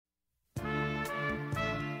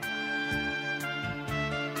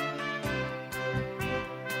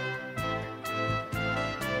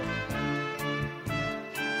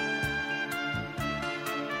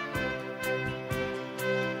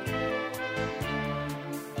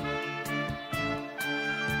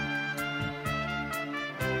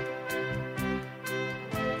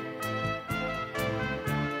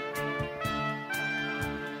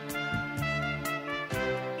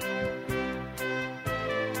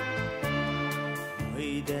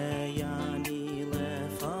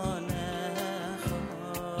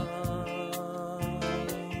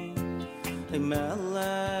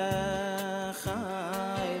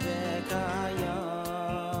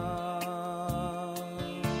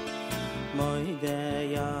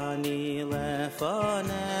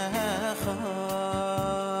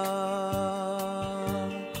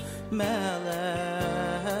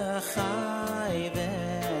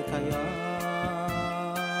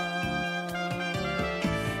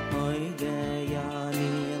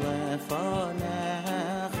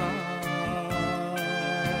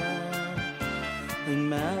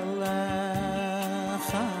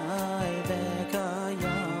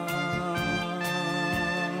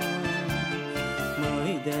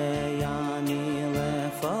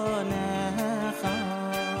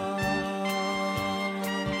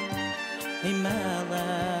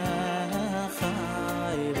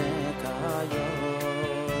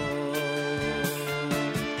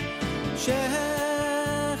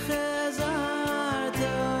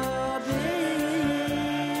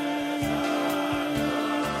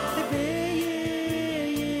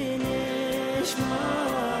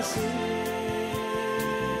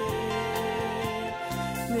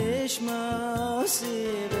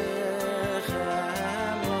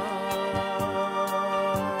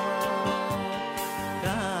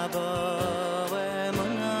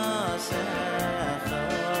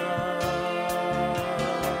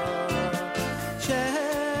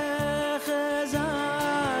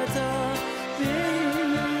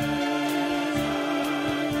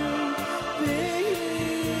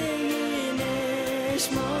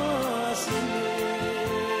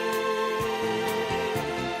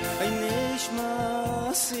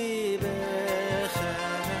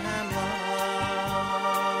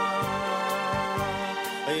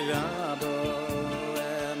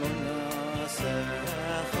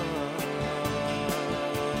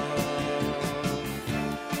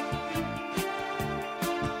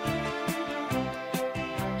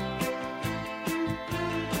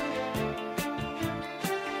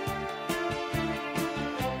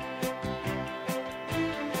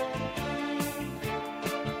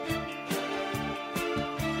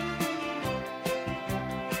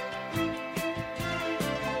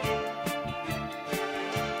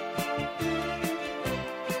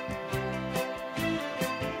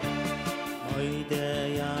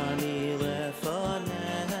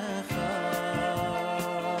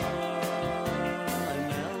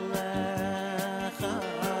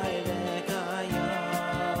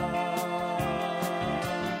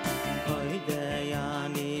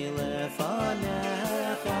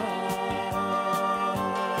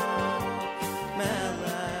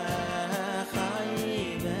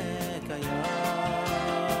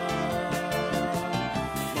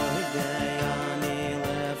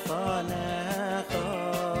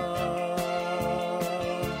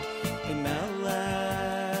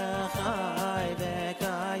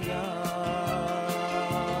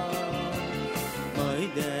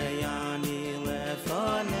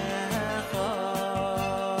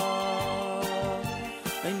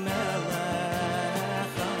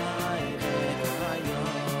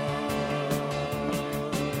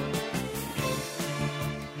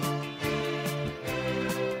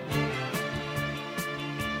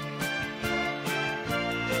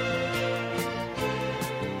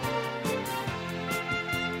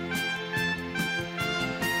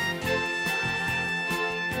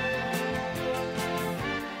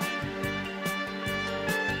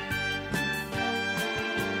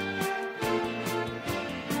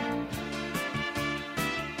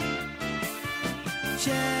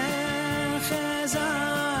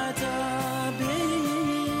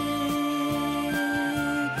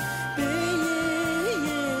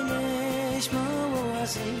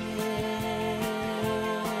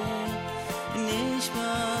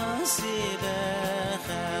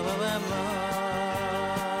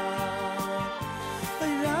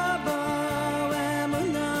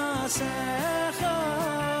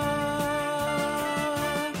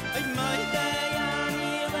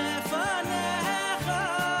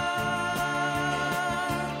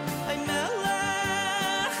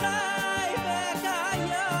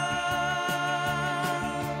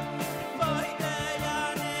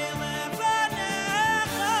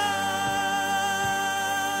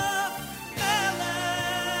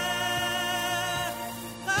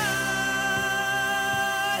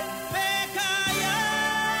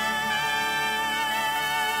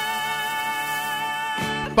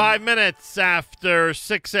Five minutes after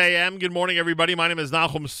 6 a.m. Good morning, everybody. My name is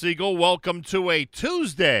Nachum Siegel. Welcome to a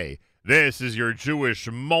Tuesday. This is your Jewish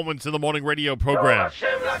Moments in the Morning radio program.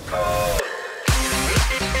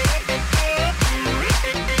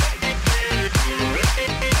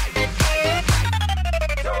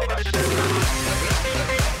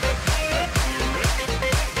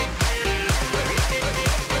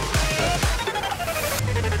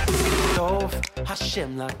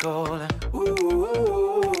 Hashem l'kol,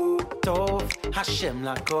 Tov Hashem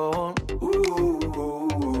l'kol,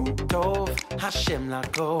 Tov Hashem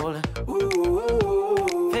l'kol,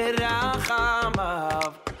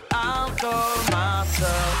 Verachamav al kol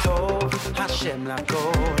ma'aseh, Tov Hashem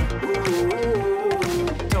l'kol,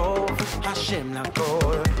 Tov Hashem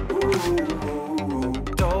l'kol,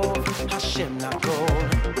 Tov Hashem l'kol,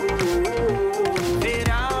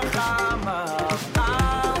 Verachamav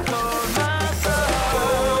al kol ma'aseh.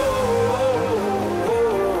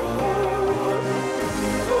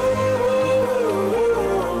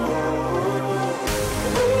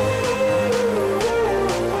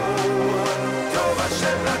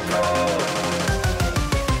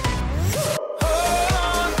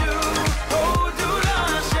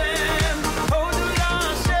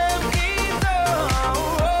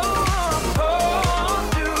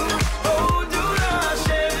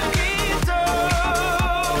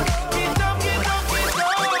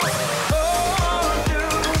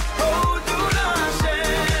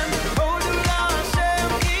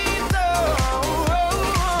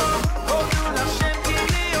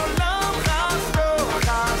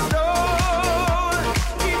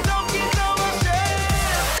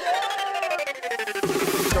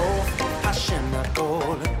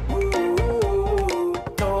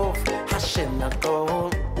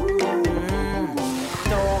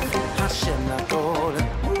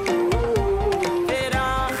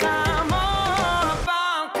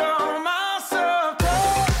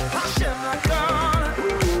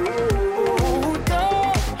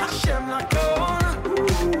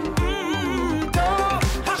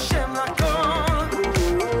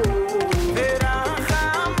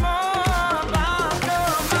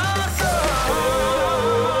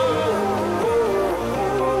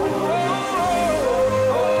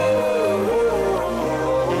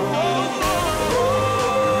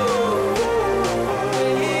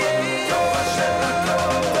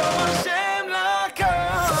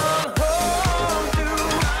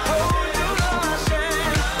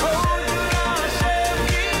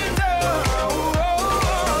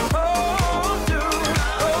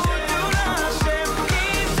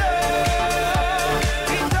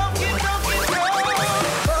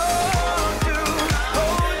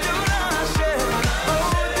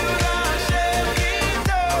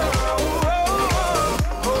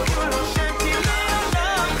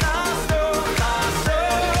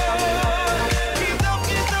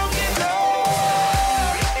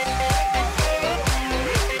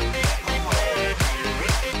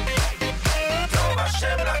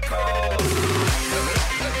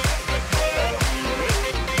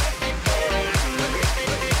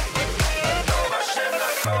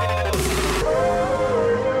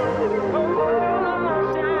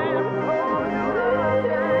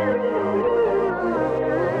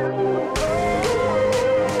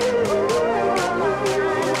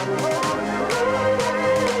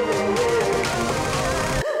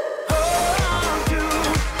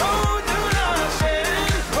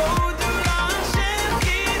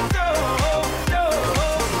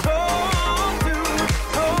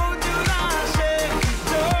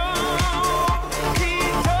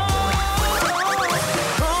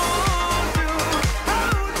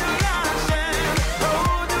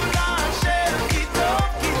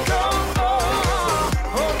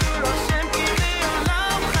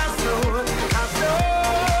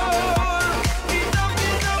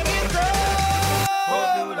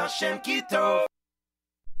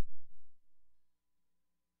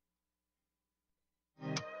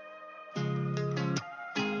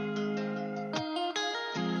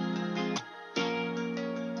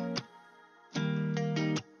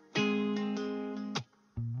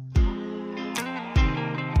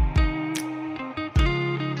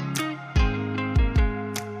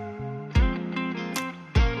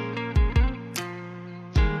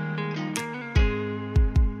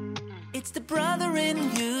 It's the brother in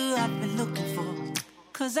you I've been looking for,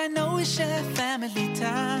 'cause I know we share family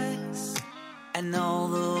ties. And all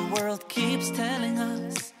the world keeps telling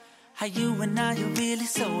us how you and I are really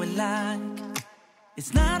so alike.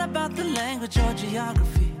 It's not about the language or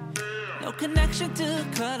geography, no connection to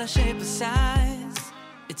color, shape or size.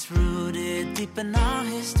 It's rooted deep in our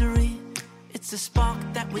history. It's a spark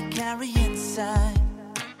that we carry inside.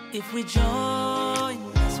 If we join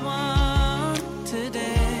as one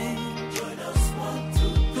today,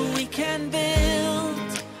 we can build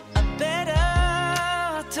a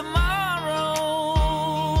better tomorrow.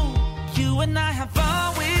 You and I have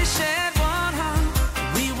always shared one heart.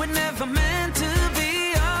 We were never meant to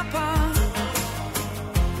be apart.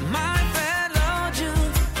 My fellow Jew,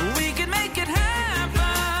 we can make it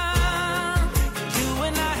happen. You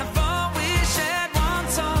and I have always shared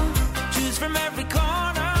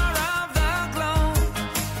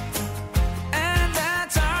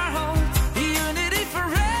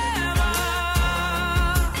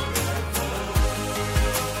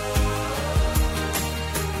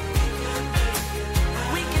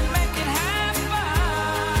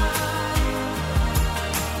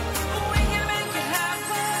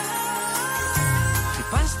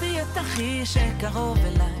מי שקרוב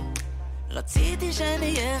אליי, רציתי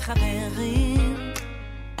שנהיה חברים,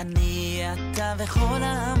 אני, אתה וכל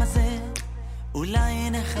העם הזה, אולי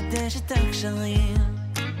נחדש את הקשרים,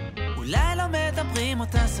 אולי לא מדברים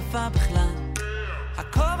אותה שפה בכלל,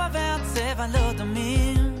 הכובע והצבע לא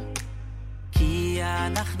דומים, כי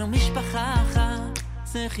אנחנו משפחה אחת,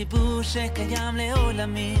 זה חיבור שקיים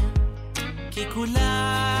לעולמים, כי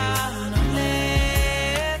כולנו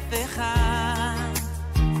לב אחד,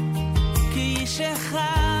 כי איש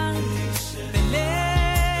אחד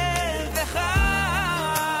בלב אחד,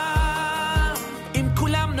 אם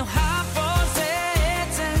כולם נאהב פה זה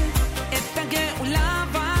את זה, את הגאולה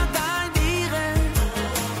ודאי נראה,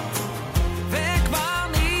 וכבר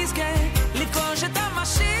נזכה לפגוש את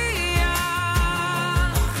המשיח,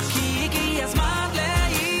 כי הגיע הזמן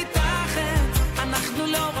להתאחד, אנחנו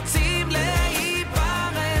לא רוצים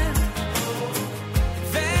להיפרד,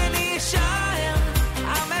 ונשאר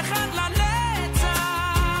עם אחד לנצח,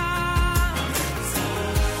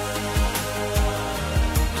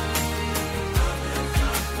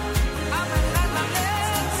 עם אחד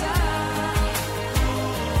לנצח,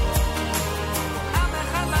 עם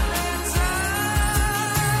אחד לנצח.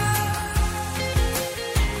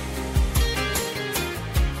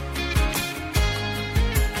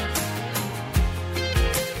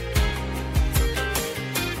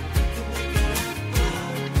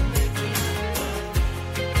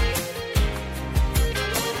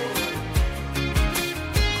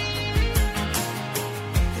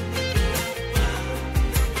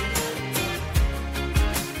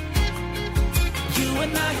 You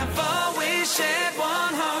and I have always shared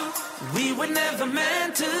one heart. We were never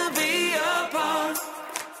meant to be apart.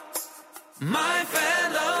 My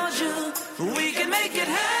fellow Jew, we can make it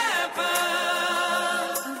happen.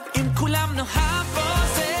 אם כולם נאהב פה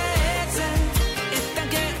זה את זה, את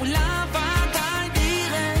הגאולה ודאי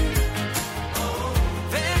נראה,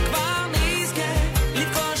 וכבר נזכה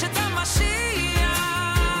לפגוש את המשיח.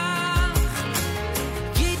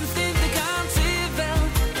 Jeden Sinn die ganze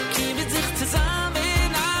Welt kommt sich zusammen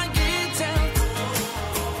eingeteilt.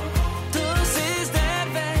 Das ist der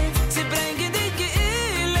Weg, sie bringen die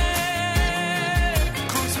Geile.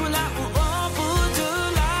 Kommst wohl an und ob und du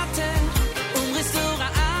latte, restaura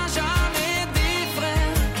a jamais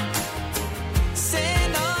différent. C'est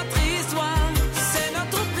notre histoire, c'est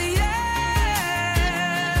notre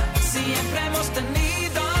prière. Siempre hemos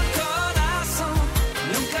tenido corazón,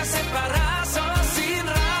 nunca separados sin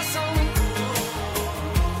razón.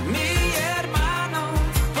 Mi hermano,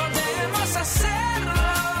 podemos hacerlo.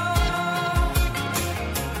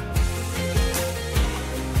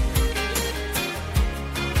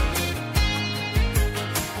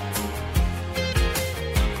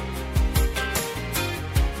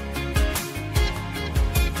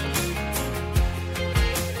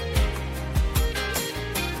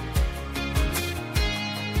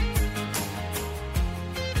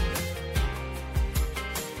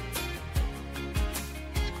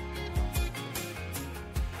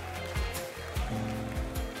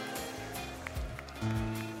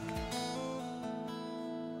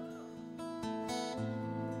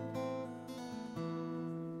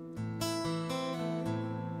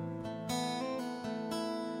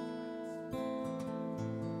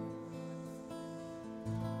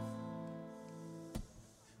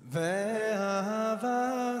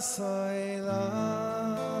 ואהבה סוילה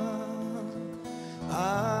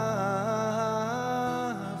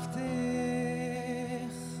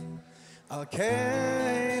אהבתיך על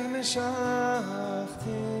כן משכתיך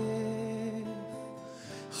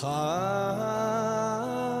חסד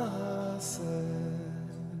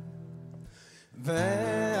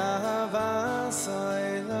ואהבה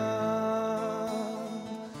סוילה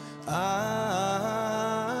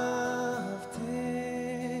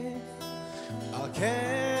אהבתיך על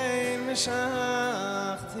כן משכתיך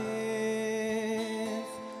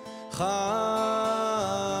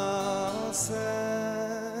חסד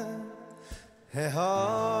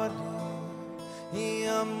ההודי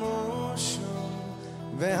ימושו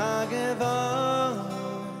והגבוס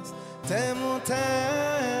תמותנה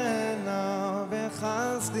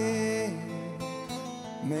בחסדי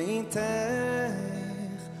מאיתך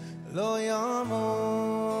לא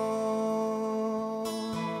ימות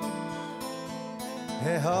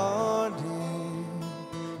ההודי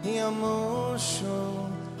ימושו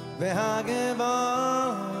והגבוס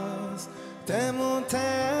תמותנה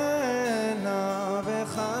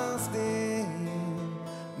בחסדי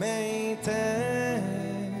מאיתך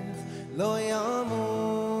לא ימוש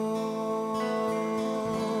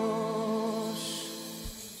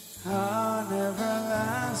An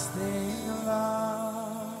everlasting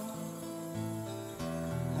love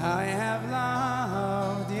I have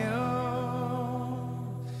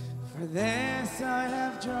For this I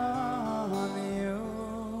have drawn you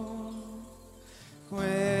with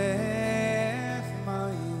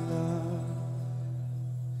my love,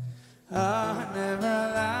 an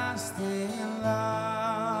everlasting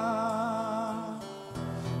love.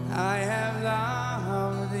 I have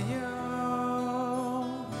loved you.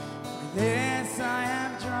 For this I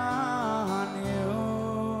have drawn you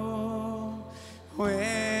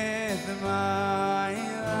with my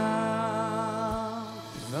love.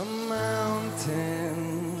 The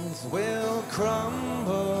mountains will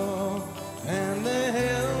crumble and the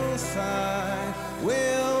hillside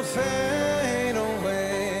will fade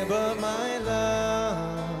away, but my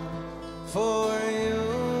love for you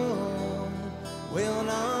will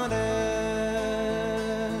not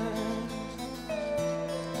end.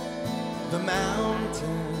 The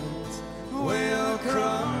mountains will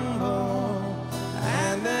crumble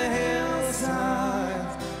and the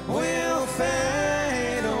hillsides will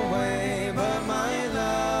fade away, but my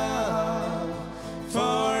love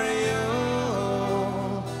for you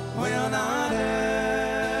will not end.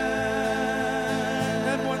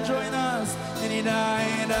 Everyone join us. And he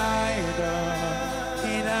died, died,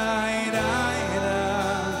 he died, died,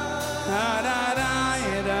 died, died,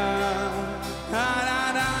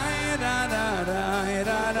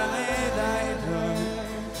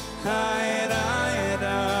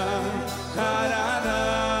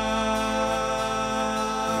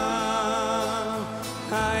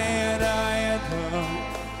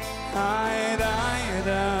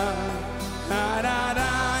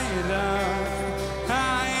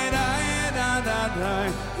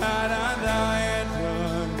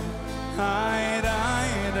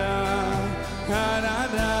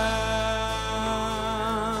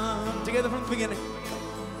 together from the beginning.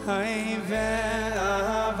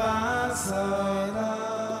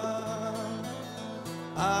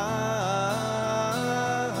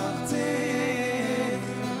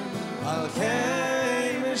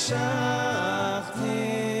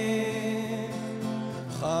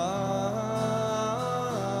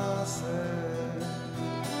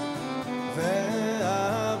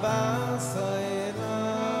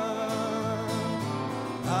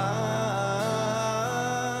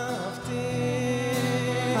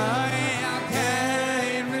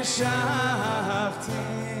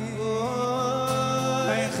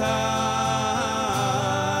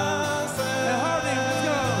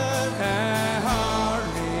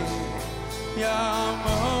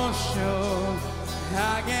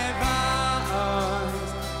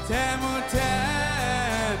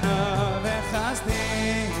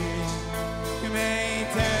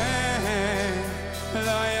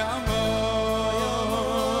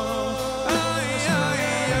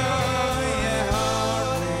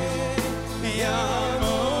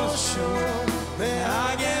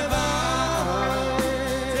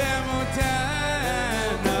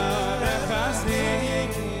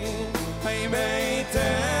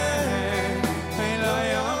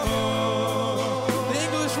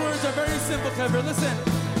 Listen.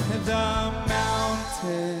 The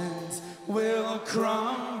mountains will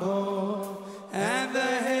crumble and the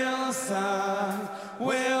hillside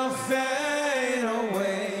will fade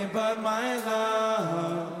away, but my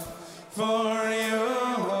love for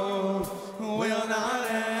you will not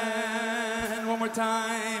end. One more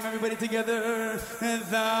time, everybody together.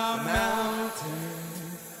 The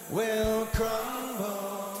mountains will crumble.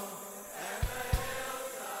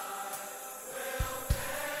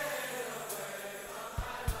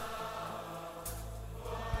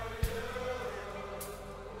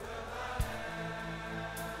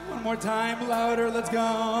 One more time, louder, let's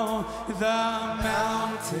go. The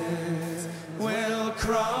mountains will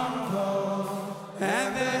crumble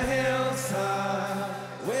and the hillside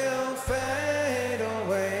will fade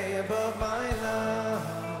away, but my love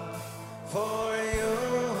for you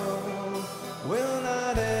will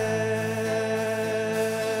not end.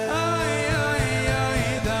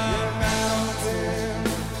 The mountains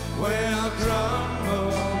will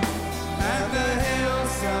crumble and the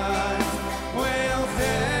hillside will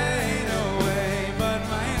fade.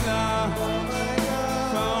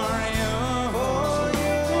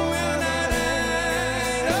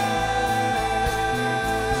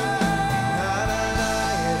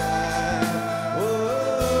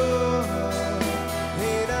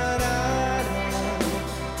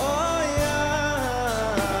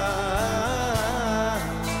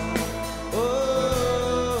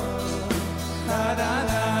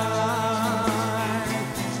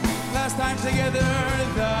 Together,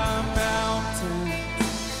 the mountains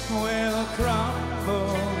will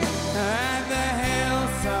crumble and the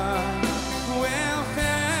hillside will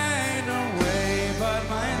fade away, but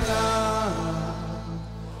my love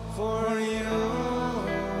for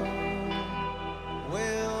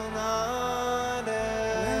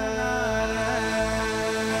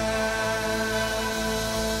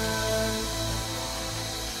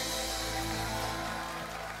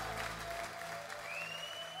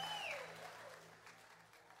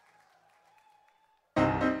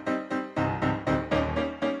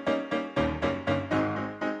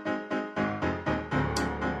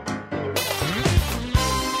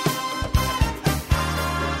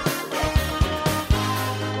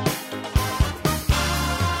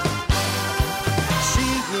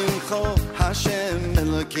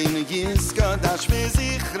Elokeinu Yiskadash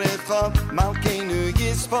v'zichrecha Malkeinu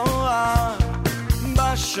Yispoah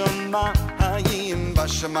Bashamayim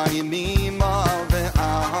Bashamayim ve'al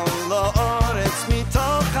ha'oretz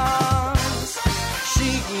mitochas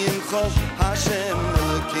Shiyimcho Hashem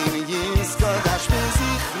Elokeinu Yiskadash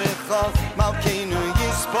v'zichrecha Malkeinu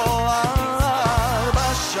Yispoah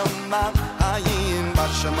Bashamayim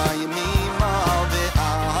Bashamayim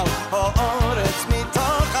ve'al ha'oretz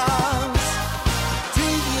mitochas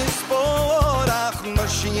Tiyisporach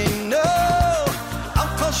Moshienu Al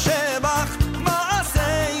kol shebach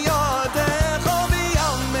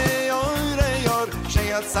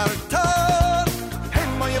Sarta, hey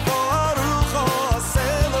my baruch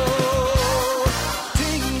oselo,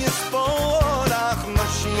 ting is borach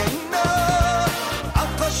mashiach, al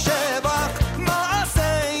koshevach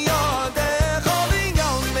maaseh yodech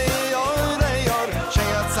ovinyan meyoreyor,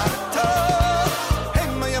 sheyat sarta, hey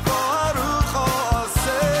my baruch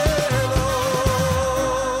oselo.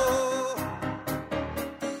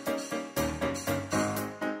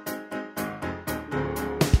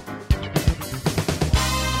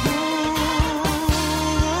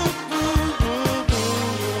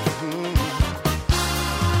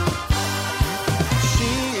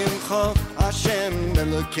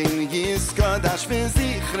 Malkeinu Yiskadash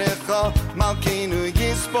v'zichrecha Malkeinu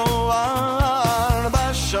Yispoah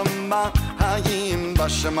Bashamayim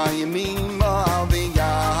Bashamayim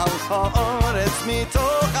v'al ha'oretz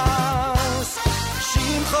mitochas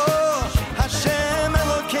Shimcho Hashem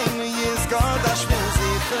Elokeinu Yiskadash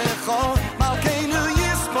v'zichrecha Malkeinu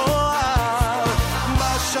Yispoah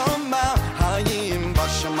Bashamayim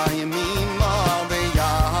Bashamayim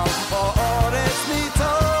v'al ha'oretz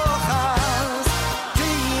mitochas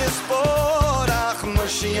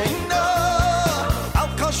Moshiach, al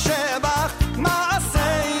kol shebach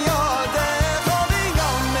maaseh yodech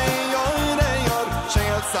ovinyan meyoreyor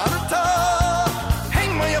sheyat sarta hey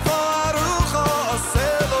my baruch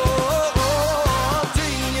oselo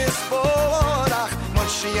tiyisporach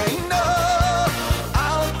Moshiach,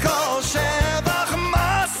 al kol shebach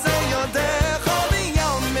maaseh yodech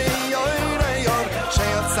ovinyan meyoreyor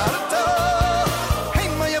sheyat sarta hey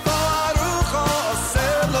my baruch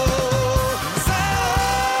oselo.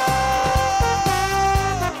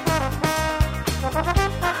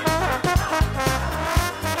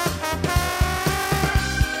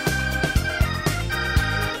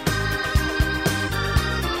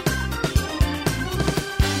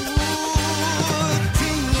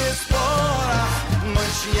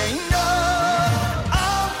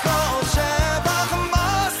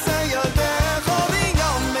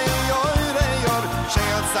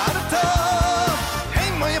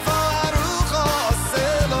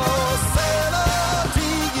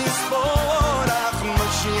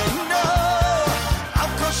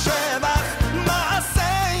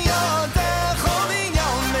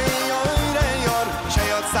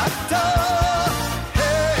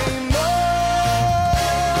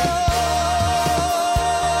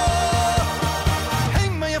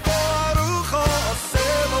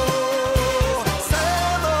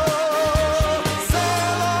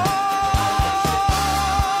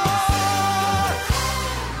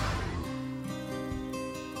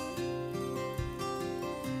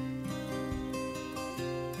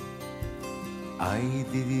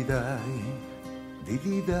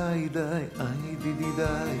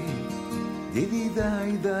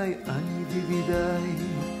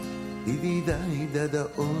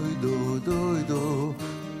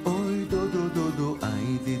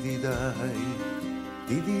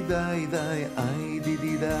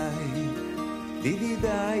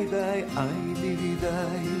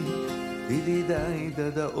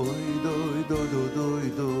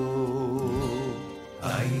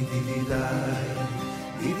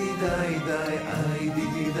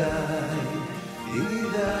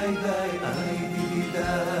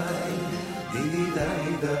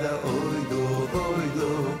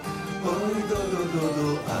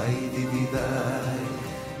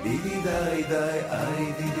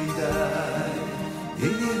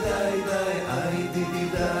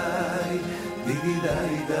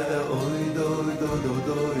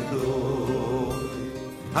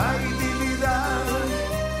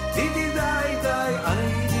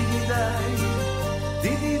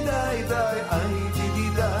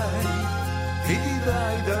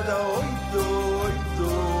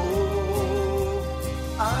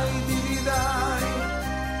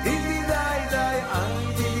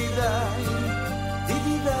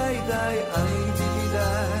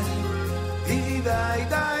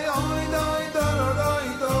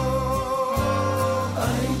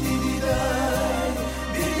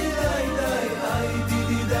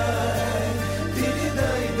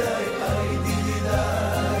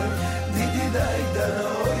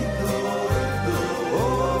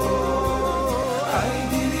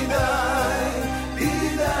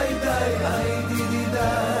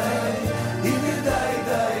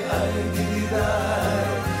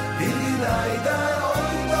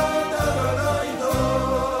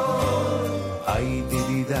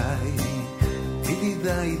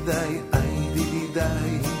 די די איי די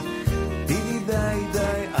די די די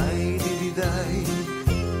די איי די די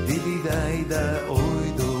די די די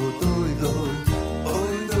אוי דו דוי דוי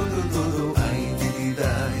אוי דו דו דו דו איי די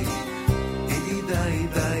די די די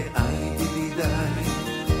די איי די די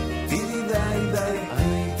די די די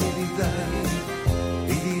איי די די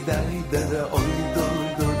די די די אוי דו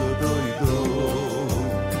דו דו דוי דו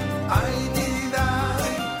איי די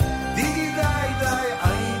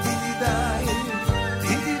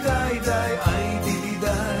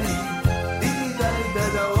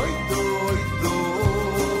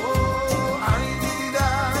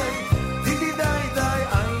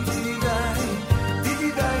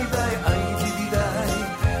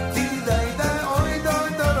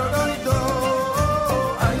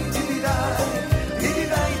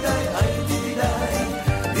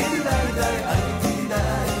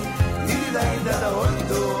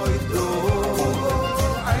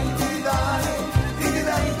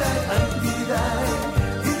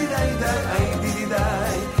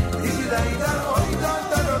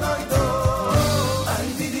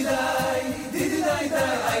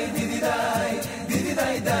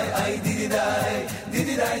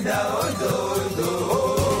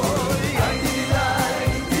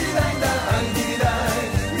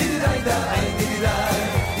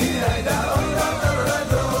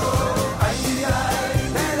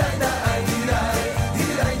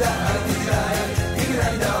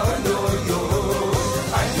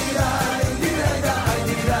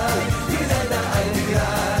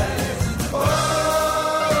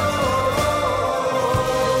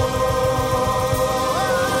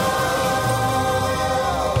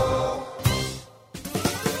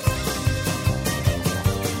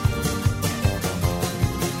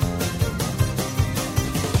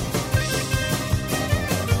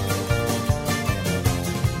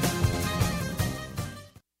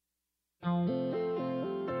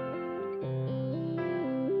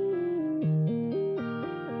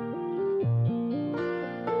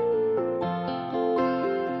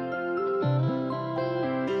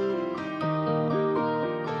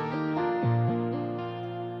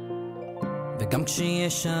גם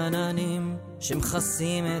כשיש עננים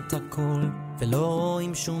שמכסים את הכל ולא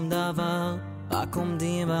רואים שום דבר, רק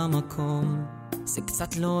עומדים במקום, זה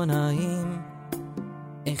קצת לא נעים.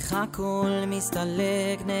 איך הכל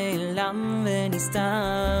מסתלק, נעלם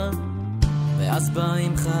ונסתר, ואז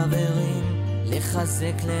באים חברים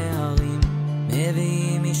לחזק להרים,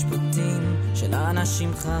 מביאים משפטים של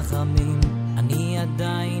אנשים חכמים. אני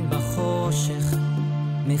עדיין בחושך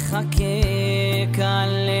מחכה כאן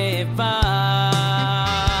לבד.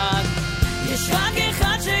 יש רק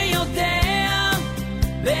אחד שיודע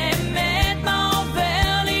באמת מה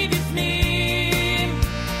עובר לי בפנים,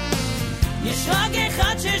 יש רק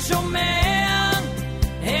אחד ששומע,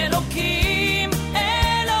 אלוקים,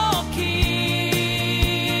 אלוקים.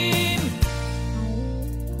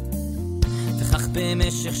 וכך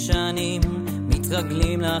במשך שנים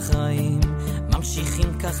מתרגלים לחיים,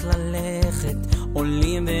 ממשיכים כך ללכת,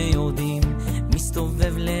 עולים ויורדים,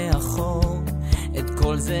 מסתובב לאחור, את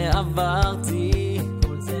כל זה עברתי,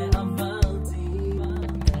 כל זה עברתי.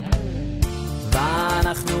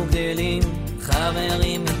 ואנחנו גדלים,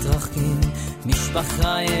 חברים מתרחקים,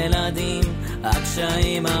 משפחה, ילדים,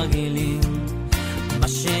 הקשיים הרגילים. מה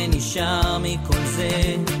שנשאר מכל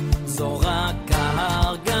זה, זו רק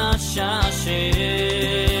ההרגשה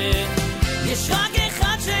יש רק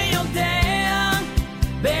אחד שיודע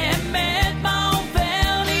באמת מה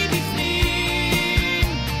עובר לי בפנים,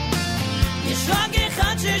 יש רק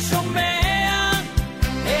אחד ששומע,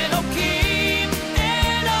 אלוקים,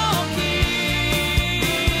 אלוקים.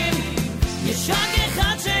 יש רק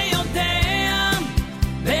אחד שיודע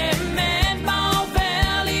באמת מה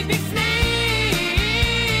עובר לי בפנים,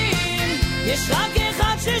 יש רק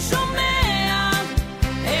אחד ששומע,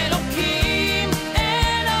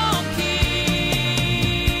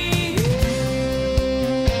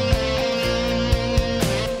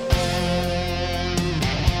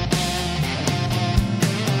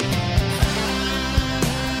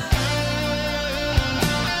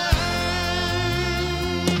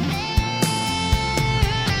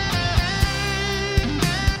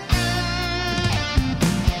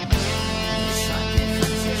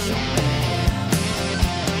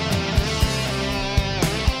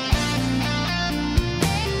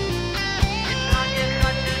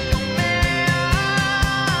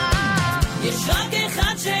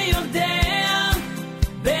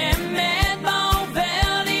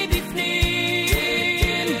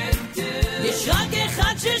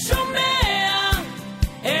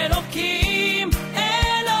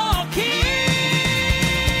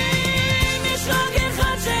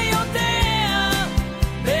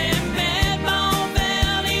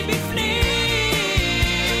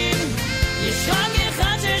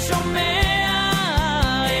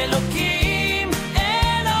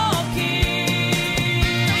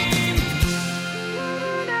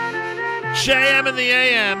 JM in the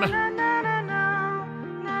AM.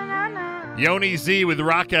 Yoni Z with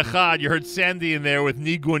Rock Echad. You heard Sandy in there with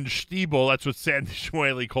Nigun Shtibel. That's what Sandy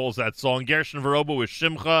Shmueli calls that song. Gershon Veroba with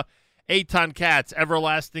Shimcha. Eitan Katz,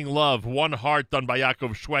 Everlasting Love. One Heart, done by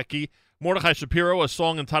Yaakov Shweki. Mordechai Shapiro, a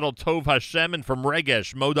song entitled Tov Hashem. And from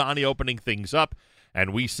Regesh, Moda Ani opening things up.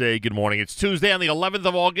 And we say good morning. It's Tuesday on the 11th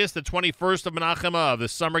of August, the 21st of Menachem Av. The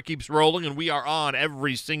summer keeps rolling, and we are on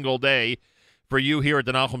every single day for you here at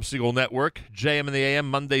the Nachum Segal Network. JM in the AM,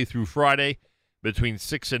 Monday through Friday, between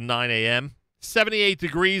 6 and 9 a.m. 78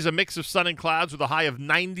 degrees, a mix of sun and clouds with a high of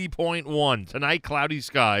 90.1. Tonight, cloudy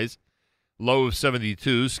skies, low of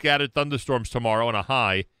 72. Scattered thunderstorms tomorrow and a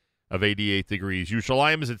high of 88 degrees.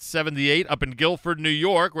 Yerushalayim is at 78. Up in Guilford, New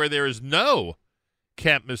York, where there is no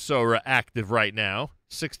Camp Mesorah active right now,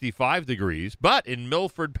 65 degrees. But in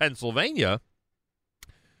Milford, Pennsylvania,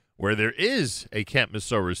 where there is a Camp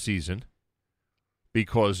Mesorah season,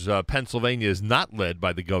 because Pennsylvania is not led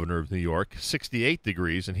by the governor of New York, 68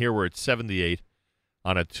 degrees, and here we're at 78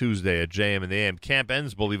 on a Tuesday at JM and the AM. Camp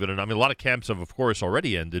ends, believe it or not. I mean, a lot of camps have, of course,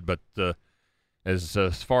 already ended, but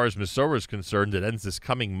as far as Mesorah is concerned, it ends this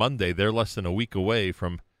coming Monday. They're less than a week away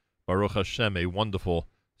from, Baruch Hashem, a wonderful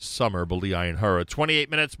summer, B'li Ayin Hara. 28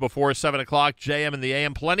 minutes before 7 o'clock, JM and the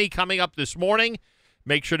AM. Plenty coming up this morning.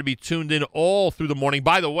 Make sure to be tuned in all through the morning.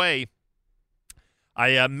 By the way,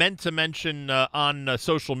 I meant to mention on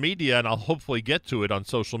social media, and I'll hopefully get to it on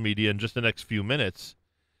social media in just the next few minutes.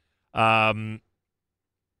 We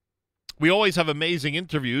always have amazing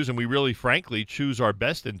interviews, and we really, frankly, choose our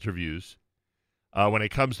best interviews when it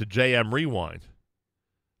comes to JM Rewind.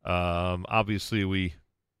 Obviously, we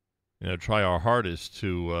try our hardest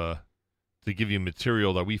to give you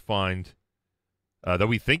material that we find, that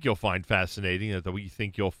we think you'll find fascinating, that we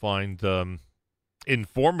think you'll find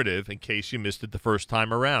informative in case you missed it the first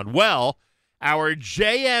time around. Well, our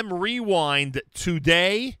JM Rewind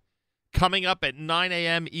today, coming up at 9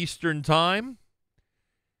 a.m. Eastern Time,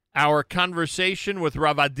 our conversation with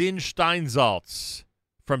Rav Adin Steinsaltz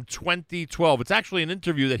from 2012. It's actually an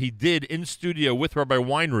interview that he did in studio with Rabbi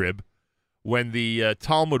Weinrib when the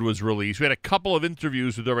Talmud was released. We had a couple of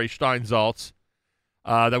interviews with Rabbi Steinsaltz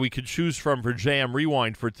that we could choose from for JM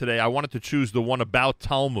Rewind for today. I wanted to choose the one about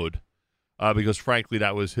Talmud, because, frankly,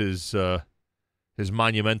 that was his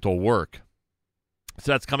monumental work.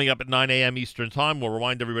 So that's coming up at 9 a.m. Eastern Time. We'll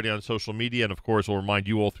remind everybody on social media, and, of course, we'll remind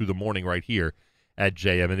you all through the morning right here at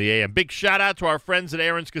JM and the AM. Big shout-out to our friends at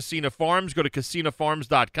Aaron's Casino Farms. Go to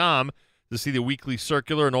casinofarms.com to see the weekly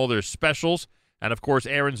circular and all their specials. And, of course,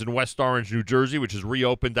 Aaron's in West Orange, New Jersey, which is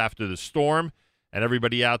reopened after the storm. And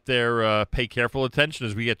everybody out there, pay careful attention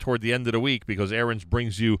as we get toward the end of the week, because Aaron's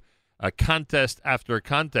brings you a contest after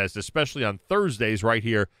contest, especially on Thursdays right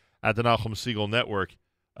here at the Nachum Segal Network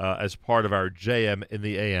as part of our JM in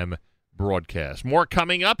the AM broadcast. More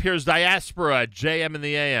coming up. Here's Diaspora at JM in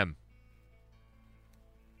the AM.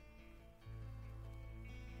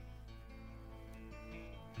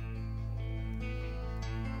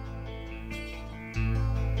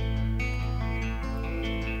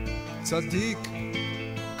 צדיק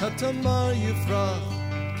התמר יפרח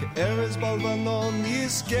כארז בלבנון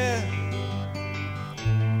יזכה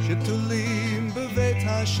שתולים בבית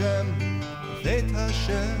השם בבית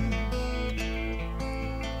השם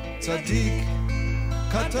צדיק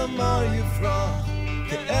כתמר יפרח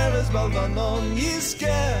כארז בלבנון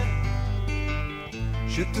יזכה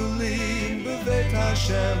שתולים בבית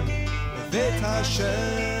השם בבית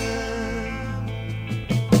השם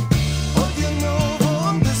עוד ינוב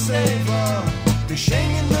on the Seva the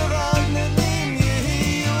Schengen the Ragnanim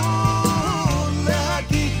Yehiyu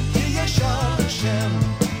להגיד כי ישר השם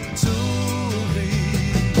צורי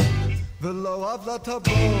ולא עוולה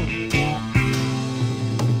תבוא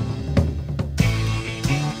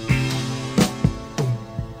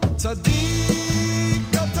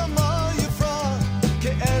צדיק התמר יפרח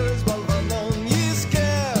כארז בלבנון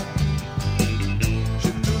יזכה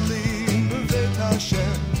שתולים בבית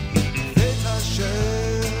השם בבית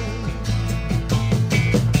השם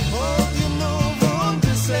עוד ינוב on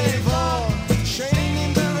the Seva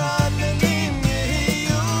שיינים ברעננים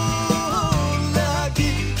יהיו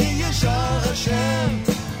להגיד כי ישר השם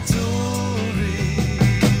צורי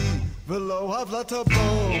ולא עוולה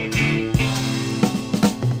תבוא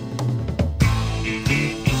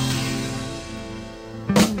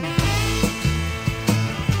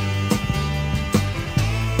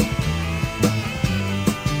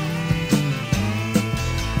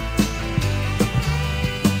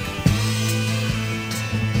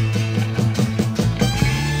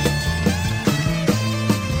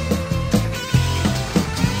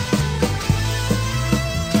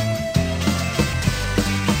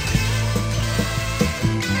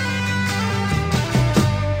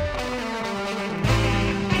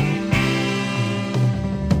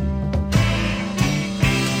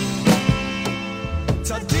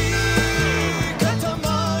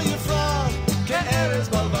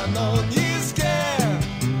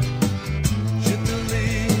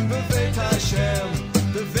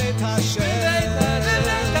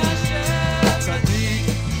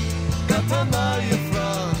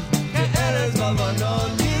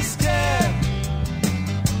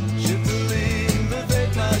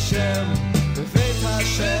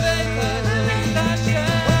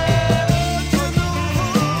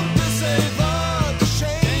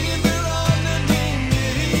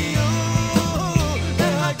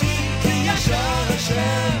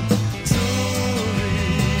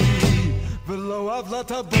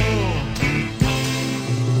הבלט הבור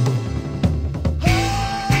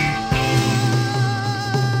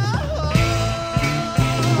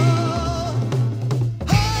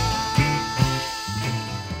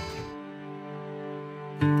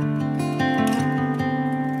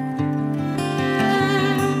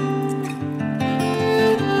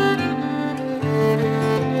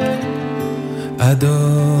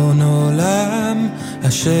אדון עולם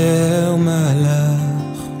אשר מלך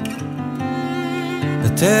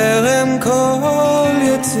בטרם כל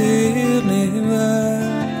יציר נברא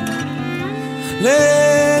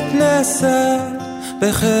לעת נסע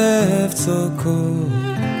בחפצו כל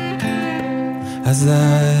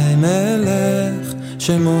אזי מלך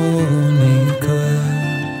שמו נקרא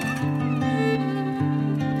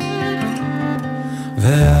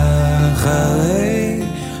ואחרי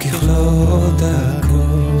ככלות הכל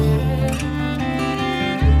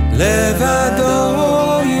לבדו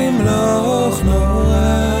ימלוך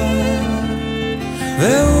נורא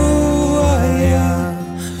והוא היה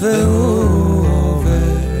והוא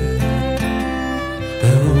עובד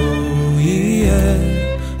והוא יהיה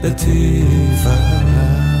בתפארה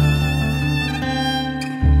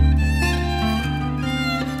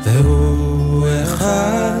והוא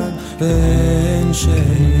אחד בן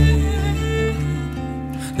שני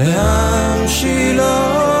להמשילו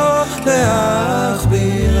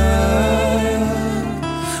להכבירה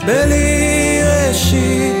בלי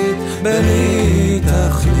ראשית בלי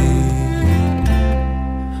תכלית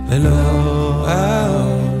ולא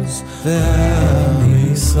העוז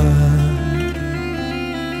והמשרה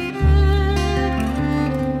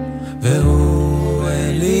והוא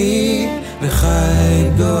אלי וחי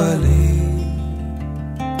גואלי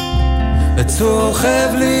בצור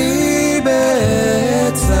חבלי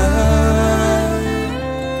בצד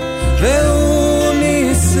והוא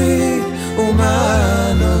ניסי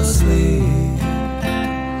ומנוס לי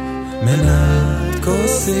מנת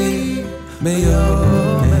כוסי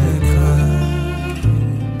ביום אקרא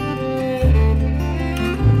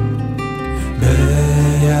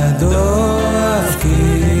בידו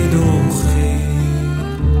הפקיד וכי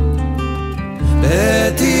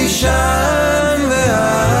בתישן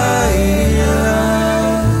והעירה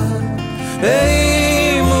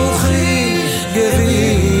ואם וכי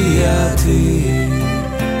גבייתי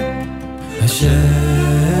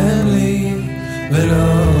השם לי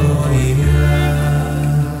ולא יראה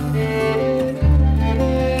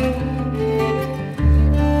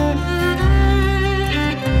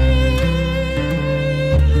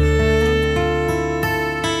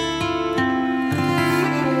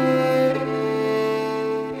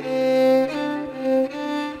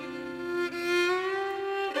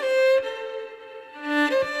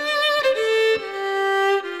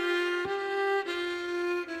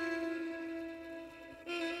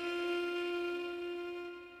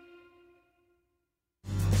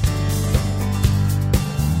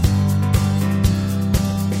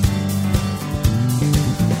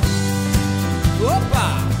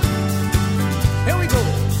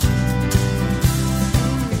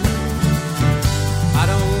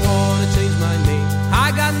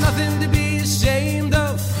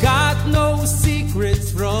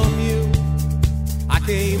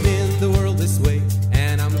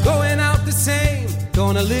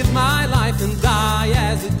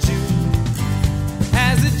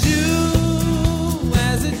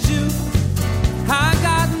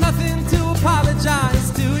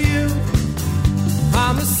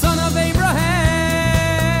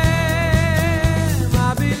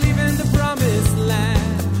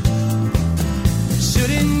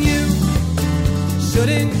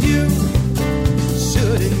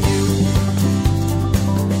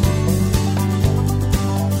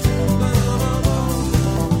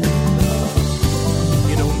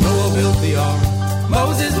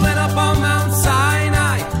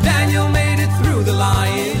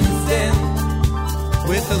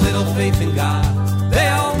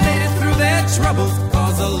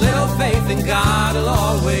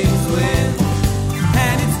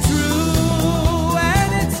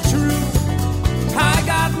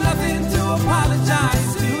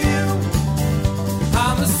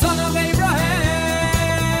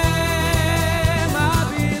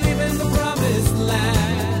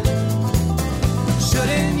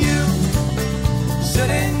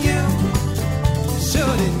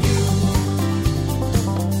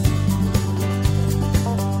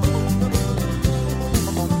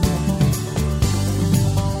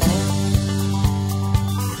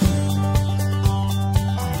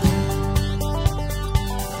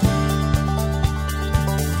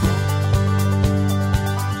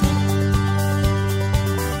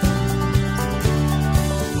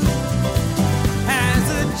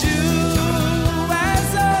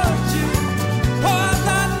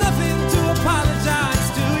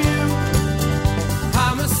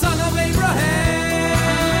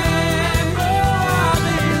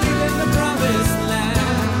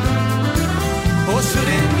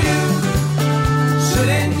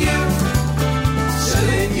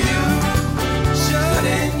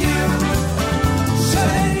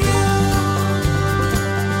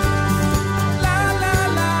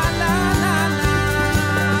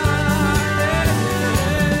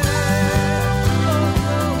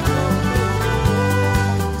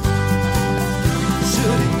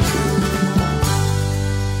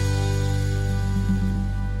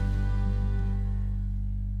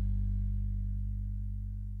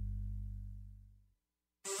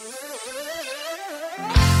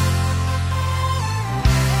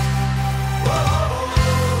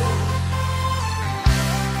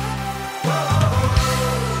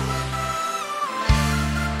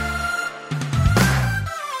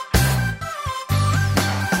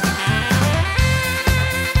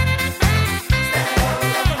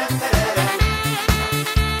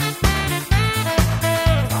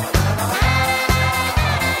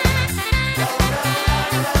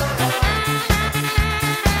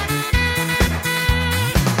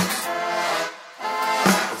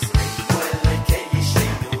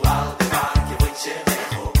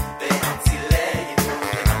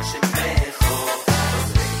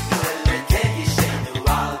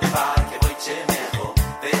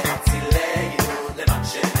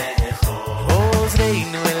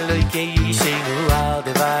אלוהיקי אישנו על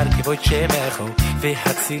דבר כבוד שמך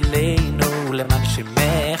והצילנו למען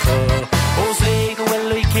שמך עוזרנו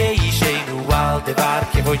אלוהיקי אישנו על דבר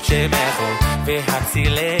כבוד שמך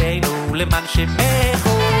והצילנו למען שמך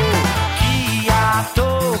כי אתה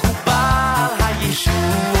הוא בעל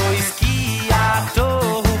הישועות כי אתה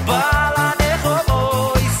הוא בעל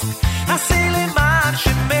הנחמות עשה למען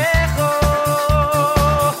שמך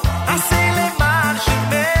עשה למען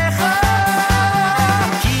שמך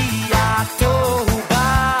כי אתה הוא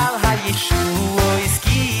בעל הישועות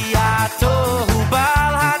כי אתה הוא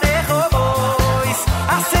בעל הנחמות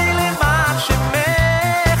עשה למען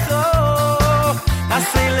שמך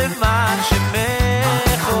עשה למען שמך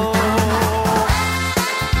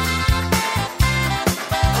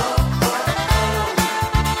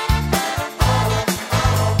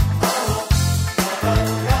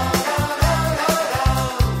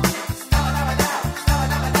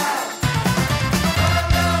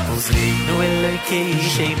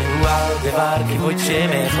שינו על דבר כבוד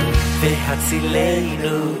שמך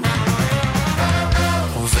והצילנו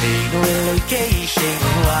עוזרנו אלוהיקי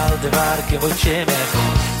שינו על דבר כבוד שמך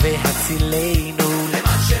והצילנו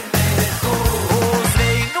למען שמך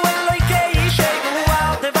עוזרנו אלוהיקי שינו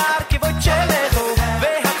על דבר כבוד שמך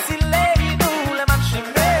והצילנו למען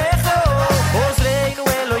שמך עוזרנו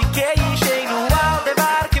אלוהיקי שינו על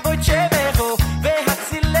דבר כבוד שמך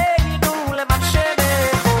והצילנו למען שמך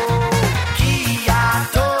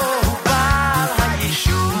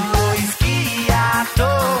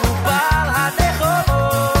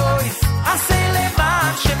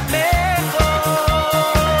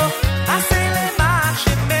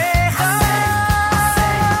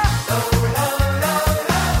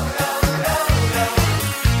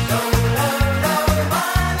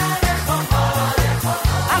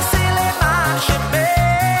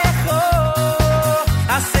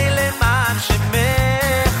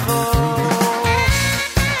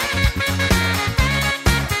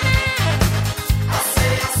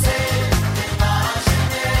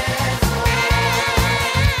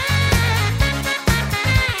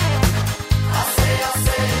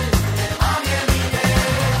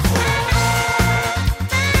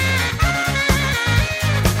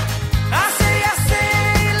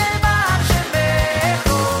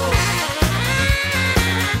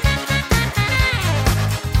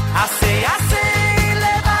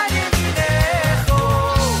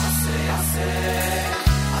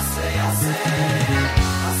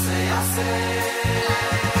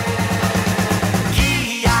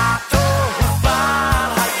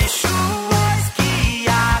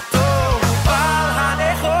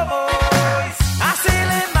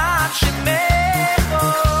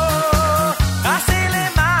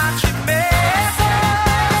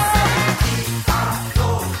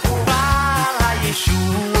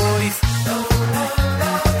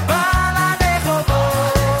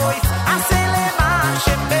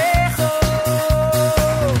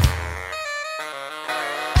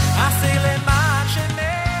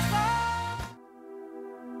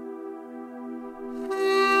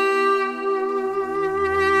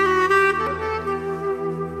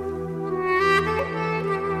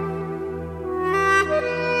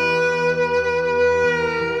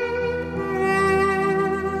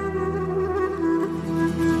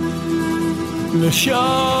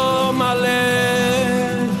נשום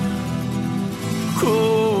הלב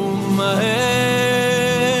קום מהן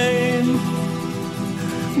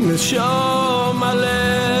נשום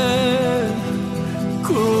הלב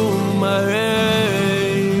קום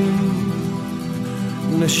מהן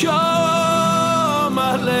נשום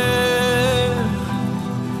הלב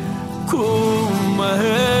קום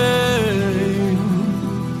מהן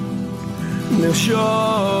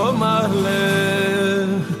נשום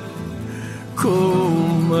הלב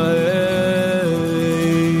קום מהן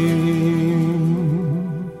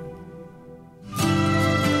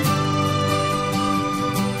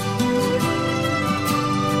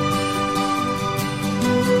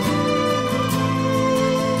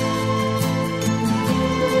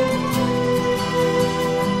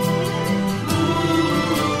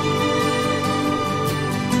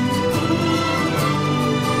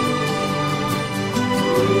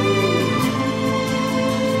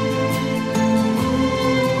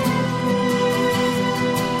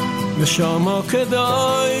נשמה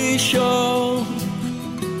קדושה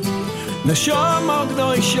נשמה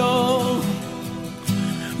קדושה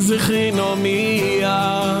זכרינו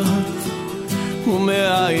מיד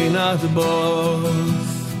ומאין את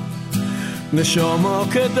בוס נשמה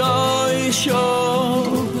קדושה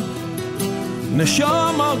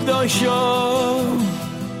נשמה קדושה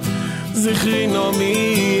זכרינו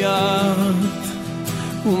מיד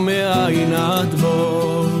ומאין את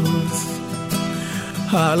בוס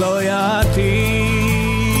הלא יעתי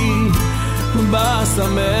בס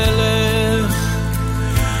המלך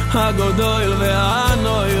הגדול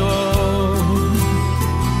והנוירו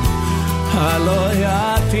הלא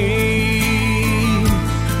יעתי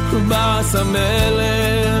בס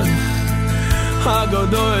המלך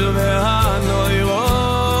הגדול והנוירו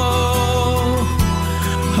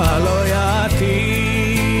הלא יעתי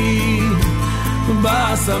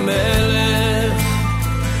בס המלך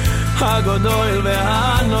הגדול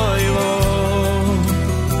והנוירו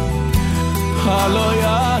הלא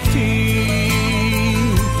יעתי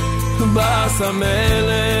בס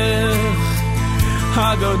המלך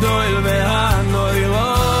הגדול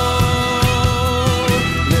והנוירו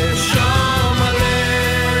נשום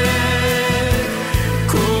הלב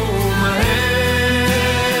קום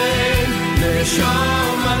מהר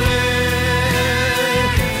נשום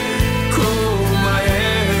הלב קום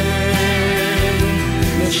מהר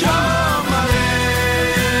נשום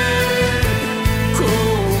הלב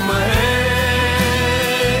קום מהר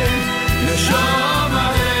נשום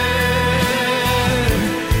הלב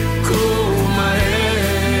קום מהר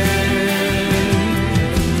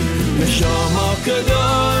נשמה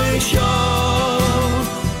קדושה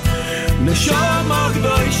נשמה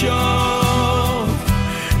קדושה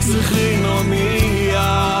זכרינו מיד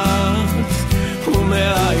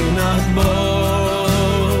ומעיינת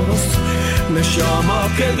בוס נשמה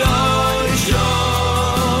קדושה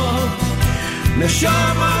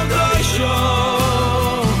נשמה קדושה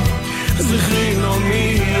זכרינו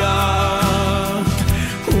מיד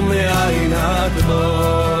ומעיינת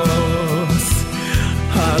בוס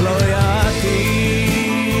הלא יעתי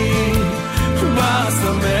בס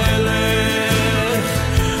המלך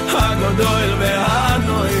הגדול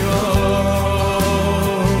והנוירו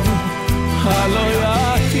הלא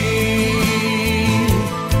יעתי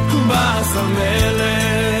בס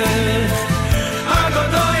המלך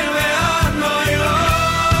הגדול והנוירו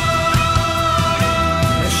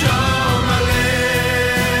נשום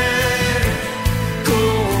הלב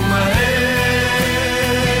קום מהר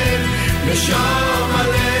נשום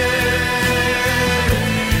הלב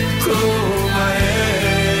קום מהר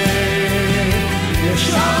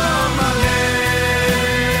נשום הלב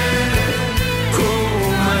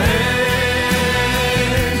קום מהר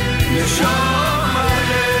נשום הלב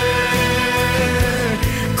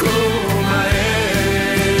קום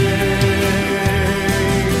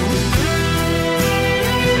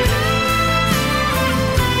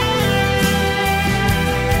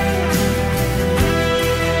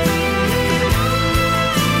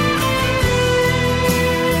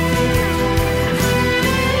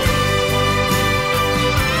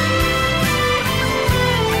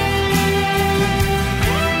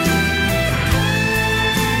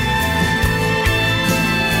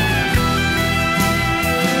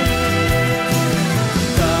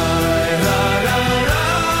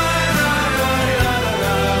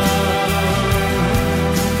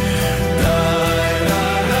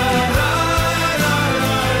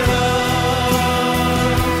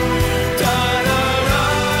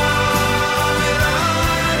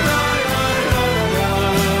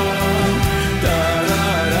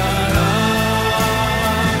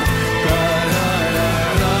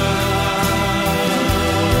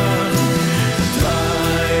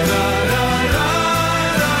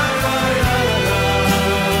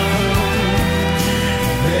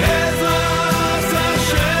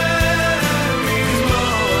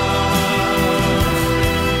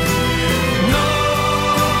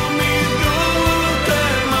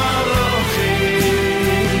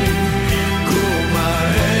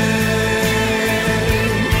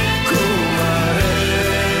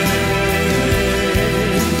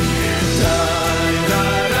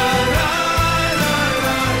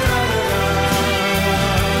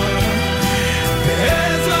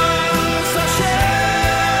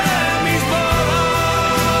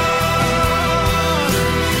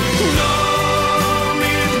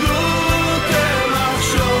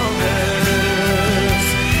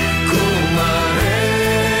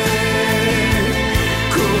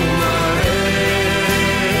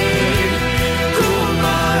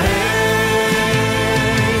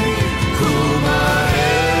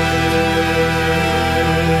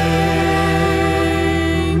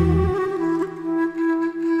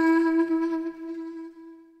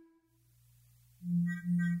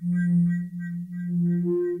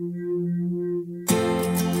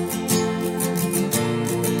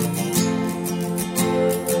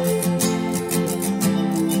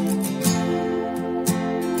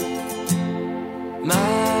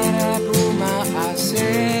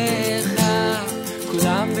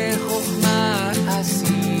בחוכמה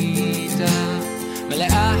עשית,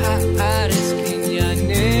 מלאה הארץ קניינים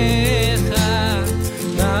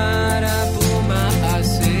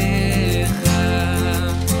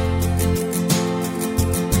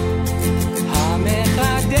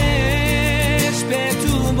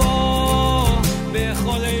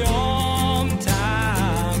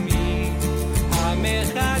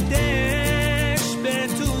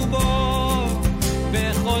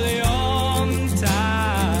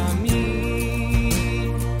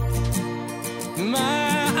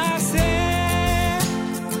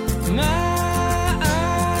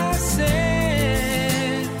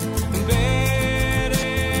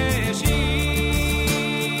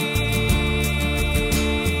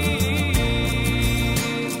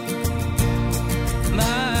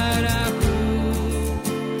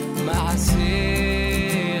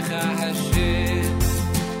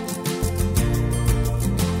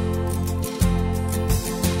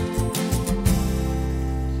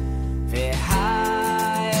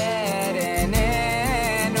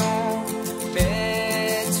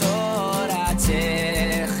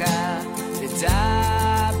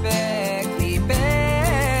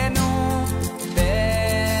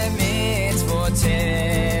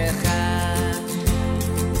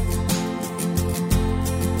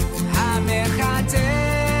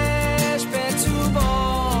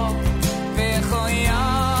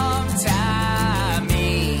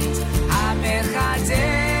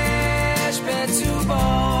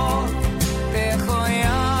בטובו בכל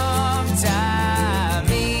יום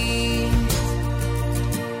תמיד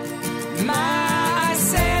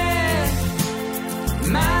מעשה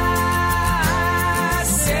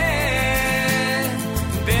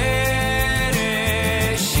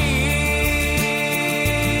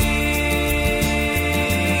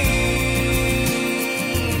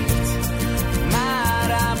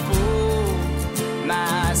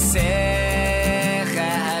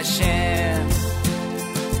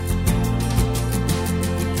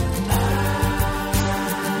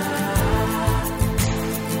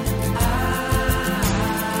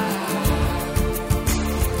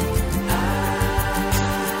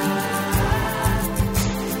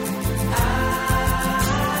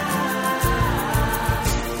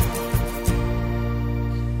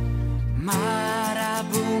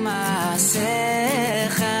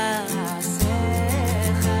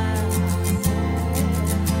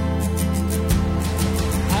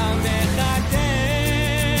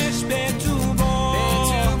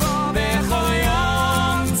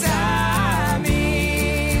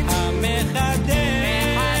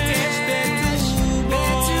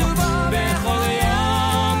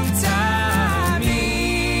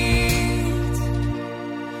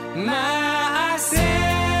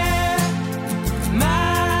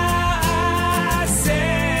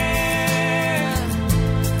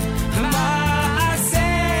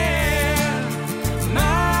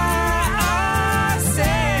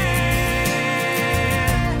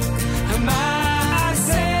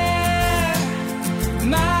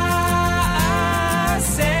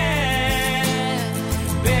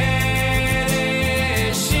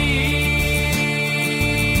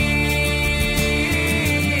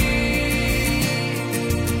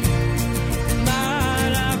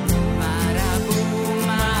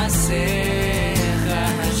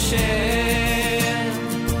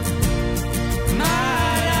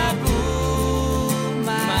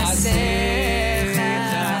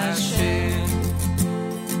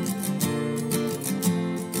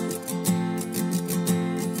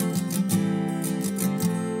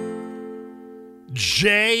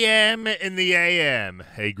JM in the AM,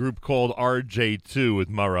 a group called RJ2 with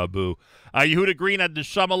Marabu. Yehuda Green had the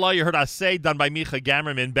Shamallah. You heard Asay, done by Micha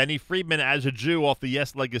Gamerman. Benny Friedman, As a Jew, off the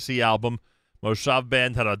Yes Legacy album. Moshav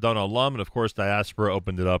Band had Adon Olam. And, of course, Diaspora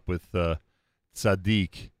opened it up with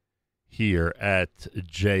Tzaddik here at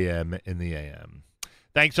JM in the AM.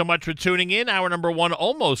 Thanks so much for tuning in. Hour number one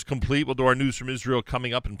almost complete. We'll do our news from Israel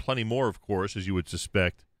coming up and plenty more, of course, as you would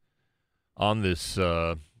suspect, on this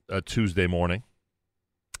Tuesday morning.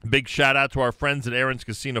 Big shout out to our friends at Aaron's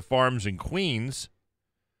Casino Farms in Queens.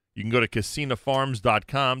 You can go to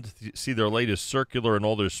casinofarms.com to see their latest circular and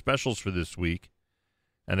all their specials for this week.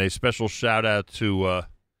 And a special shout out to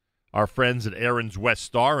our friends at Aaron's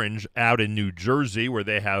West Orange out in New Jersey, where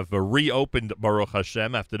they have reopened Baruch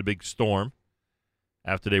Hashem after the big storm,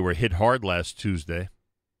 after they were hit hard last Tuesday.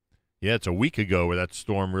 Yeah, it's a week ago where that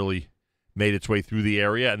storm really made its way through the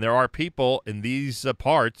area. And there are people in these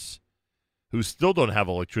parts who still don't have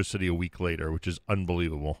electricity a week later, which is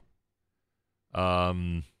unbelievable.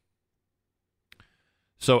 So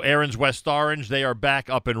Aaron's West Orange, they are back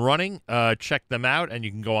up and running. Check them out, and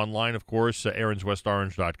you can go online, of course,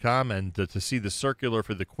 aaronswestorange.com, and to see the circular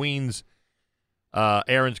for the Queens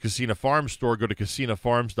Aaron's Casino Farms store, go to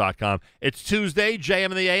casinofarms.com. It's Tuesday,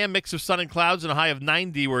 JM in the AM, mix of sun and clouds, and a high of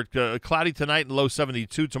 90. We're cloudy tonight and low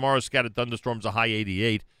 72. Tomorrow, scattered thunderstorms, a high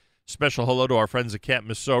 88. Special hello to our friends at Camp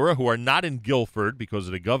Mesorah, who are not in Guilford because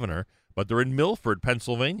of the governor, but they're in Milford,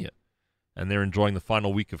 Pennsylvania. And they're enjoying the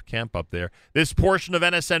final week of camp up there. This portion of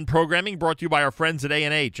NSN programming brought to you by our friends at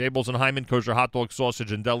A&H. Abel's and Hyman Kosher Hot Dog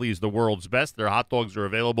Sausage and Deli is the world's best. Their hot dogs are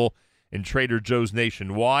available in Trader Joe's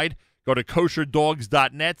nationwide. Go to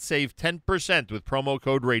kosherdogs.net. Save 10% with promo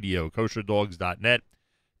code radio. Kosherdogs.net.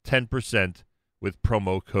 10% with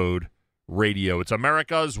promo code radio. It's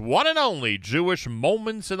America's one and only Jewish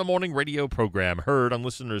Moments in the Morning radio program, heard on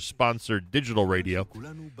listeners-sponsored digital radio.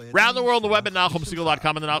 Around the world on the web at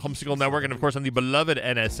NachumSegal.com and the Nachum Segal Network, and, of course, on the beloved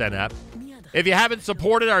NSN app. If you haven't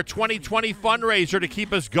supported our 2020 fundraiser to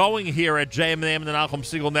keep us going here at JM and the Nachum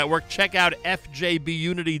Segal Network, check out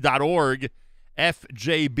fjbunity.org,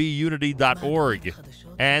 fjbunity.org.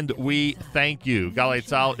 And we thank you. Galei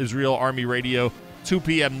Tzahal, Israel Army Radio, 2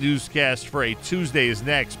 p.m. newscast for a Tuesday is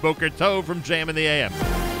next. Boker Tov from JM in the AM.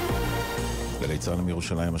 גלי צה"ל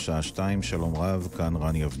מירושלים השעה 2, שלום רב, כאן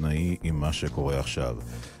רני אבנאי עם מה שקורה עכשיו.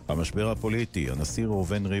 המשבר הפוליטי, הנשיא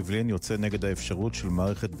ראובן ריבלין יוצא נגד האפשרות של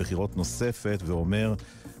מערכת בחירות נוספת ואומר,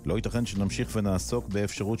 לא ייתכן שנמשיך ונעסוק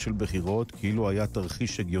באפשרות של בחירות כאילו היה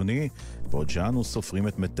תרחיש הגיוני, בעוד שאנו סופרים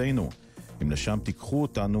את מתינו. אם לשם תיקחו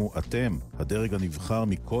אותנו אתם, הדרג הנבחר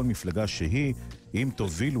מכל מפלגה שהיא, אם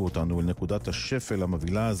תובילו אותנו אל נקודת השפל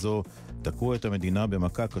המבילה הזו, תקעו את המדינה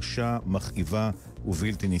במכה קשה, מכאיבה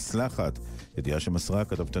ובלתי נסלחת. ידיעה שמסרה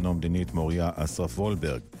כתבתנו המדינית מוריה אסרף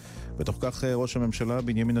וולברג. בתוך כך ראש הממשלה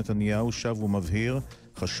בנימין נתניהו שב ומבהיר,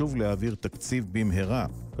 חשוב להעביר תקציב במהרה.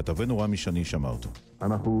 כתבנו רמי שני שמע אותו.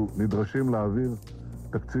 אנחנו נדרשים להעביר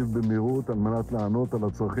תקציב במהירות על מנת לענות על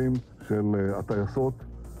הצרכים של הטייסות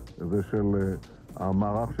ושל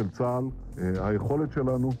המערך של צה"ל. היכולת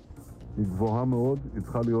שלנו היא גבוהה מאוד, היא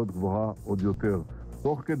צריכה להיות גבוהה עוד יותר.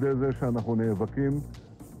 תוך כדי זה שאנחנו נאבקים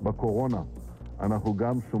בקורונה, אנחנו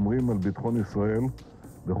גם שומרים על ביטחון ישראל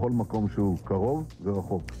בכל מקום שהוא קרוב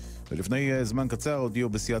ורחוק. ולפני זמן קצר הודיעו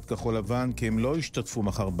בסיעת כחול לבן כי הם לא ישתתפו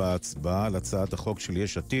מחר בהצבעה על הצעת החוק של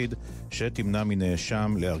יש עתיד שתמנע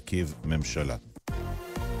מנאשם להרכיב ממשלה.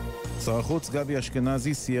 שר החוץ גבי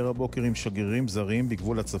אשכנזי סייר הבוקר עם שגרירים זרים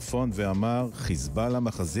בגבול הצפון ואמר חיזבאללה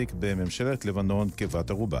מחזיק בממשלת לבנון כבת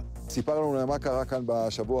ערובה. סיפרנו להם מה קרה כאן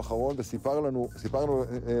בשבוע האחרון וסיפרנו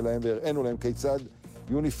להם והראינו להם כיצד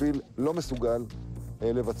יוניפיל לא מסוגל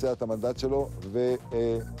לבצע את המנדט שלו,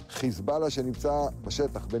 וחיזבאללה שנמצא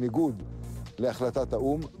בשטח בניגוד להחלטת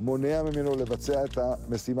האום מונע ממנו לבצע את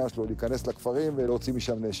המשימה שלו, להיכנס לכפרים ולהוציא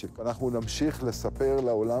משם נשק. אנחנו נמשיך לספר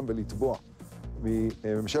לעולם ולתבוע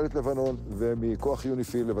מממשלת לבנון ומכוח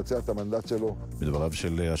יוניפיל לבצע את המנדט שלו. בדבריו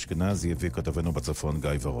של אשכנזי הביא כתבנו בצפון גיא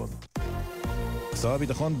ורון. שר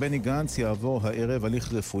הביטחון בני גנץ יעבור הערב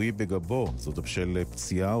הליך רפואי בגבו. זאת בשל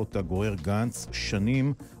פציעה אותה גורר גנץ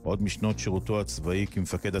שנים עוד משנות שירותו הצבאי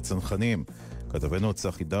כמפקד הצנחנים. כתבנו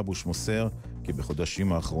צחי דבוש מוסר כי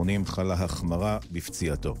בחודשים האחרונים חלה החמרה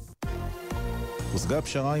בפציעתו. הושגה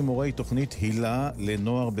פשרה עם מורי תוכנית הילה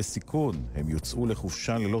לנוער בסיכון. הם יוצאו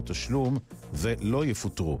לחופשה ללא תשלום ולא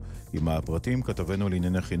יפוטרו. עם הפרטים כתבנו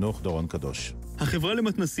לענייני חינוך דורון קדוש. החברה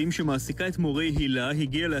למתנסים שמעסיקה את מורי הילה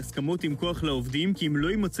הגיעה להסכמות עם כוח לעובדים כי אם לא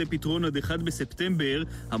יימצא פתרון עד 1 בספטמבר,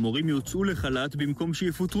 המורים יוצאו לחל"ת במקום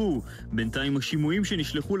שיפוטרו. בינתיים השימועים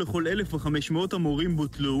שנשלחו לכל 1,500 המורים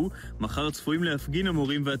בוטלו. מחר צפויים להפגין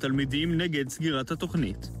המורים והתלמידים נגד סגירת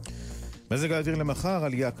התוכנית. מזג האוויר למחר,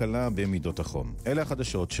 עלייה קלה במידות החום. אלה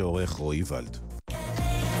החדשות שעורך רועי ולד.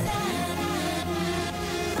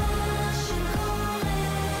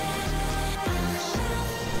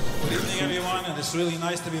 Good evening everyone, and it's really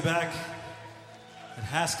nice to be back at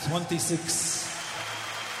HASC 26.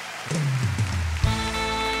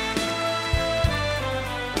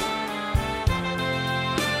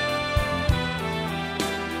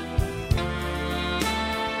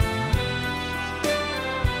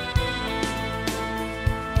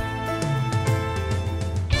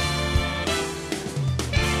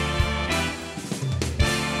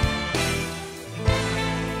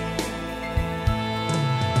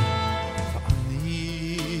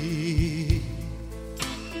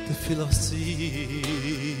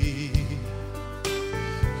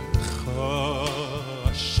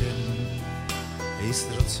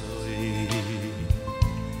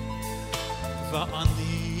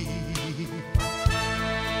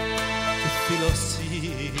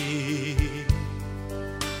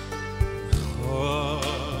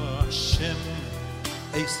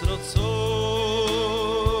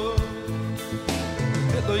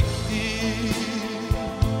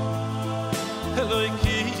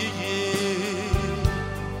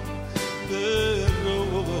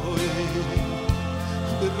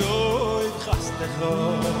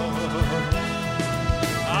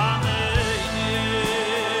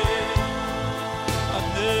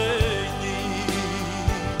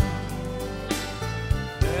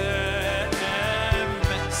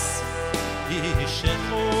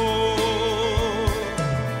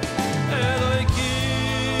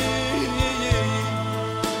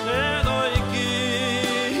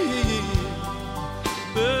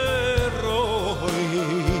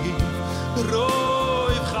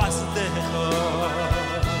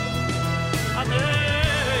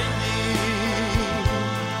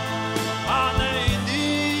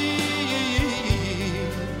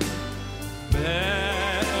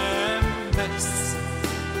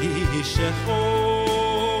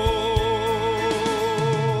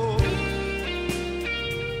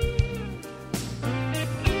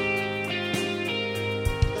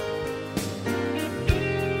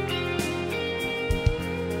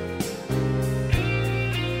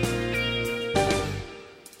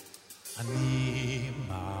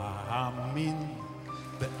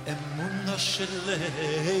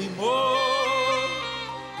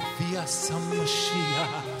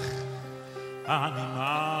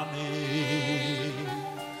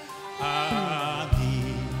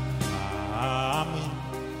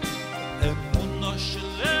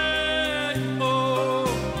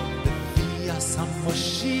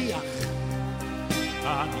 משיח,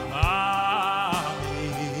 אני מאמין,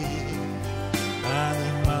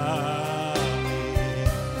 אני מאמין.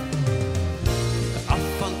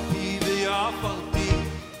 ואף על פי ואף על פי,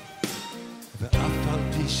 ואף על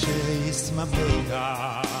פי שישמח,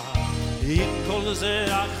 עם כל זה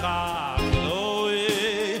אחר, אוי,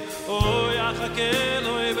 אוי, אחכה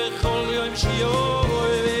אלוהי בכל יום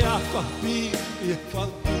שיוי, ואף על פי, ואף על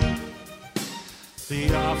פי,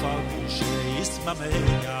 ואף על פי שישמח,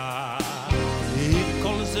 עם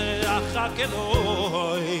כל זה אחכה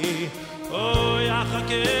אלוהי, אוי,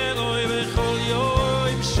 אחכה אלוהי בכל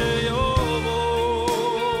יום שיוי.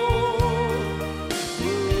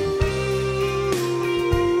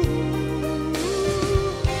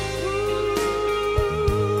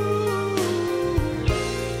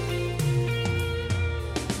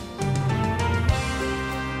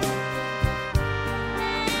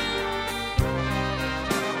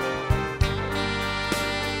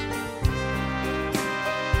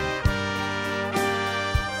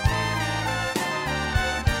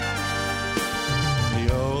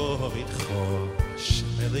 אלוהי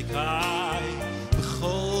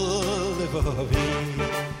בכל לבבי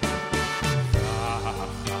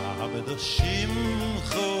ואעבד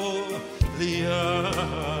שמך לילה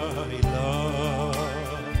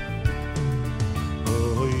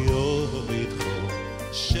אוי אוהבך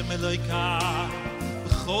שם אלוהי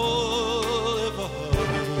בכל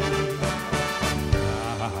לבבי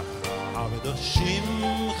ואעבד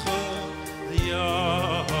שמך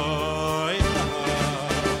לילה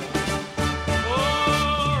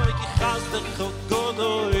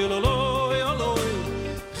גדול אלוהי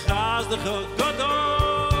אלוהי חסדך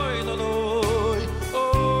גדול אלוהי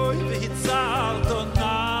אוי והצלת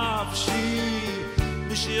נפשי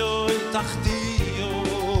משאול תחתי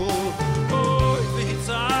אוי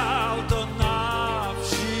והצלת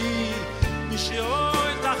נפשי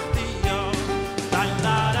משאול תחתי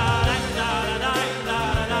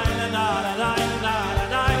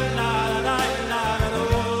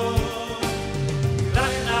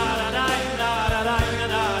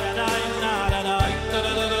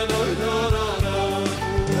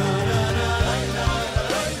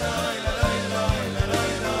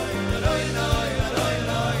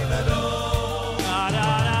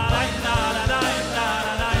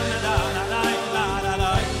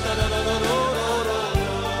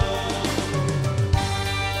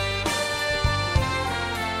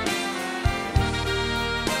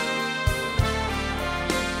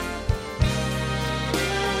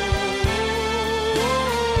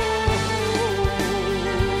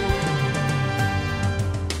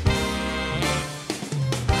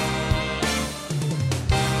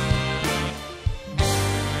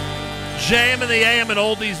JM in the AM, an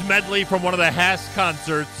oldies medley from one of the Haas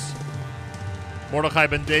concerts. Mordechai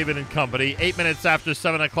Ben David and company. 8 minutes after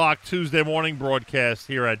 7 o'clock, Tuesday morning broadcast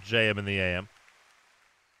here at JM in the AM.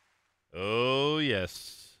 Oh,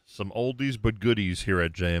 yes. Some oldies but goodies here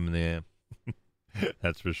at JM in the AM.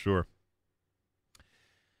 That's for sure.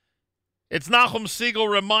 It's Nachum Siegel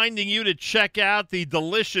reminding you to check out the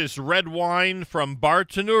delicious red wine from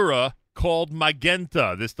Bartenura called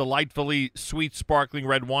Magenta. This delightfully sweet, sparkling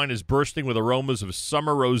red wine is bursting with aromas of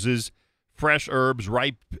summer roses, fresh herbs,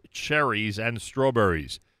 ripe cherries, and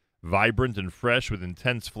strawberries. Vibrant and fresh with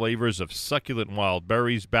intense flavors of succulent wild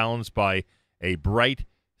berries balanced by a bright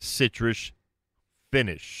citrus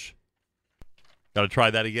finish. Got to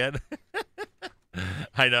try that again?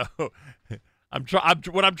 I know.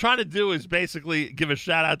 What I'm trying to do is basically give a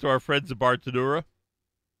shout-out to our friends at Bartenura.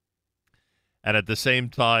 And at the same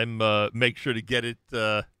time, make sure to get it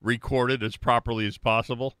recorded as properly as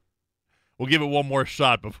possible. We'll give it one more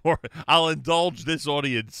shot before I'll indulge this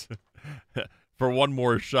audience for one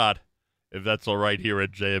more shot, if that's all right here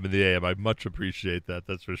at JM in the AM. I much appreciate that,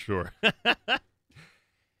 that's for sure.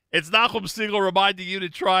 It's Nachum Siegel reminding you to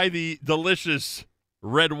try the delicious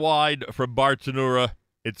red wine from Bartenura.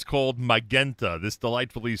 It's called Magenta. This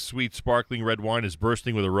delightfully sweet, sparkling red wine is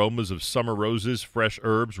bursting with aromas of summer roses, fresh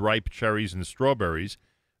herbs, ripe cherries, and strawberries.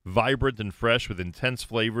 Vibrant and fresh with intense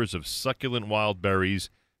flavors of succulent wild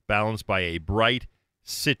berries, balanced by a bright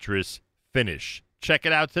citrus finish. Check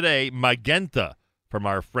it out today, Magenta, from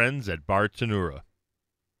our friends at Bartenura.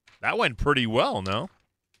 That went pretty well, no?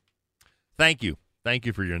 Thank you. Thank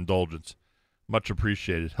you for your indulgence. Much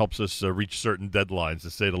appreciated. Helps us reach certain deadlines, to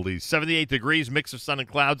say the least. 78 degrees, mix of sun and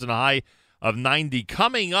clouds, and a high of 90.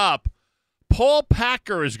 Coming up, Paul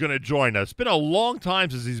Packer is going to join us. It's been a long time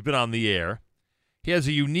since he's been on the air. He has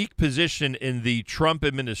a unique position in the Trump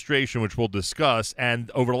administration, which we'll discuss.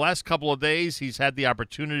 And over the last couple of days, he's had the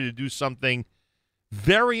opportunity to do something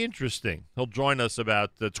very interesting. He'll join us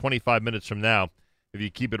about 25 minutes from now if you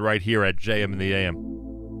keep it right here at JM in the AM.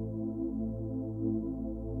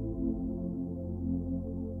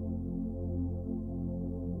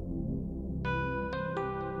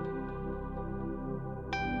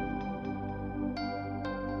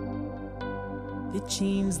 The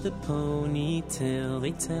jeans, the ponytail,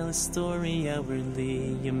 they tell a story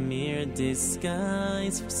outwardly, a mere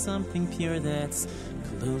disguise for something pure that's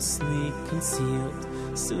closely concealed,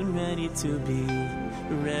 soon ready to be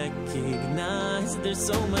recognized. There's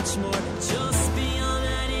so much more just beyond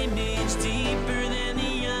that image, deeper than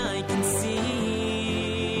the eye can see.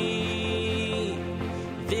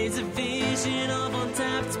 There's a vision of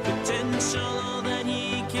untapped potential, all that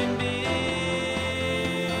he can be.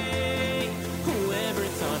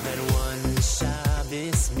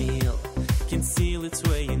 Shabbos meal can seal its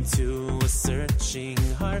way into a searching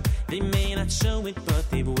heart. They may not show it, but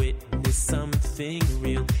they've witnessed something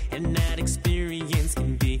real, and that experience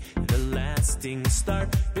can be the lasting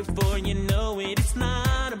start. Before you know it, it's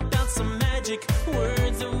not about some magic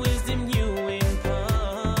words of wisdom you impart.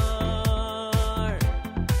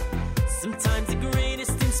 Sometimes the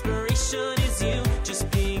greatest inspiration is you just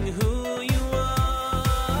being who you are.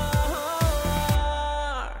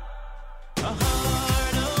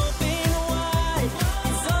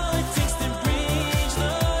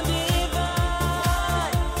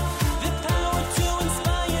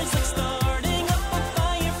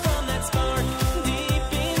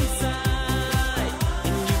 Inside,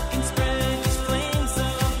 and you can spread these flames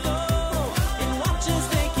of gold.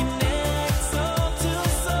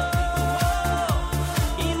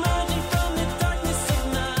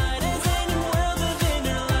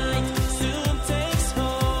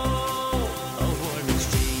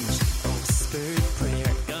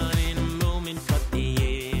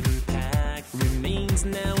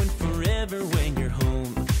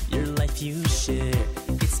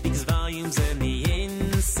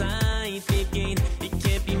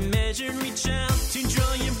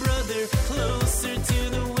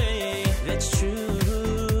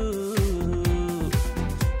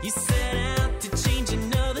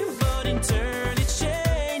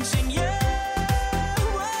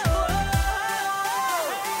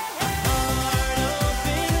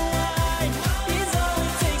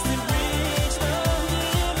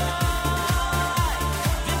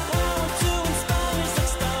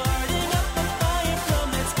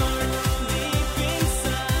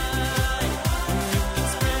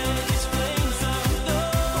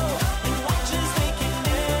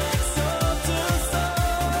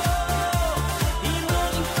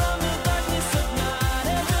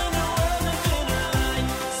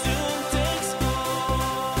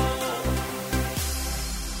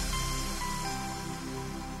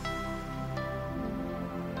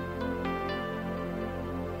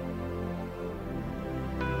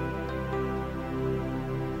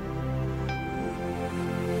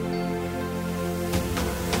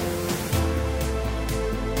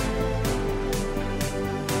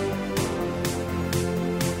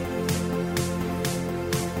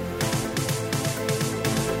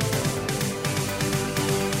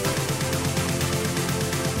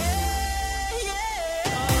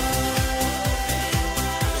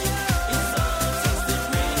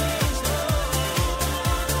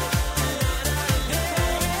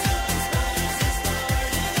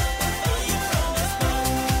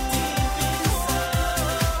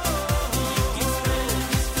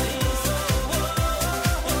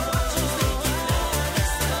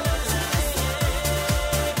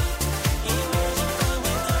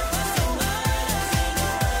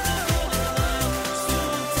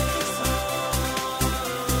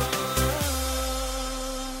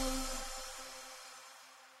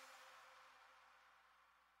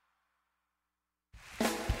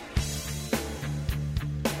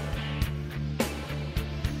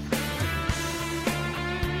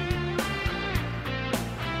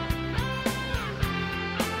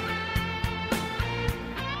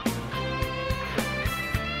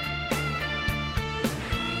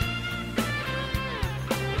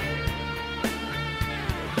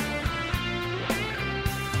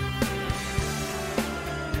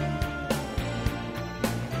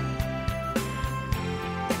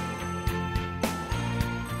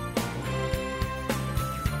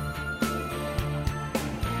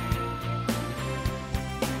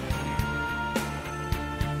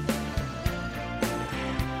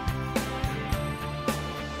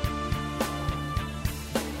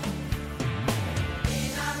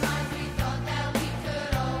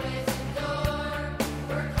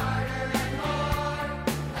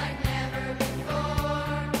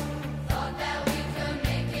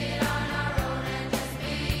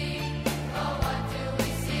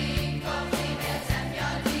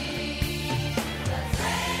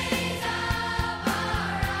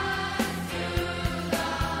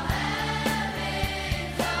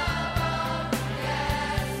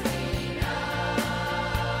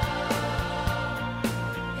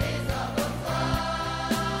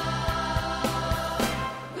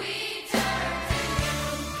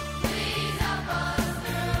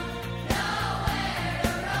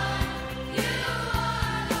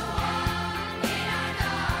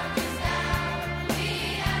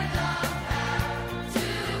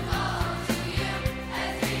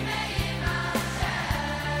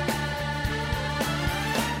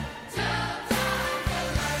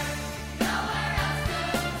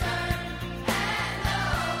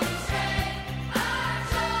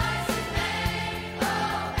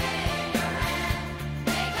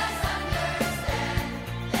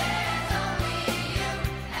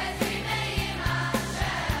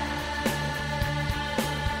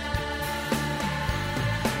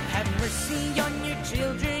 mercy on your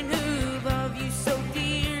children who love you so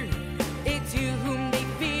dear. It's you whom they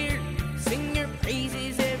fear. Sing your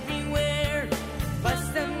praises everywhere. Bless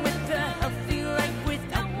them with a healthy life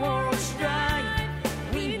without war or strife.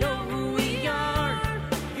 We know who we are,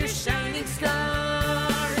 your shining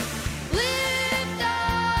star. Lift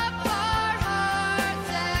up our hearts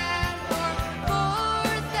and pour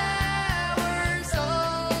forth our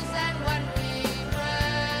souls, and when we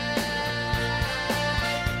pray,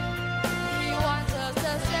 He wants us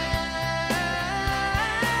to stay.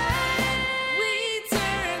 We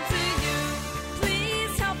turn to you,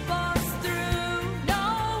 please help us through.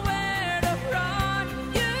 Nowhere to run,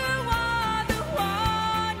 you are the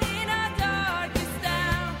one in our darkest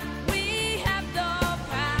hour. We have the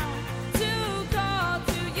power to call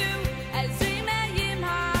to you as we may Him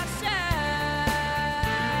Hashem.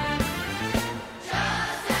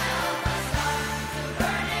 Just help us start to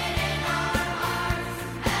burn it in our hearts,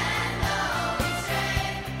 and though we stray,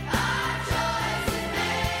 our choice is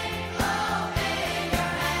made. Open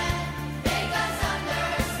your hand, make us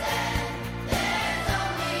understand. There's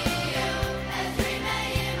only you as we may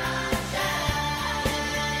Him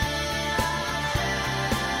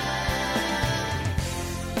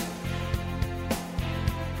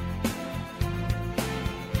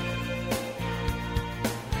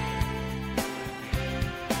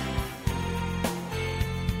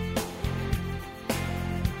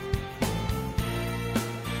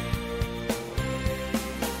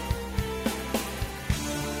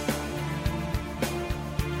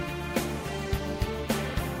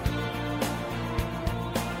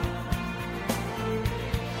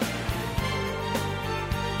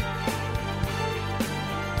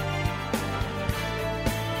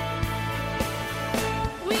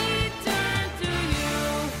We turn to you,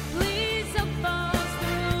 please help us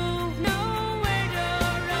through. Nowhere to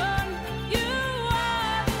run, you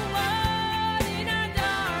are the one in our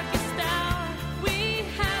darkest hour. We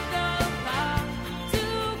have the power to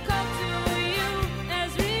call to you as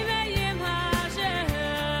we may Him Hashem.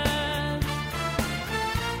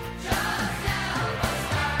 Just help us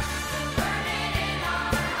start to burn it in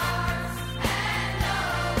our hearts, and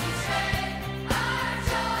though we stray, our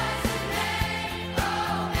choice is made.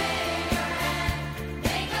 Open your hand,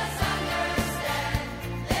 make us understand.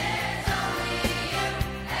 There's only you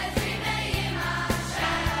as we may Him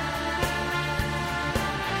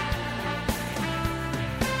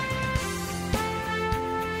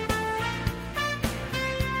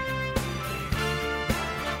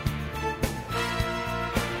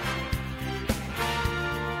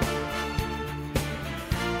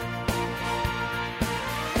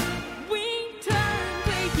We turn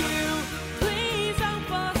to you, please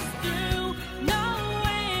help us through.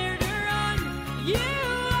 Nowhere to run, you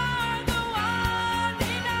are the one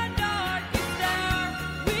in our darkest hour.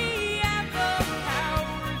 We have the power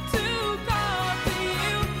to call to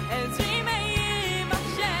you as we may Him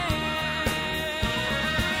Hashem.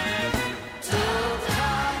 Two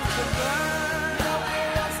times to burn,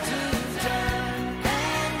 nowhere else to turn.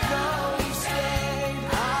 And though we stray,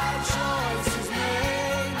 our choice is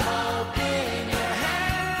made. Open your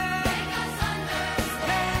hand, make us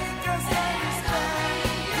understand.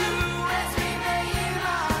 You as we may Him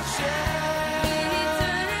Hashem. We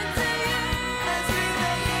turn to you, As we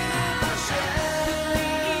may Him Hashem.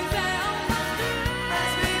 please help us through.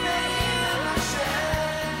 As we may Him Hashem.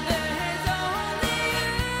 There's only you.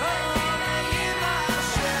 Oh, may Him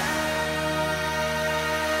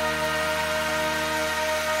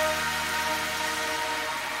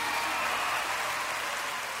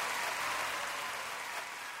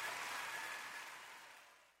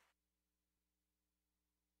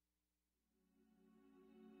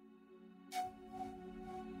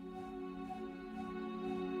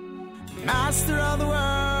Master of the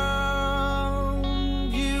world,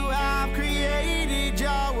 you have created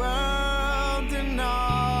your world and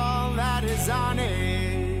all that is on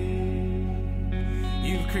it.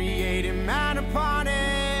 You've created man upon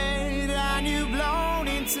it, and you've blown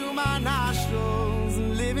into my nostrils a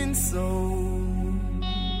living soul.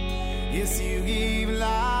 Yes, you give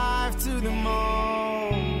life to them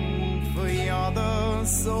all, for you're the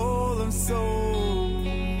soul of souls.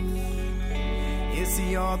 Yes,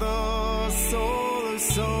 you're the soul of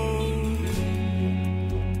souls.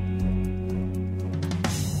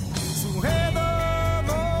 So hear the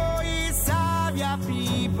voice of your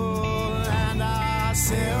people and our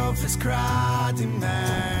selfless cry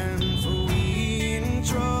demand. For we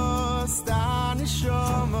entrust our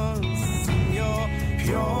neshamas in your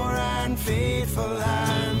pure and faithful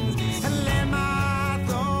hand. And let my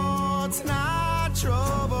thoughts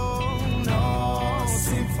trouble, no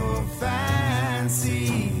sinful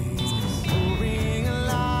fancies.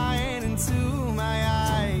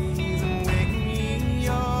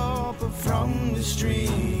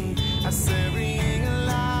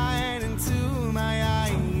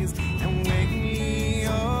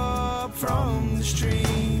 from the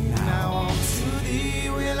stream. Now unto thee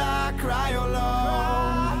will I cry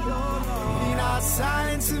alone. Be not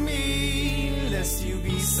silent to me, lest you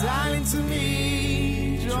be silent to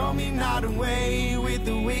me. Draw me not away with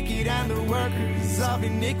the wicked and the workers of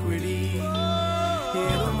iniquity.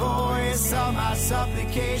 Hear the voice of my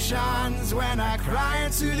supplications when I cry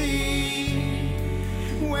unto thee.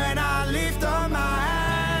 When I lift up my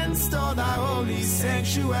hands toward thy holy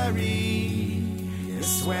sanctuary.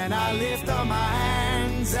 Yes, when I lift up my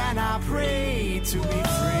hands and I pray to be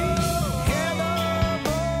free. Hear the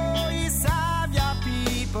voice of your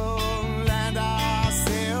people and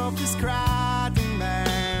ourselves cry to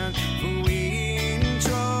man. For we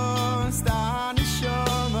trust on the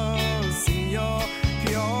shores in your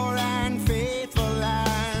pure and faithful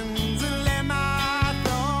lands. And let my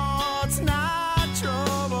thoughts not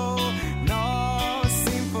trouble, nor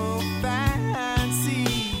sinful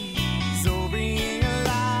fancies. Oh, bring a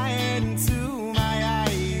light into my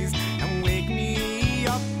eyes and wake me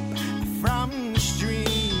up from the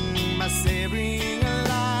stream. I say, bring a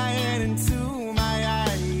light into my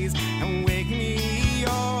eyes and wake me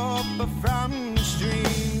up from the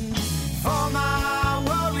stream. For my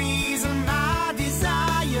worries and my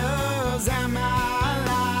desires and my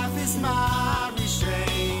life is my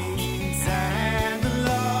restraint, and the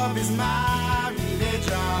love is my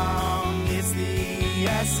religion. It's the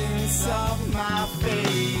essence of my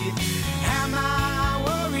faith. And my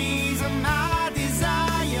worries and my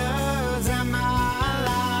desires and my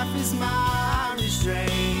life is my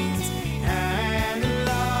restraint, and the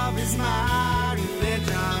love is my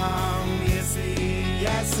religion. It's the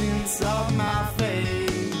essence of my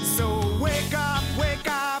faith. So wake up, wake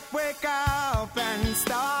up, wake up and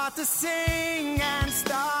start to sing and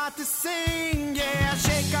start to sing. Yeah,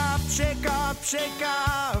 shake up, shake up, shake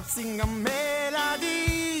up. Sing a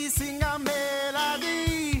melody, sing a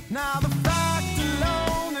melody. Now the fact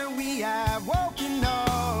alone that we have woken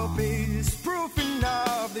up is proof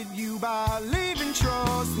enough that you believe and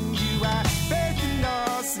trust, and you have faith in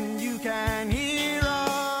us, and you can hear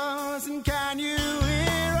us, and can you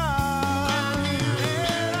hear us?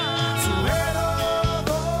 So hear the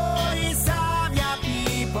voice of your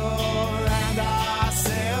people and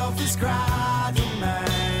ourselves cry to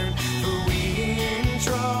man. For we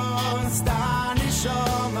trust on the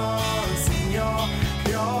shores in your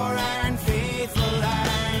pure and faithful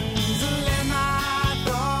lands. Let my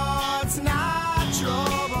thoughts not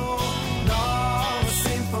trouble, nor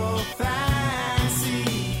sinful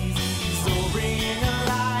fancies. So bring a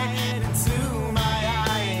light into my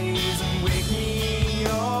eyes and wake me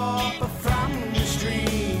up from the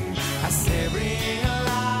stream. I say, bring a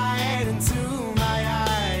light into my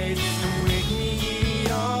eyes and wake me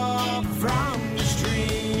up from the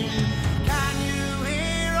stream. Can you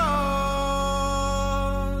hear us?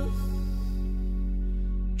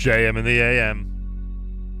 JM in the AM.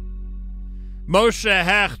 Moshe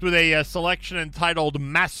Hecht with a selection entitled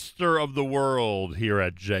Master of the World here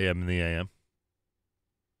at JM in the AM.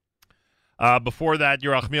 Before that,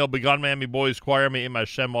 your Achmiel Begun Miami Boys Choir Me'im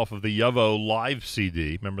Hashem off of the Yavo live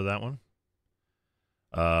CD. Remember that one?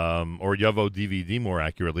 Or Yavo DVD, more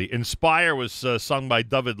accurately. Inspire was sung by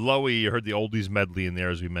David Lowy. You heard the oldies medley in there,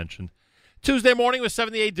 as we mentioned. Tuesday morning with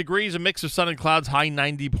 78 degrees, a mix of sun and clouds, high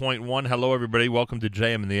 90.1. Hello, everybody. Welcome to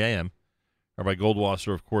JM in the AM. Rabbi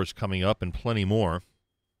Goldwasser, of course, coming up, and plenty more.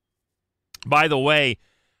 By the way,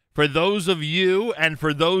 for those of you and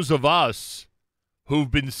for those of us who've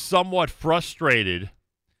been somewhat frustrated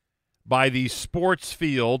by the sports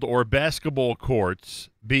field or basketball courts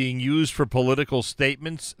being used for political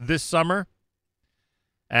statements this summer,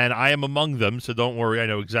 and I am among them, so don't worry, I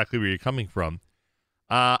know exactly where you're coming from.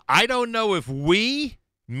 I don't know if we,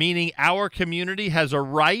 meaning our community, has a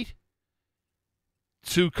right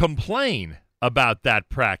to complain about that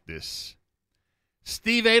practice.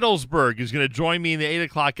 Steve Adelsberg is going to join me in the 8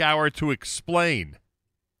 o'clock hour to explain.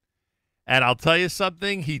 And I'll tell you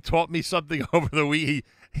something, he taught me something over the week.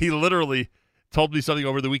 He literally told me something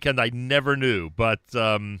over the weekend I never knew. But,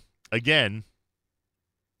 again,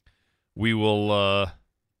 we will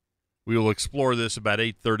explore this about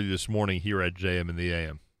 8:30 this morning here at JM in the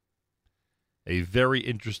AM. A very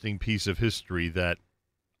interesting piece of history that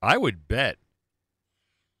I would bet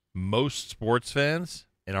most sports fans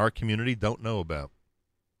in our community don't know about.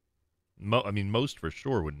 Most for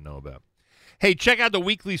sure wouldn't know about. Hey, check out the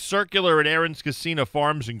weekly circular at Aaron's Casino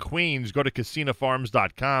Farms in Queens. Go to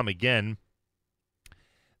casinofarms.com. Again,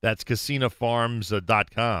 that's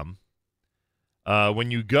casinofarms.com.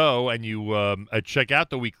 When you go and you check out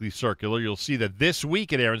the weekly circular, you'll see that this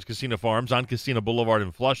week at Aaron's Casino Farms on Casino Boulevard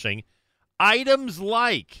in Flushing, items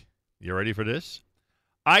like, you ready for this?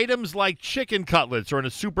 Items like chicken cutlets are in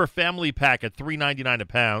a super family pack at $3.99 a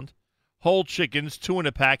pound. Whole chickens, 2 in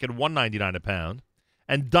a pack at $1.99 a pound.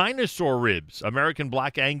 And dinosaur ribs, American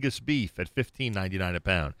Black Angus beef at $15.99 a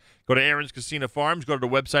pound. Go to Aaron's Casino Farms. Go to the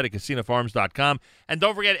website at casinofarms.com. And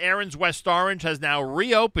don't forget, Aaron's West Orange has now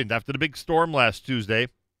reopened after the big storm last Tuesday.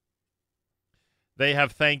 They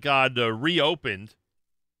have, thank God, reopened.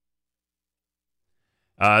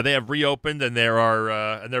 They have reopened, and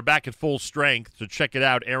they're back at full strength. So check it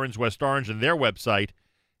out, Aaron's West Orange, and their website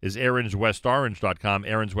is aaronswestorange.com,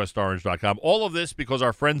 aaronswestorange.com. All of this because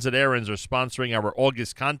our friends at Aaron's are sponsoring our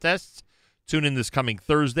August contests. Tune in this coming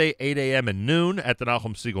Thursday, 8 a.m. and noon at the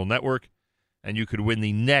Nachum Segal Network, and you could win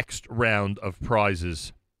the next round of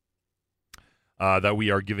prizes that we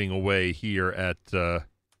are giving away here at the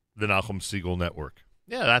Nachum Segal Network.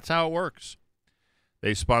 Yeah, that's how it works.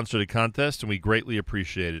 They sponsored a contest, and we greatly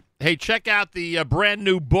appreciate it. Hey, check out the brand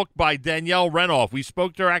new book by Danielle Renoff. We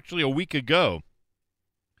spoke to her actually a week ago.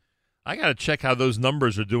 I got to check how those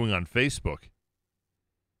numbers are doing on Facebook,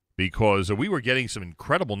 because we were getting some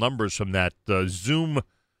incredible numbers from that Zoom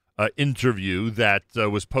interview that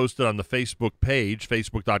was posted on the Facebook page,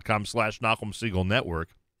 facebook.com/Nachum Segal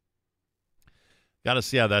Network. Got to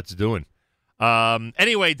see how that's doing.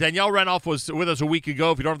 Anyway, Danielle Renoff was with us a week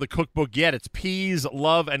ago. If you don't have the cookbook yet, it's Peas,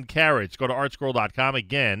 Love, and Carrots. Go to artscroll.com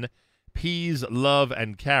again, Peas, Love,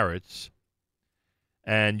 and Carrots.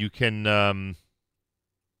 And you can go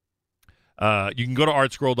to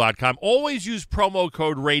artscroll.com. Always use promo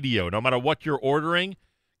code radio, no matter what you're ordering,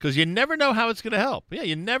 because you never know how it's going to help. Yeah,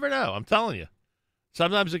 you never know. I'm telling you.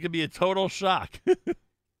 Sometimes it can be a total shock.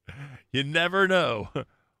 You never know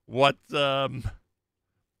what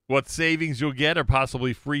savings you'll get, or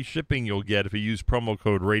possibly free shipping you'll get if you use promo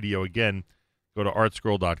code radio. Again, go to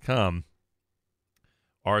artscroll.com,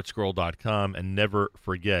 and never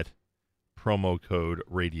forget promo code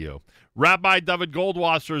radio. Rabbi David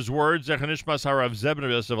Goldwasser's words, Zecher Nishmas Harav Zebner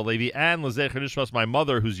Yosef Alevi, and Lezecher Nishmas, my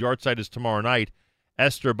mother, whose yahrzeit is tomorrow night,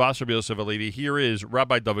 Esther Basar Yosef Alevi. Here is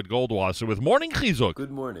Rabbi David Goldwasser with Morning Chizuk.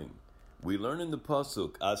 Good morning. We learn in the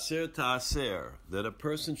Pasuk, Aser Ta'aser, that a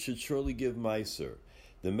person should surely give Meiser.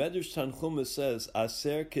 The Medrash Tanchuma says,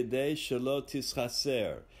 Aser Kedei Shelo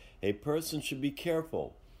Tischaser. A person should be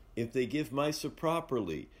careful. If they give Meiser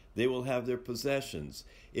properly, they will have their possessions.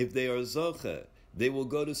 If they are Zoche, they will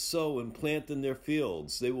go to sow and plant in their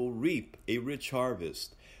fields. They will reap a rich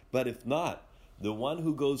harvest. But if not, the one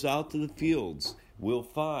who goes out to the fields will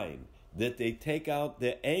find that they take out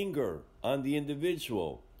their anger on the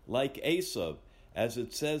individual, like Esav, as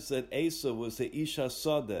it says that Esav was the Isha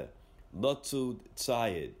Sodeh, Lotzud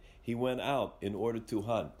Tzayid. He went out in order to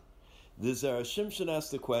hunt. The Zerashim should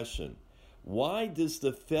ask the question, why does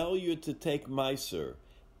the failure to take Meiser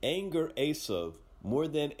anger Esav more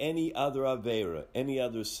than any other Avera, any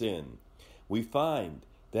other sin? We find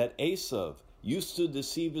that Esav used to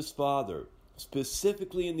deceive his father,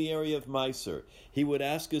 specifically in the area of Meiser. He would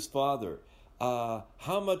ask his father, how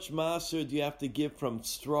much Meiser do you have to give from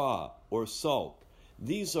straw or salt?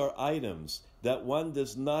 These are items that one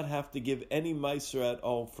does not have to give any Meiser at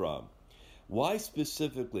all from. Why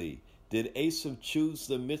specifically did Esav choose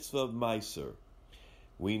the mitzvah of Meiser?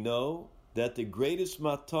 We know that the greatest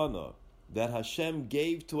matana that Hashem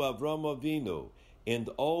gave to Avram Avinu and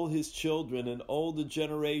all his children and all the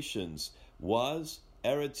generations was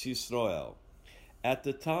Eretz Yisrael. At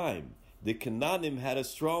the time, the Canaanim had a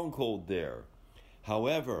stronghold there.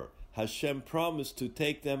 However, Hashem promised to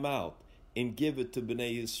take them out and give it to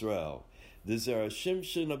Bnei Yisrael. The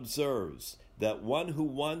Zerashimshin observes that one who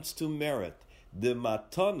wants to merit the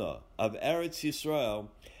matana of Eretz Yisrael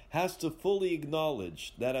has to fully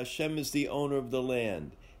acknowledge that Hashem is the owner of the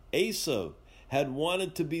land. Esav had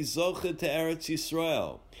wanted to be zoche to Eretz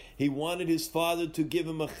Yisrael. He wanted his father to give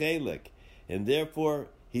him a chelik, and therefore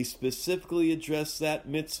he specifically addressed that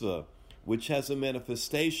mitzvah, which has a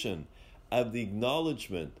manifestation of the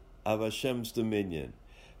acknowledgement of Hashem's dominion.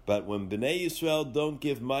 But when Bnei Yisrael don't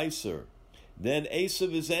give Meiser, then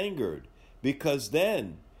Esav is angered, because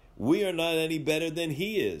then we are not any better than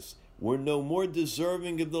he is. We're no more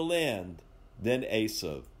deserving of the land than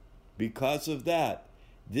Esav. Because of that,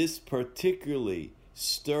 this particularly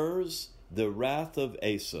stirs the wrath of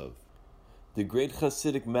Esav. The great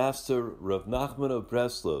Hasidic master Rav Nachman of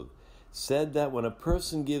Breslov said that when a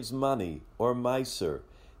person gives money or Meiser,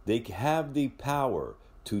 they have the power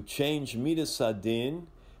to change Midas Adin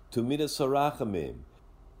to Midas Harachamim,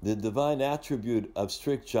 the divine attribute of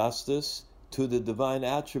strict justice, to the divine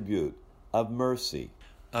attribute of mercy.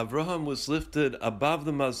 Avraham was lifted above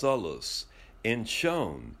the Mazalos and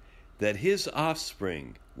shown that his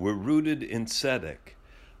offspring were rooted in tzedek.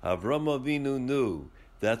 Avraham Avinu knew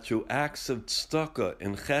that through acts of tzedakah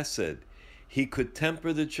and chesed, he could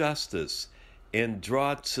temper the justice and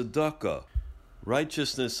draw tzedakah,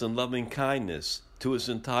 righteousness and loving kindness, to his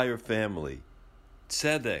entire family.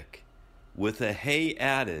 Tzedek, with a hey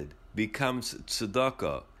added, becomes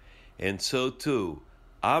tzedakah, and so too,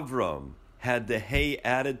 Avram had the hey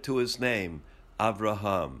added to his name,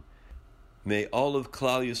 Avraham. May all of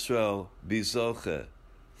Klal Yisrael be zoche,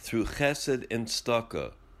 through chesed and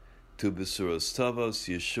tzedakah, to besuros tavos,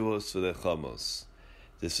 yeshuos, v'lechamos.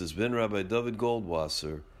 This has been Rabbi David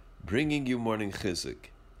Goldwasser, bringing you morning chizuk.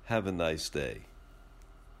 Have a nice day.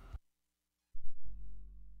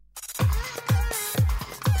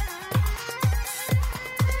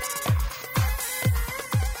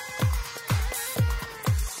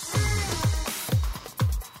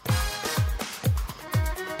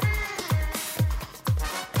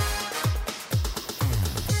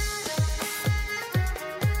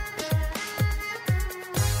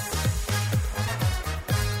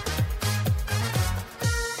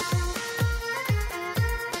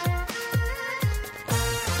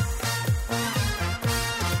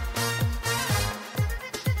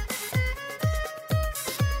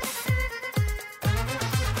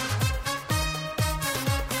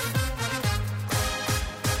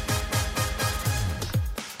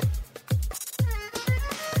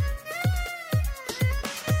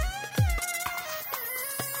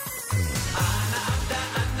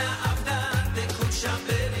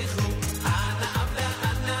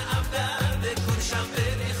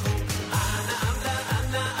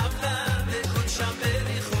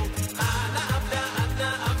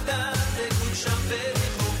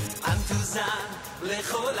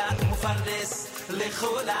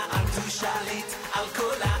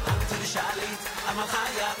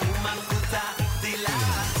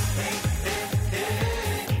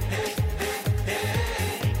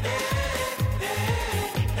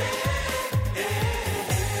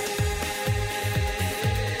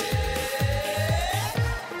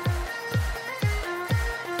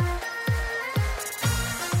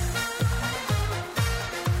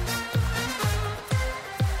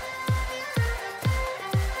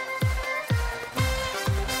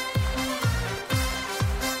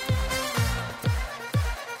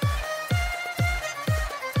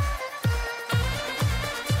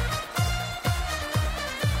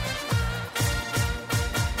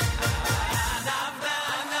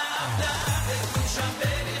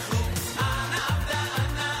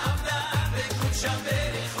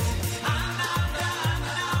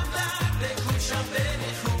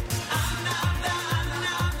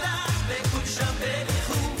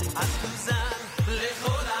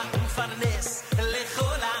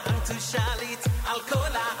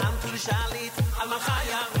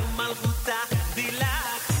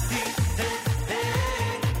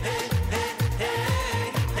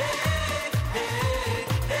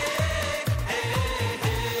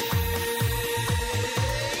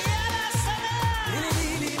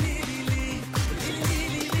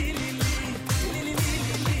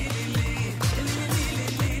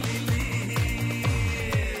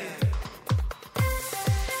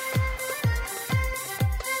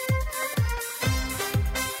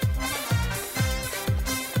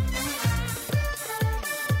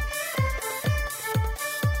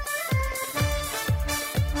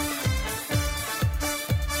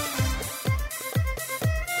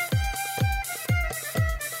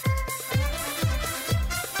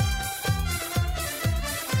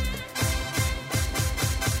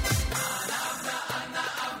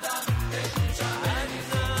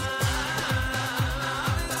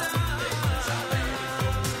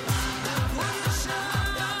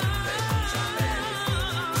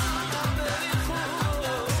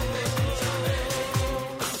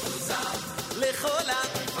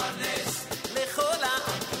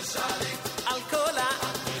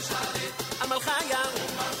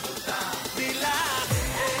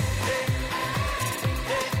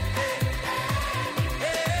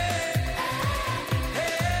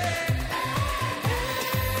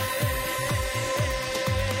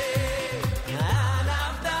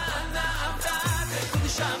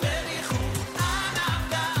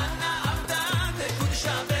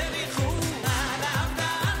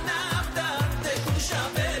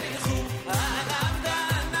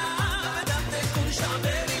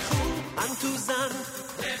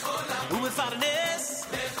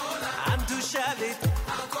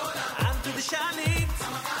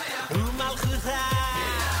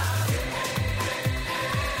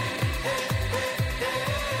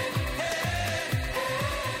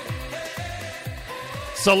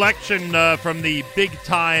 Selection from the Big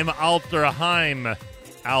Time Alter Haim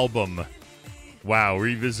album. Wow,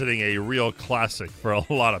 revisiting a real classic for a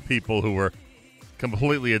lot of people who were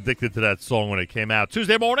completely addicted to that song when it came out.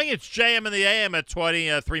 Tuesday morning, it's JM in the AM at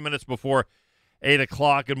 23 minutes before 8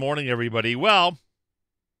 o'clock. Good morning, everybody. Well,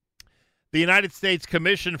 the United States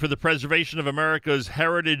Commission for the Preservation of America's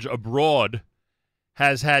Heritage Abroad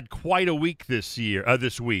has had quite a week this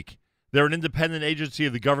week. They're an independent agency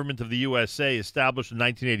of the government of the USA established in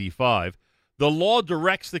 1985. The law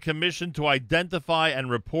directs the commission to identify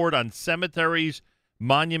and report on cemeteries,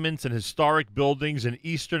 monuments, and historic buildings in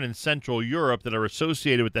Eastern and Central Europe that are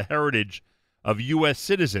associated with the heritage of U.S.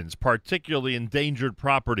 citizens, particularly endangered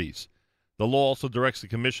properties. The law also directs the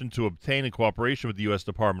commission to obtain, in cooperation with the U.S.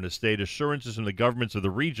 Department of State, assurances from the governments of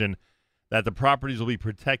the region that the properties will be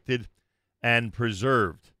protected and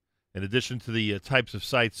preserved. In addition to the types of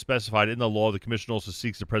sites specified in the law, the commission also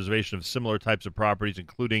seeks the preservation of similar types of properties,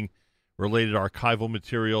 including related archival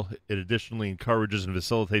material. It additionally encourages and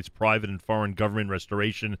facilitates private and foreign government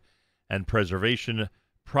restoration and preservation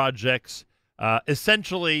projects.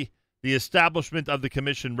 Essentially, the establishment of the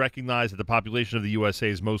commission recognized that the population of the USA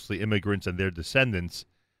is mostly immigrants and their descendants,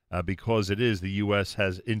 because it is the U.S.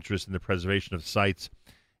 has interest in the preservation of sites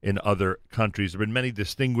in other countries. There have been many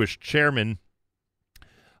distinguished chairmen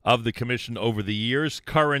of the commission over the years.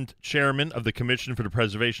 Current chairman of the Commission for the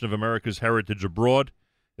Preservation of America's Heritage Abroad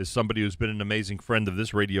is somebody who's been an amazing friend of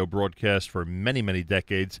this radio broadcast for many, many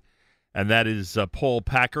decades, and that is Paul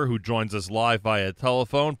Packer, who joins us live via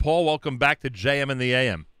telephone. Paul, welcome back to JM in the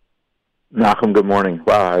AM. Malcolm, good morning.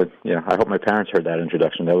 Wow, I hope my parents heard that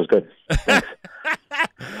introduction. That was good. Thanks.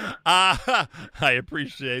 I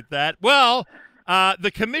appreciate that. Well,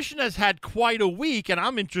 the commission has had quite a week, and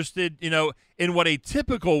I'm interested, in what a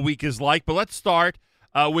typical week is like. But let's start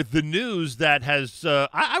with the news that has,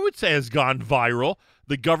 I would say, has gone viral.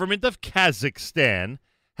 The government of Kazakhstan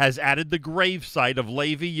has added the gravesite of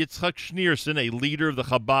Levi Yitzchak Schneerson, a leader of the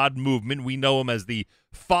Chabad movement. We know him as the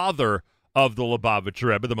father of the Lubavitcher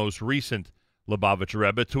Rebbe, the most recent Lubavitcher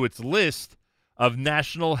Rebbe, to its list of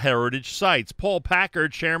National Heritage Sites. Paul Packer,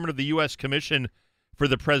 chairman of the U.S. Commission for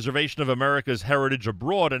the Preservation of America's Heritage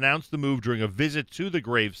Abroad, announced the move during a visit to the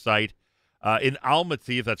gravesite in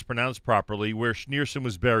Almaty, if that's pronounced properly, where Schneerson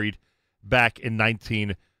was buried back in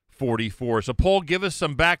 1944. So, Paul, give us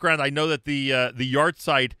some background. I know that the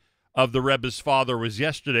yahrzeit of the Rebbe's father was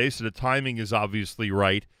yesterday, so the timing is obviously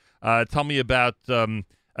right. Tell me about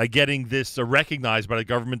getting this recognized by the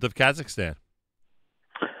government of Kazakhstan.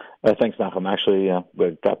 Thanks, Malcolm. Actually,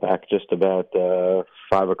 we got back just about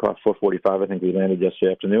 5 o'clock, 4:45. I think we landed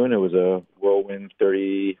yesterday afternoon. It was a whirlwind,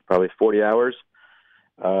 probably 40 hours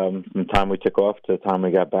from the time we took off to the time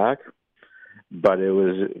we got back. But it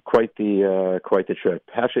was quite the trip.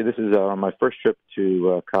 Actually, this is my first trip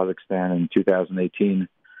to Kazakhstan in 2018.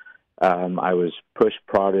 I was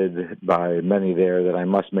prodded by many there that I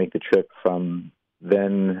must make the trip from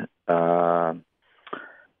then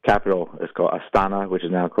capital is called Astana, which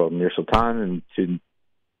is now called Mir Sultan, and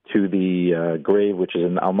to the grave, which is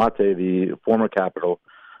in Almaty, the former capital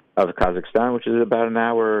of Kazakhstan, which is about an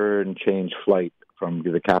hour and change flight from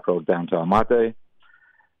the capital down to Almaty.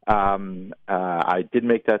 I did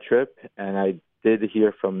make that trip, and I did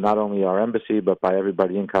hear from not only our embassy, but by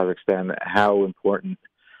everybody in Kazakhstan, how important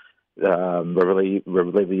Levi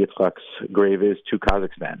Yitzchak's grave is to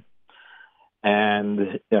Kazakhstan.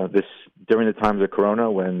 And, this during the times of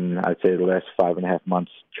Corona, when I'd say the last 5.5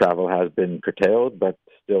 months, travel has been curtailed, but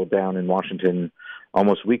still down in Washington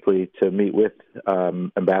almost weekly to meet with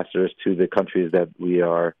ambassadors to the countries that we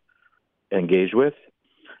are engaged with.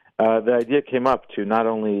 The idea came up to not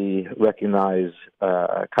only recognize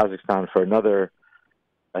Kazakhstan for another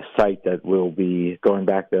site that will be going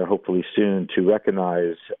back there hopefully soon to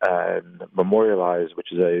recognize and memorialize,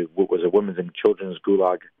 what was a women's and children's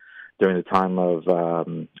gulag during the time of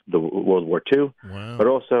the World War II. Wow. But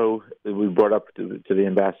also, we brought up to the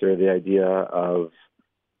ambassador the idea of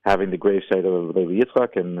having the gravesite of Levi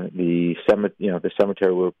Yitzchak and the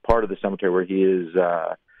cemetery, part of the cemetery where he is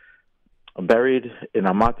buried in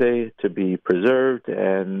Almaty, to be preserved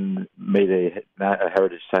and made a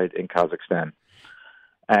heritage site in Kazakhstan.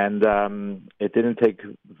 And it didn't take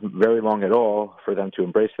very long at all for them to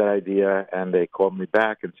embrace that idea, and they called me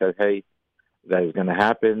back and said, hey, that is going to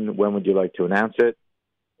happen. When would you like to announce it?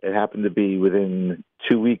 It happened to be within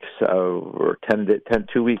 2 weeks of the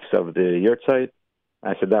yahrzeit.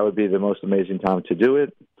 I said that would be the most amazing time to do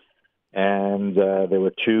it. And there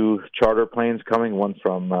were 2 charter planes coming, one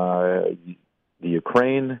from the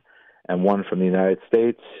Ukraine and one from the United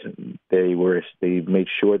States. They made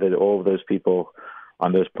sure that all of those people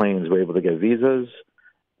on those planes were able to get visas.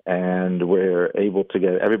 and we're able to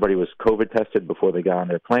get everybody was COVID tested before they got on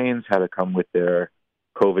their planes, had to come with their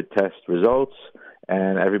COVID test results,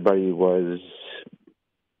 and everybody was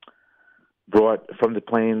brought from the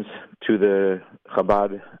planes to the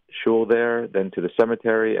Chabad shul there, then to the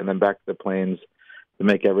cemetery, and then back to the planes to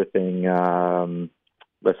make everything,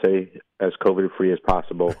 let's say, as COVID-free as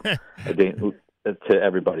possible to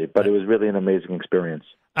everybody. But it was really an amazing experience.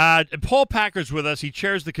 Paul Packer's with us. He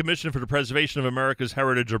chairs the Commission for the Preservation of America's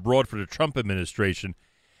Heritage Abroad for the Trump administration.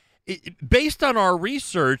 Based on our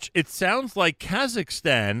research, it sounds like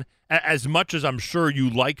Kazakhstan, as much as I'm sure you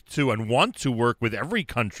like to and want to work with every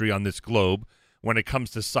country on this globe when it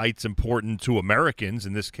comes to sites important to Americans,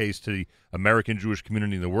 in this case to the American Jewish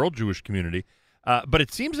community and the world Jewish community, but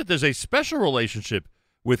it seems that there's a special relationship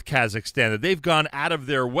with Kazakhstan, that they've gone out of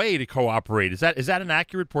their way to cooperate. Is that an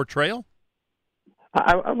accurate portrayal?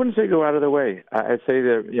 I wouldn't say go out of their way. I'd say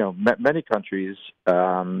that many countries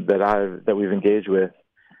that we've engaged with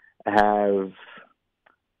have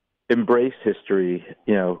embraced history.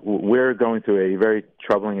 We're going through a very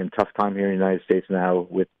troubling and tough time here in the United States now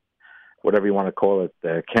with whatever you want to call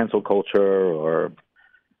it, cancel culture or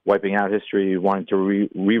wiping out history, wanting to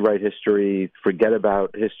rewrite history, forget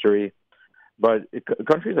about history. But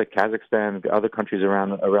countries like Kazakhstan, other countries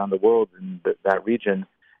around the world in that region,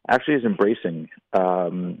 actually is embracing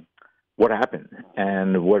what happened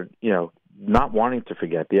and what, not wanting to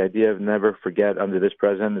forget. The idea of never forget under this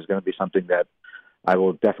president is going to be something that I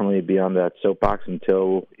will definitely be on that soapbox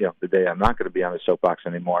until, the day I'm not going to be on the soapbox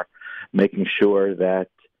anymore, making sure that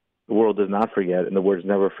the world does not forget, and the words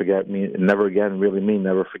never forget mean never again really mean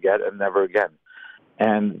never forget and never again.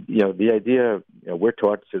 And, the idea, we're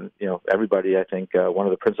taught to, everybody, I think, one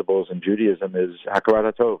of the principles in Judaism is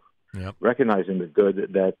hakarat hatov. Yep. Recognizing the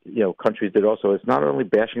good that countries did. Also, it's not only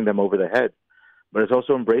bashing them over the head, but it's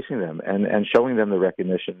also embracing them and showing them the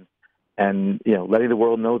recognition, and letting the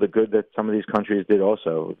world know the good that some of these countries did.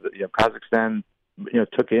 Also, Kazakhstan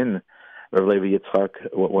took in Rav Levi Yitzchak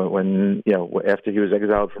when after he was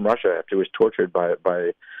exiled from Russia, after he was tortured by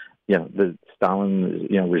the Stalin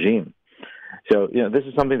regime. So this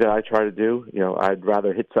is something that I try to do. I'd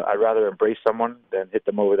rather embrace someone than hit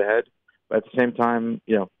them over the head. But at the same time,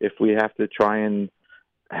 if we have to try and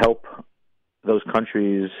help those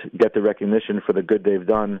countries get the recognition for the good they've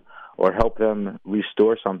done, or help them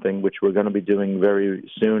restore something, which we're going to be doing very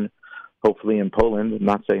soon, hopefully in Poland. I'm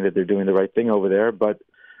not saying that they're doing the right thing over there, but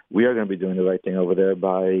we are going to be doing the right thing over there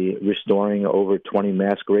by restoring over 20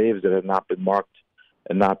 mass graves that have not been marked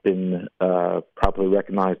and not been properly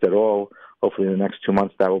recognized at all. Hopefully in the next 2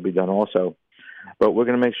 months that will be done also. But we're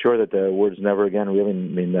going to make sure that the words never again really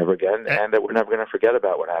mean never again, and that we're never going to forget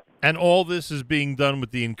about what happened. And all this is being done with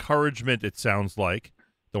the encouragement, it sounds like,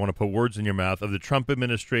 don't want to put words in your mouth, of the Trump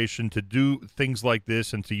administration to do things like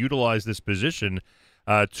this and to utilize this position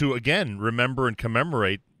to, again, remember and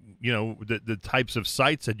commemorate, the types of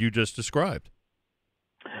sites that you just described.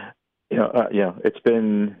 It's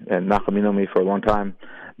been, and Nachum, you know me for a long time,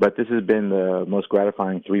 but this has been the most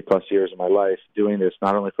gratifying 3+ years of my life, doing this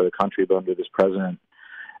not only for the country but under this president,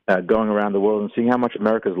 going around the world and seeing how much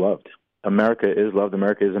America is loved. America is loved.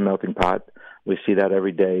 America is a melting pot. We see that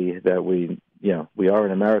every day that we are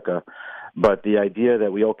in America. But the idea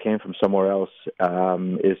that we all came from somewhere else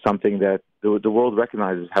is something that the world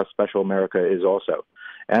recognizes how special America is also.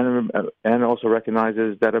 And also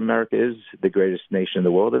recognizes that America is the greatest nation in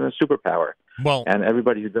the world and a superpower. Well, and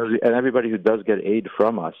everybody who does get aid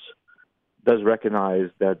from us does recognize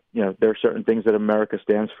that there are certain things that America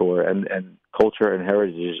stands for, and culture and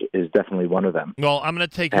heritage is definitely one of them. Well, I'm going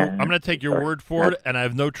to take your word for it, and I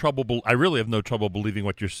really have no trouble believing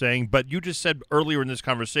what you're saying. But you just said earlier in this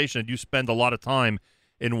conversation that you spend a lot of time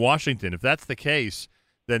in Washington. If that's the case,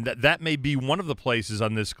 then that may be one of the places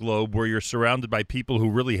on this globe where you're surrounded by people who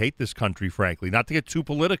really hate this country, frankly. Not to get too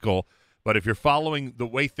political, but if you're following the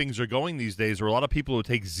way things are going these days, there are a lot of people who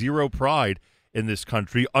take zero pride in this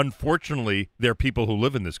country. Unfortunately, there are people who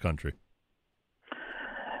live in this country.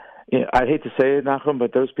 I'd hate to say it, Nachum,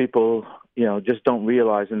 but those people, just don't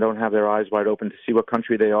realize and don't have their eyes wide open to see what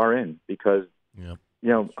country they are in. Because,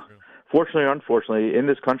 fortunately or unfortunately, in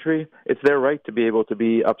this country, it's their right to be able to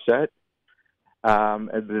be upset.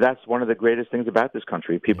 And that's one of the greatest things about this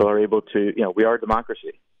country. People are able to, we are a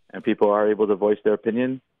democracy, and people are able to voice their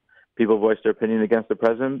opinion. People voice their opinion against the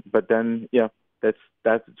president, but then,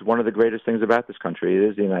 that's one of the greatest things about this country. It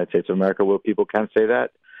is the United States of America, where people can say that.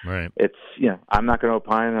 Right. It's, I'm not going to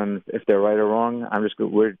opine on if they're right or wrong. I'm just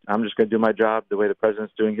going to do my job the way the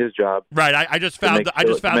president's doing his job. Right. I just found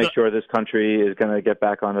make sure this country is going to get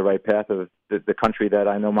back on the right path of the country that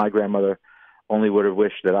I know my grandmother only would have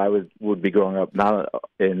wished that I would be growing up not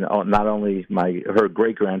only her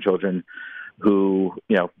great grandchildren, who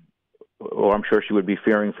or I'm sure she would be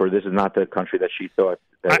fearing for. This is not the country that she thought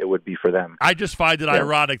that it would be for them. I just find it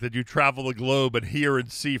ironic that you travel the globe and hear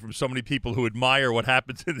and see from so many people who admire what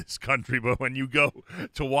happens in this country, but when you go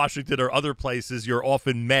to Washington or other places, you're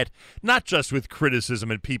often met not just with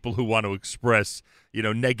criticism and people who want to express,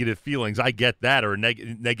 negative feelings. I get that, or a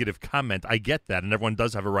negative comment. I get that, and everyone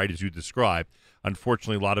does have a right, as you described.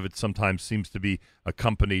 Unfortunately, a lot of it sometimes seems to be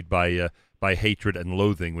accompanied by hatred and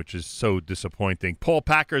loathing, which is so disappointing. Paul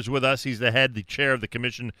Packer's with us. He's the chair of the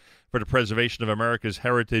Commission for the Preservation of America's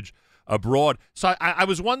Heritage Abroad. So I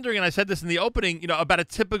was wondering, and I said this in the opening, about a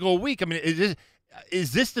typical week. I mean, is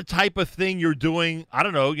this the type of thing you're doing, I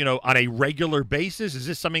don't know, on a regular basis? Is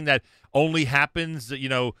this something that only happens,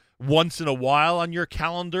 once in a while on your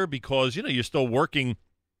calendar because, you're still working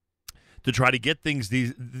to try to get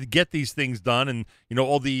these things done, and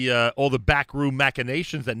all the backroom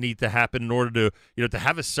machinations that need to happen in order to to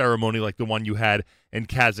have a ceremony like the one you had in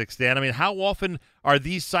Kazakhstan? I mean, how often are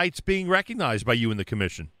these sites being recognized by you and the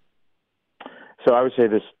commission? So I would say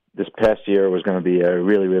this past year was going to be a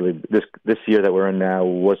really, really this year that we're in now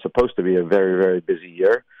was supposed to be a very, very busy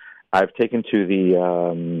year. I've taken to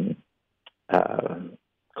the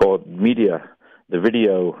called media. The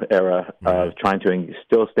video era of trying to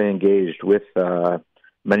still stay engaged with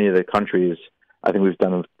many of the countries. I think we've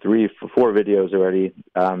done 3 or 4 videos already.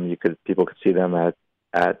 People could see them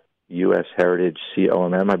at U.S. Heritage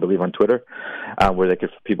COMM, I believe, on Twitter, where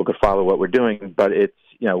people could follow what we're doing. But it's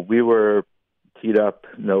we were teed up,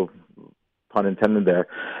 no pun intended there,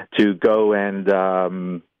 to go and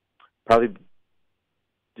probably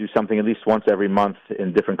do something at least once every month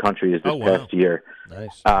in different countries this past year.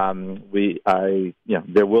 Nice.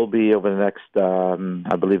 There will be over the next, I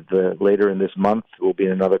believe, later in this month, we'll be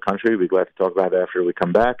in another country. We're glad to talk about it after we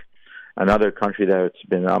come back. Another country that's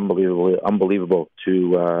been unbelievable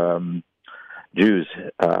to Jews,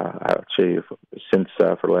 actually, since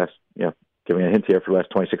for the last, giving a hint here, for the last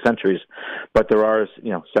 26 centuries. But there are,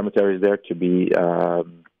 cemeteries there to be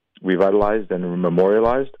revitalized and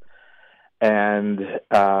memorialized. And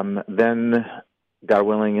then, God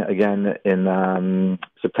willing, again in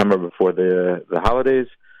September before the holidays,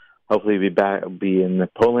 hopefully be in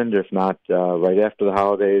Poland, if not right after the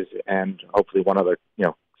holidays, and hopefully one other,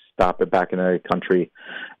 stop it back in a country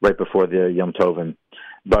right before the Yom Tovim.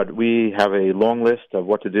 But we have a long list of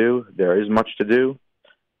what to do. There is much to do,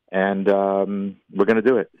 and we're going to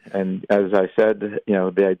do it. And as I said,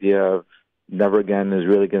 the idea of never again is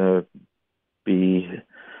really going to be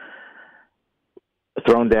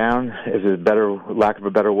thrown down, is lack of a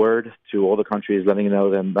better word, to all the countries, letting you know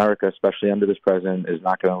that America, especially under this president, is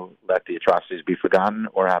not going to let the atrocities be forgotten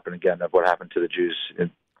or happen again of what happened to the Jews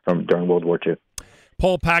during World War II.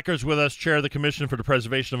 Paul Packer's with us, chair of the Commission for the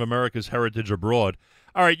Preservation of America's Heritage Abroad.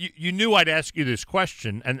 All right, you knew I'd ask you this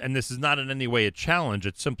question, and this is not in any way a challenge.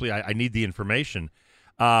 It's simply I need the information.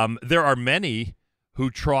 There are many who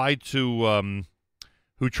try to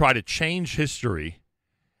change history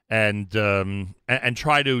and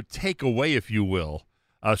try to take away, if you will,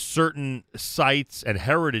 certain sites and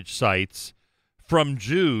heritage sites from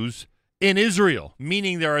Jews in Israel,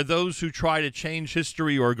 meaning there are those who try to change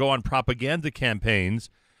history or go on propaganda campaigns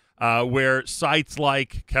where sites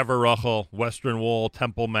like Kever Rachel, Western Wall,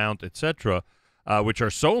 Temple Mount, etc., which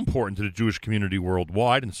are so important to the Jewish community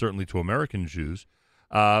worldwide and certainly to American Jews,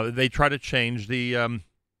 they try to change the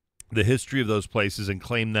history of those places and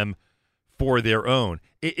claim them for their own.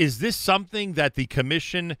 Is this something that the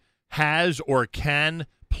commission has or can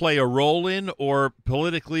play a role in, or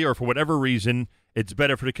politically or for whatever reason, it's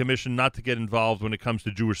better for the commission not to get involved when it comes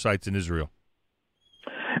to Jewish sites in Israel?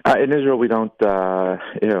 In Israel, we don't,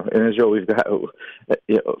 in Israel, we've got,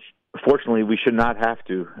 fortunately, we should not have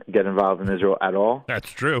to get involved in Israel at all.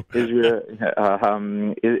 That's true. Israel,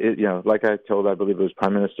 like I told, I believe it was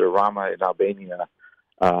Prime Minister Rama in Albania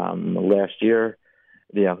last year.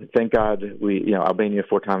 Thank God Albania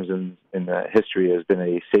 4 times in the history has been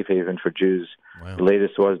a safe haven for Jews. Wow. The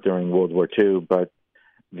latest was during World War II, but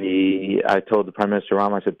I told the Prime Minister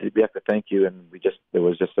Rama, I said, we have to thank you, and there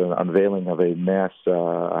was just an unveiling of a mass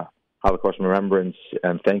Holocaust remembrance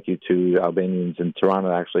and thank you to Albanians in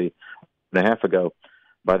Tirana actually a half ago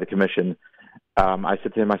by the Commission. I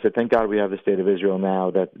said to him, thank God we have the State of Israel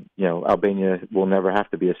now that, Albania will never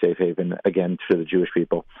have to be a safe haven again for the Jewish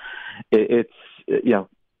people.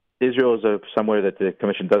 Israel is somewhere that the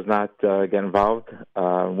Commission does not get involved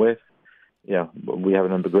with. We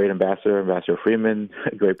have a great Ambassador Freeman,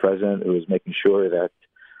 a great president, who is making sure that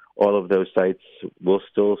all of those sites will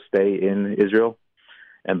still stay in Israel.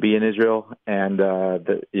 and be in Israel. And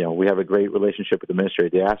we have a great relationship with the Ministry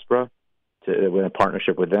of Diaspora. We're in a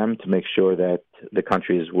partnership with them to make sure that the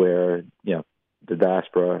countries where the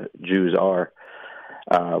diaspora Jews are,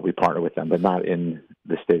 we partner with them, but not in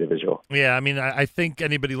the state of Israel. Yeah, I mean, I think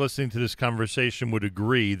anybody listening to this conversation would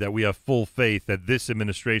agree that we have full faith that this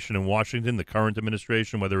administration in Washington, the current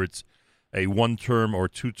administration, whether it's a one-term or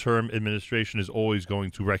two-term administration, is always going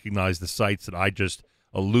to recognize the sites that I just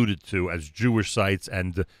alluded to as Jewish sites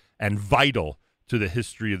and vital to the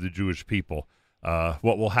history of the Jewish people.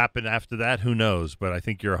 What will happen after that, who knows? But I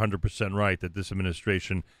think you're 100% right that this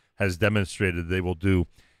administration has demonstrated they will do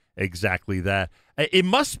exactly that. It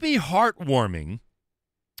must be heartwarming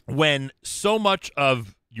when so much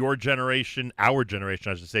of your generation, our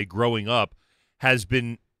generation, I should say, growing up, has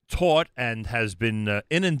been taught and has been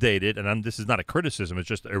inundated, and this is not a criticism, it's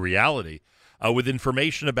just a reality, with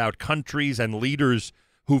information about countries and leaders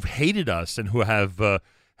who've hated us and who have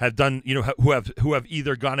done, who have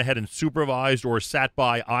either gone ahead and supervised or sat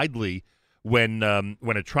by idly when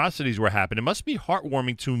atrocities were happening. It must be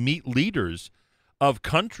heartwarming to meet leaders of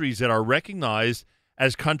countries that are recognized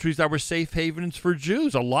as countries that were safe havens for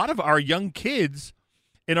Jews. A lot of our young kids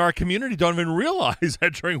in our community don't even realize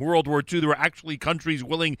that during World War II there were actually countries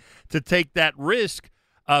willing to take that risk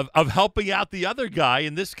of helping out the other guy,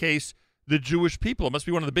 in this case, the Jewish people. It must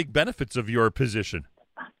be one of the big benefits of your position.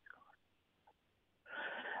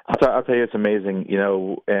 I'll tell you, it's amazing,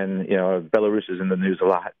 and Belarus is in the news a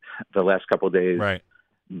lot the last couple of days. Right.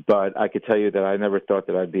 But I could tell you that I never thought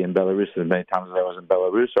that I'd be in Belarus as many times as I was in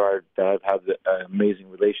Belarus, or that I've had an amazing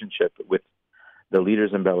relationship with the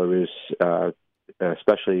leaders in Belarus,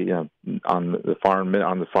 especially on the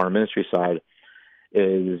foreign ministry side.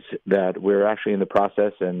 Is that we're actually in the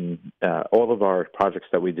process, and all of our projects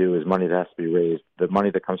that we do is money that has to be raised. The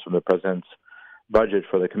money that comes from the president's budget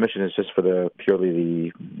for the commission is just for purely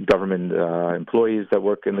the government employees that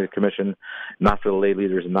work in the commission, not for the lay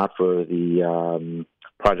leaders and not for the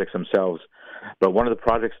projects themselves. But one of the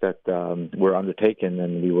projects that were undertaken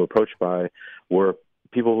and we were approached by were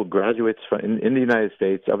people who graduates in the United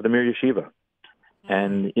States of the Mir Yeshiva.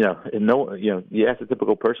 And you ask the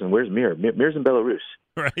typical person, "Where's Mir?" Mir's in Belarus,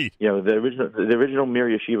 right? The original Mir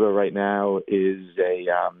Yeshiva right now is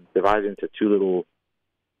divided into two little,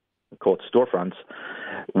 called storefronts.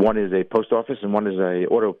 One is a post office and one is a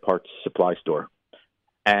auto parts supply store.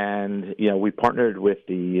 And we partnered with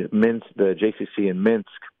the JCC in Minsk,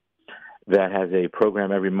 that has a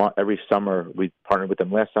program every summer. We partnered with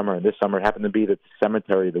them last summer, and this summer it happened to be that the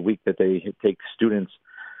cemetery, the week that they take students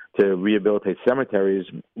to rehabilitate cemeteries,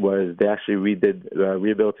 was they actually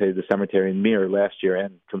rehabilitated the cemetery in Mir last year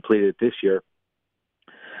and completed it this year.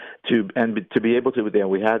 To be able to,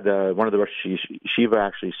 we had one of the Rosh Yeshiva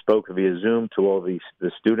actually spoke via Zoom to all the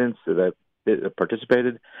students that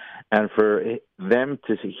participated, and for them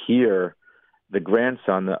to hear the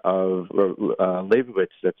grandson of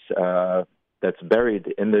Leibowitz that's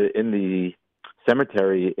buried in the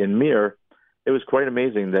cemetery in Mir, it was quite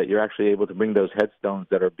amazing that you're actually able to bring those headstones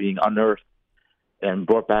that are being unearthed and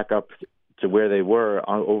brought back up to where they were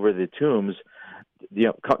over the tombs.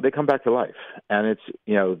 They come back to life. And it's,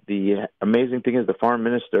 the amazing thing is the foreign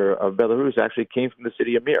minister of Belarus actually came from the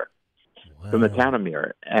city of Mir, from the town of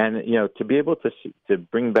Mir. And, to be able to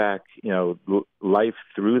bring back, life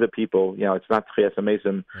through the people, it's not Tchias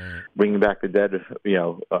HaMesim bringing back the dead,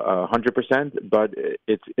 100%, but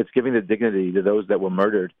it's giving the dignity to those that were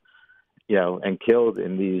murdered, and killed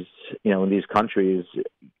in these countries,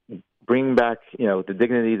 bring back, the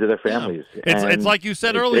dignity to their families. Yeah. It's like you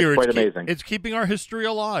said earlier. It's quite amazing. It's keeping our history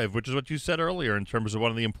alive, which is what you said earlier in terms of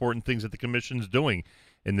one of the important things that the Commission's doing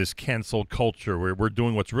in this cancel culture, where we're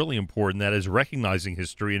doing what's really important, that is recognizing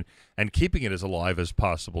history and keeping it as alive as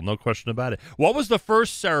possible. No question about it. What was the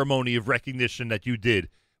first ceremony of recognition that you did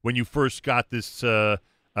when you first got this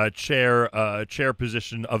chair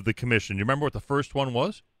position of the Commission? You remember what the first one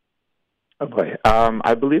was? Okay.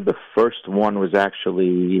 I believe the first one was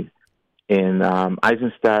actually in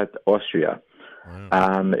Eisenstadt, Austria.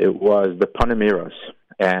 Wow. It was the Panamiros,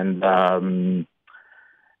 and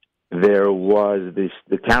there was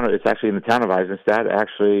the town. It's actually in the town of Eisenstadt,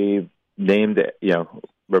 actually named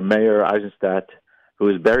Mayor Eisenstadt, who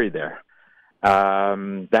is buried there.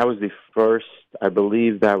 That was the first. I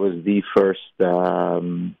believe that was the first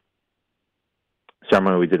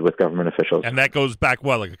ceremony we did with government officials. And that goes back,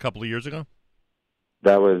 like a couple of years ago?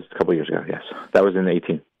 That was a couple of years ago, yes. That was in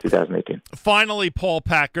 2018. Finally, Paul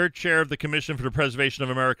Packer, chair of the Commission for the Preservation of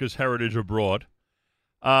America's Heritage Abroad.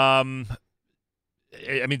 To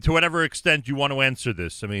whatever extent you want to answer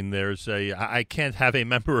this, I can't have a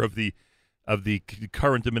member of the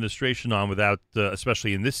current administration on without,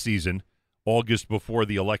 especially in this season, August before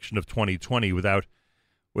the election of 2020, without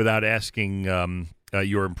asking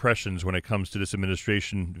your impressions when it comes to this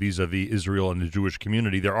administration vis-a-vis Israel and the Jewish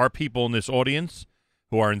community. There are people in this audience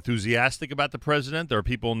who are enthusiastic about the president. There are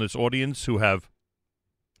people in this audience who have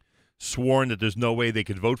sworn that there's no way they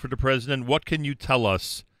could vote for the president. What can you tell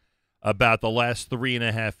us about the last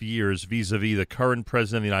 3.5 years vis-a-vis the current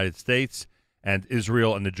president of the United States and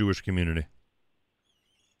Israel and the Jewish community?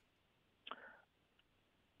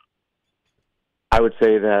 I would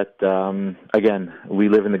say that, again, we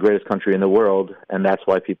live in the greatest country in the world, and that's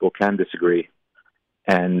why people can disagree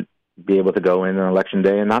and be able to go in on election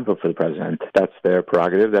day and not vote for the president. That's their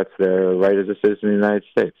prerogative. That's their right as a citizen of the United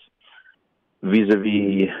States. Vis-a-vis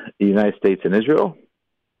the United States and Israel,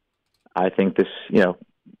 I think this,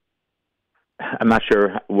 I'm not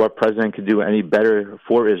sure what president could do any better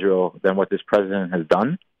for Israel than what this president has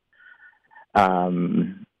done.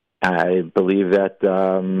 I believe that,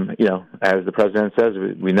 as the president says,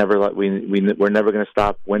 we're never going to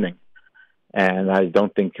stop winning. And I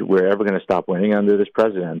don't think we're ever going to stop winning under this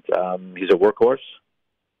president. He's a workhorse.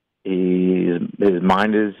 His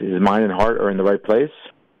mind and heart are in the right place.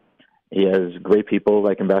 He has great people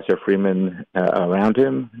like Ambassador Freeman around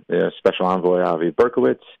him, Special Envoy Avi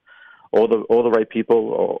Berkowitz. All the right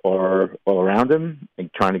people are all around him,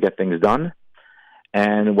 trying to get things done.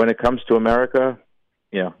 And when it comes to America,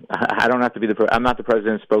 I don't have to be I'm not the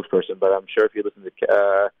president's spokesperson, but I'm sure if you listen to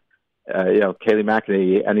Kayleigh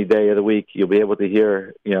McEnany any day of the week, you'll be able to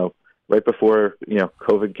hear, right before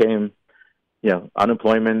COVID came,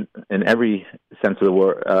 unemployment in every sense of the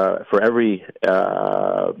word for every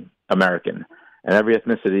American and every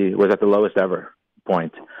ethnicity was at the lowest ever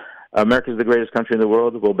point. America is the greatest country in the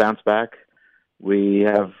world. We'll bounce back. We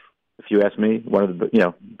have, if you ask me, one of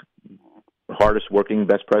the hardest working,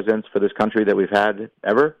 best presidents for this country that we've had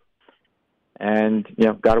ever. And,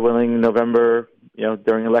 God willing, November,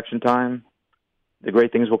 during election time, the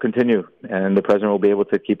great things will continue. And the president will be able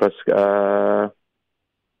to keep us going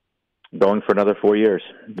for another 4 years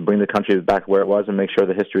to bring the country back where it was and make sure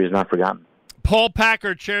the history is not forgotten. Paul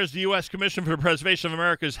Packer chairs the U.S. Commission for the Preservation of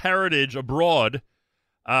America's Heritage Abroad.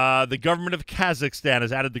 The government of Kazakhstan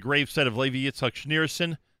has added the gravesite of Levi Yitzhak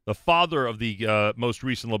Schneerson, the father of the most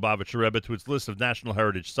recent Lubavitcher Rebbe, to its list of national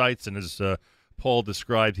heritage sites. And as Paul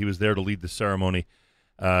described, he was there to lead the ceremony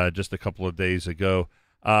just a couple of days ago.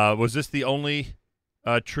 Was this the only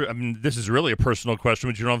trip? I mean, this is really a personal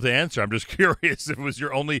question, but you don't have to answer. I'm just curious if it was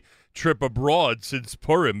your only trip abroad since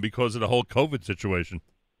Purim because of the whole COVID situation.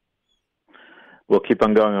 We'll keep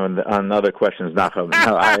on going on other questions, Nachum.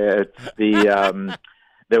 No,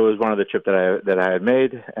 there was one other trip that I had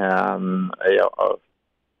made.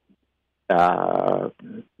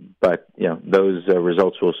 But those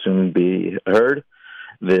results will soon be heard.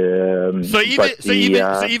 Even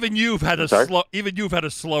you've had a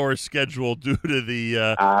slower schedule due to the.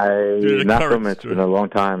 It's been a long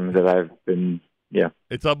time that I've been. Yeah,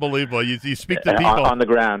 it's unbelievable. You speak to people on the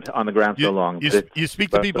ground so long. You speak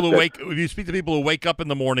to people who wake. You speak to people who wake up in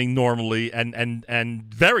the morning normally, and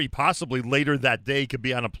very possibly later that day could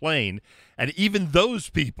be on a plane. And even those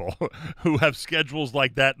people who have schedules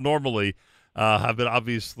like that normally have been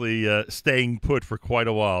obviously staying put for quite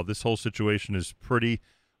a while. This whole situation is pretty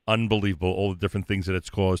unbelievable, all the different things that it's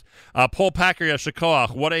caused. Paul Packer, Yasher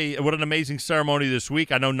Koach, what an amazing ceremony this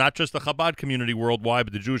week. I know not just the Chabad community worldwide,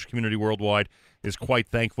 but the Jewish community worldwide is quite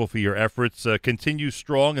thankful for your efforts. Continue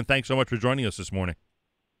strong, and thanks so much for joining us this morning.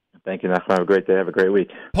 Thank you, Nachman. Have a great day. Have a great week.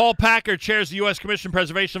 Paul Packer chairs the U.S. Commission for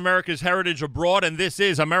Preservation of America's Heritage Abroad, and this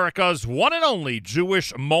is America's one and only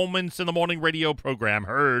Jewish Moments in the Morning radio program,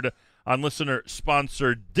 heard on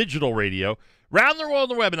listener-sponsored digital radio, round the world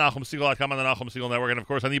on the web at NachumSegal.com, on the Nachum Segal Network, and, of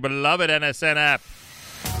course, on the beloved NSN app.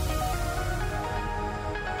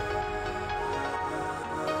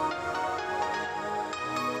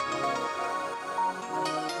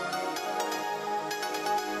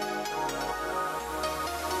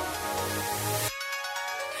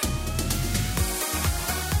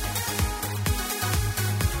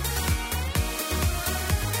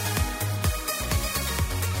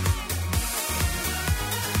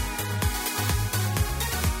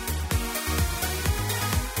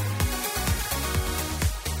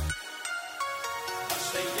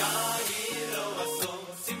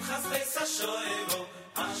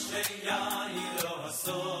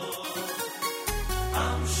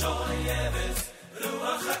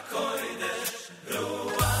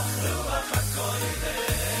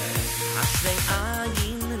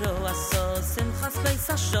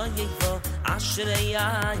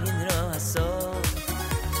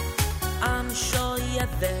 Am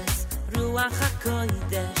shoyeves Ruach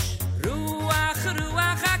HaKodesh, Ruach,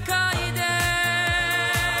 Ruach HaKodesh.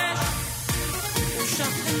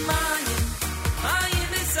 Ushaftem mayim,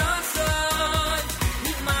 mayim v'sasod,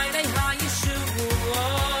 mimayrei ha'yeshuo.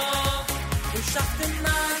 Ushaftem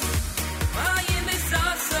mayim, mayim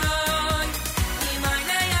v'sasod,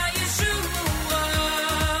 mimayrei ha'yeshuo.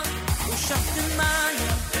 Ushaftem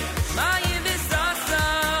mayim, mayim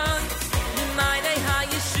v'sasod, mimayrei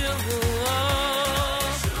ha'yeshuo.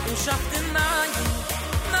 Ushaftem mayim,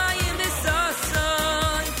 mayim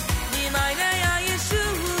v'sasod, mimayrei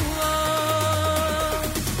ha'yeshuo.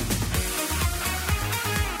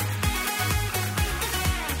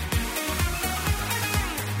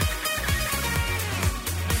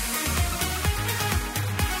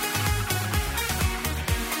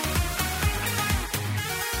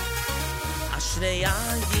 Ashrei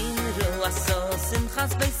ayin ro'aso,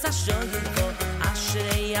 simchas beis hashoyim.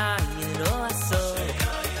 Ashrei ayin ro'aso.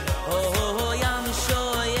 Oh, yam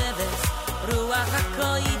shoyeves, ruach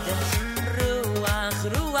hakodesh, ruach,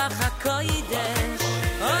 ruach hakodesh.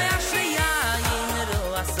 Oh, ashrei ayin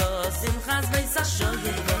ro'aso, simchas beis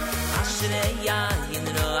hashoyim. Ashrei ayin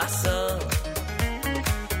ro'aso.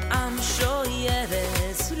 Am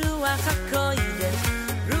shoyeves, ruach hakodesh,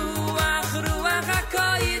 ruach, ruach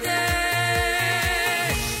hakodesh.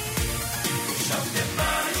 Ushaftem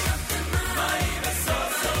mayim, mayim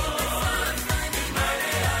v'sasod,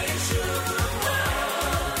 mimayrei ha'yeshuo.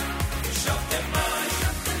 Ushaftem mayim,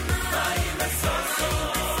 mayim v'sasod,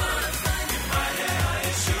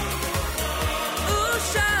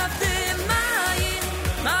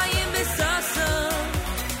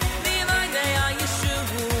 mimayrei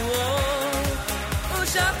ha'yeshuo.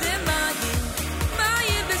 Ushaftem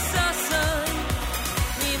mayim,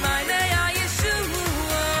 mayim v'sasod,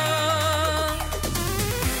 mimayrei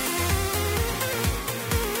ha'yeshuo.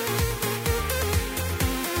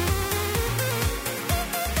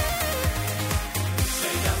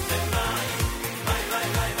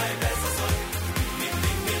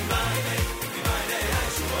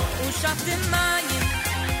 Ushaftem mayim,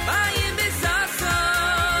 mayim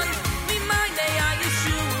v'sasod, mimayrei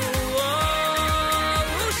ha'yeshuo.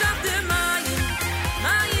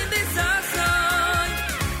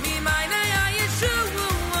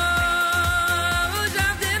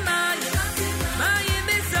 Ushaftem mayim, mayim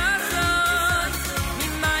v'sasod,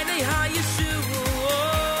 mimayrei ha'yeshuo.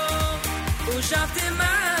 Ushaftem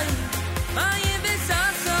mayim, mayim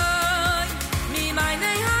v'sasod,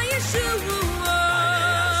 mimayrei ha'yeshuo.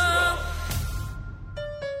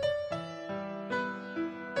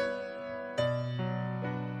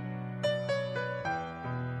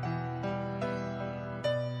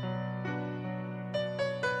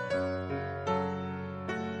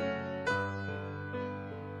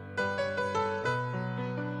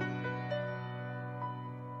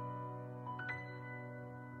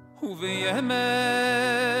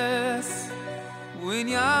 וביימס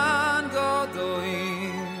ועניין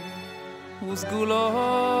גדולים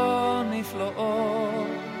וסגולו נפלאו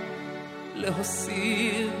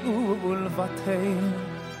להסיר ולבטל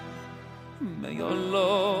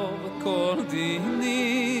מיולו וכל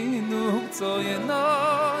דיני נוקצוינו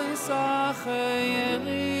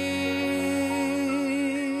יסחיירי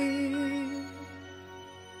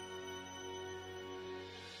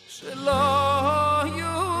שלא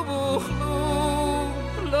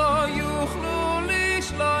לא יוכלו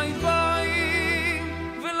לשלוט בהם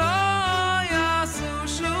ולא יעשו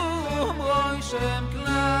שום רושם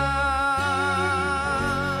כלל.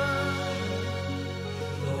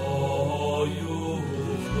 לא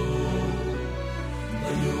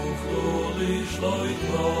יוכלו לשלוט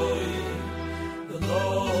בהם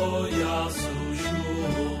ולא יעשו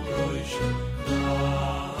שום רושם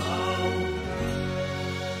כלל.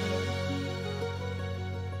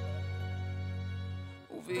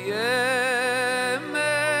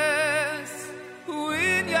 וביימס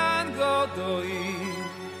ועניין גדולים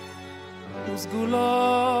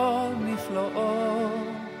וסגולו נפלאו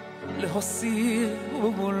להסיר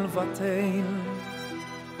ולבטל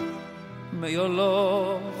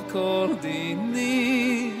מיולו כל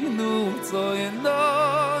דיני נוקצוינו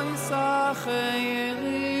יסחיירי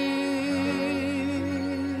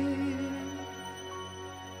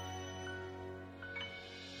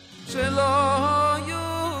שלא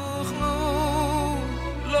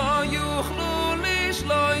יוכלו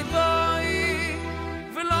לשלוט בהם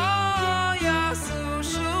ולא יעשו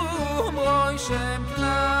שום רושם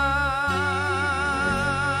כלל.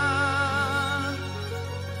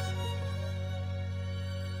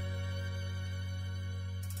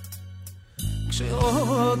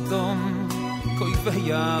 כשאודם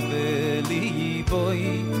כואביה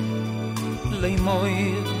בליבוי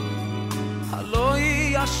לימויר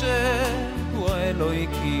הלוי אשר הוא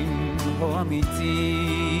אלוהיקים הוא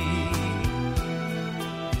אמיתי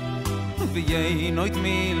ויינו את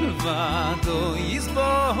מלבדו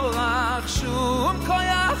יסבורך שום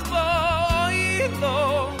כוח בוי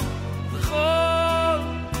לו וכל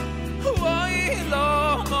בוי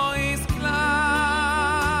לו מויס כלל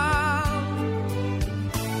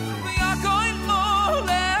ויעקוין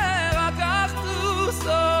מולה רקח תוסו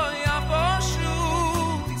יבושו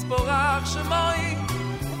תסבורך שמוי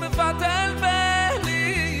ומבטל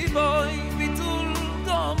בליבוי ביטול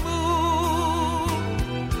דומו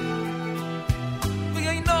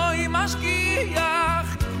ויינוי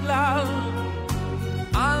משגיח כלל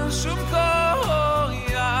על שום כוח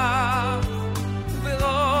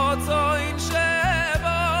ורוצוין שבוי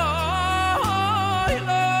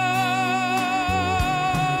לו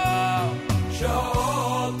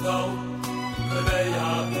שאותו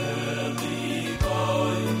ויעבר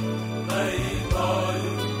ליבוי ליבוי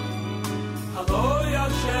הלוי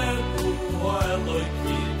אשר הוא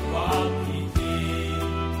אלוהיקים ואמיתי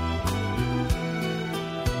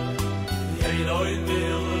ינוי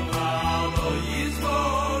מלבדו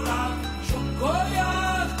יסבורך שום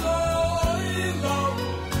כוח בוי לו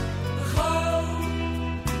וכל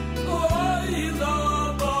בוי לו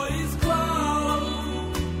בויס כלל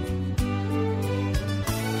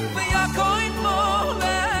ויעקוין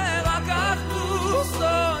מולה רקח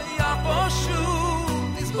תוסו יבושו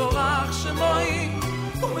תסבורך שמוי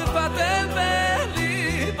ומבטל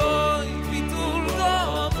בליבוי ביטול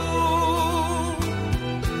דומו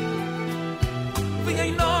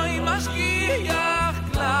ויינוי משגיח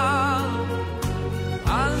כלל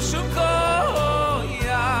על שום כוח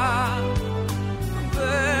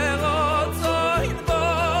ורוצוין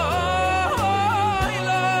בוי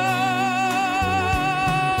לו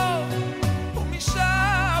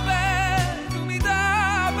ומשעבד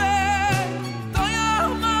ומדבר תויר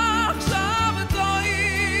מחשבתוי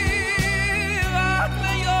רק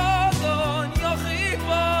ליודון יוכיח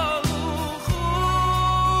ברוך הוא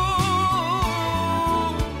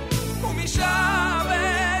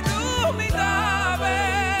ומשעבד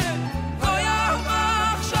ומדבר תויר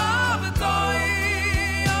מחשבתוי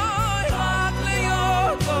רק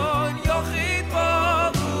ליודון יוכיח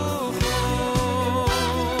ברוך הוא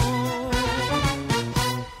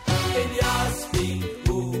in yaspi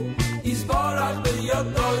u is barak be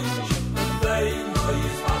yadoy shmei no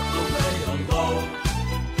is atu be yando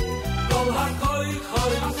kol hakoy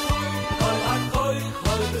khoy kol hakoy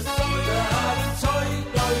khoy besoy soy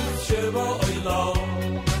doy shvo oylo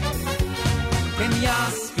כן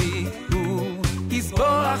יספי הוא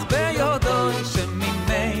יסבורך ביודוי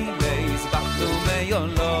שממילא יסבחתו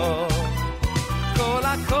ביולו כל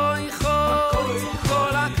הכויכות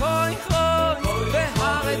כל הכויכות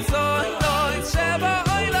והרצוי לא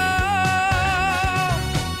יצבוי לו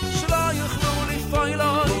שלא יוכלו לפוי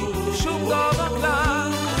לו שום דבר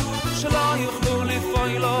כלל שלא יוכלו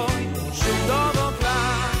לפוי לו שום דבר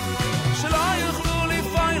כלל שלא יוכלו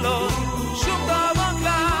לפוי לו שום דבר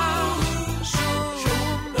כלל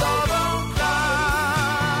שום דבר כלל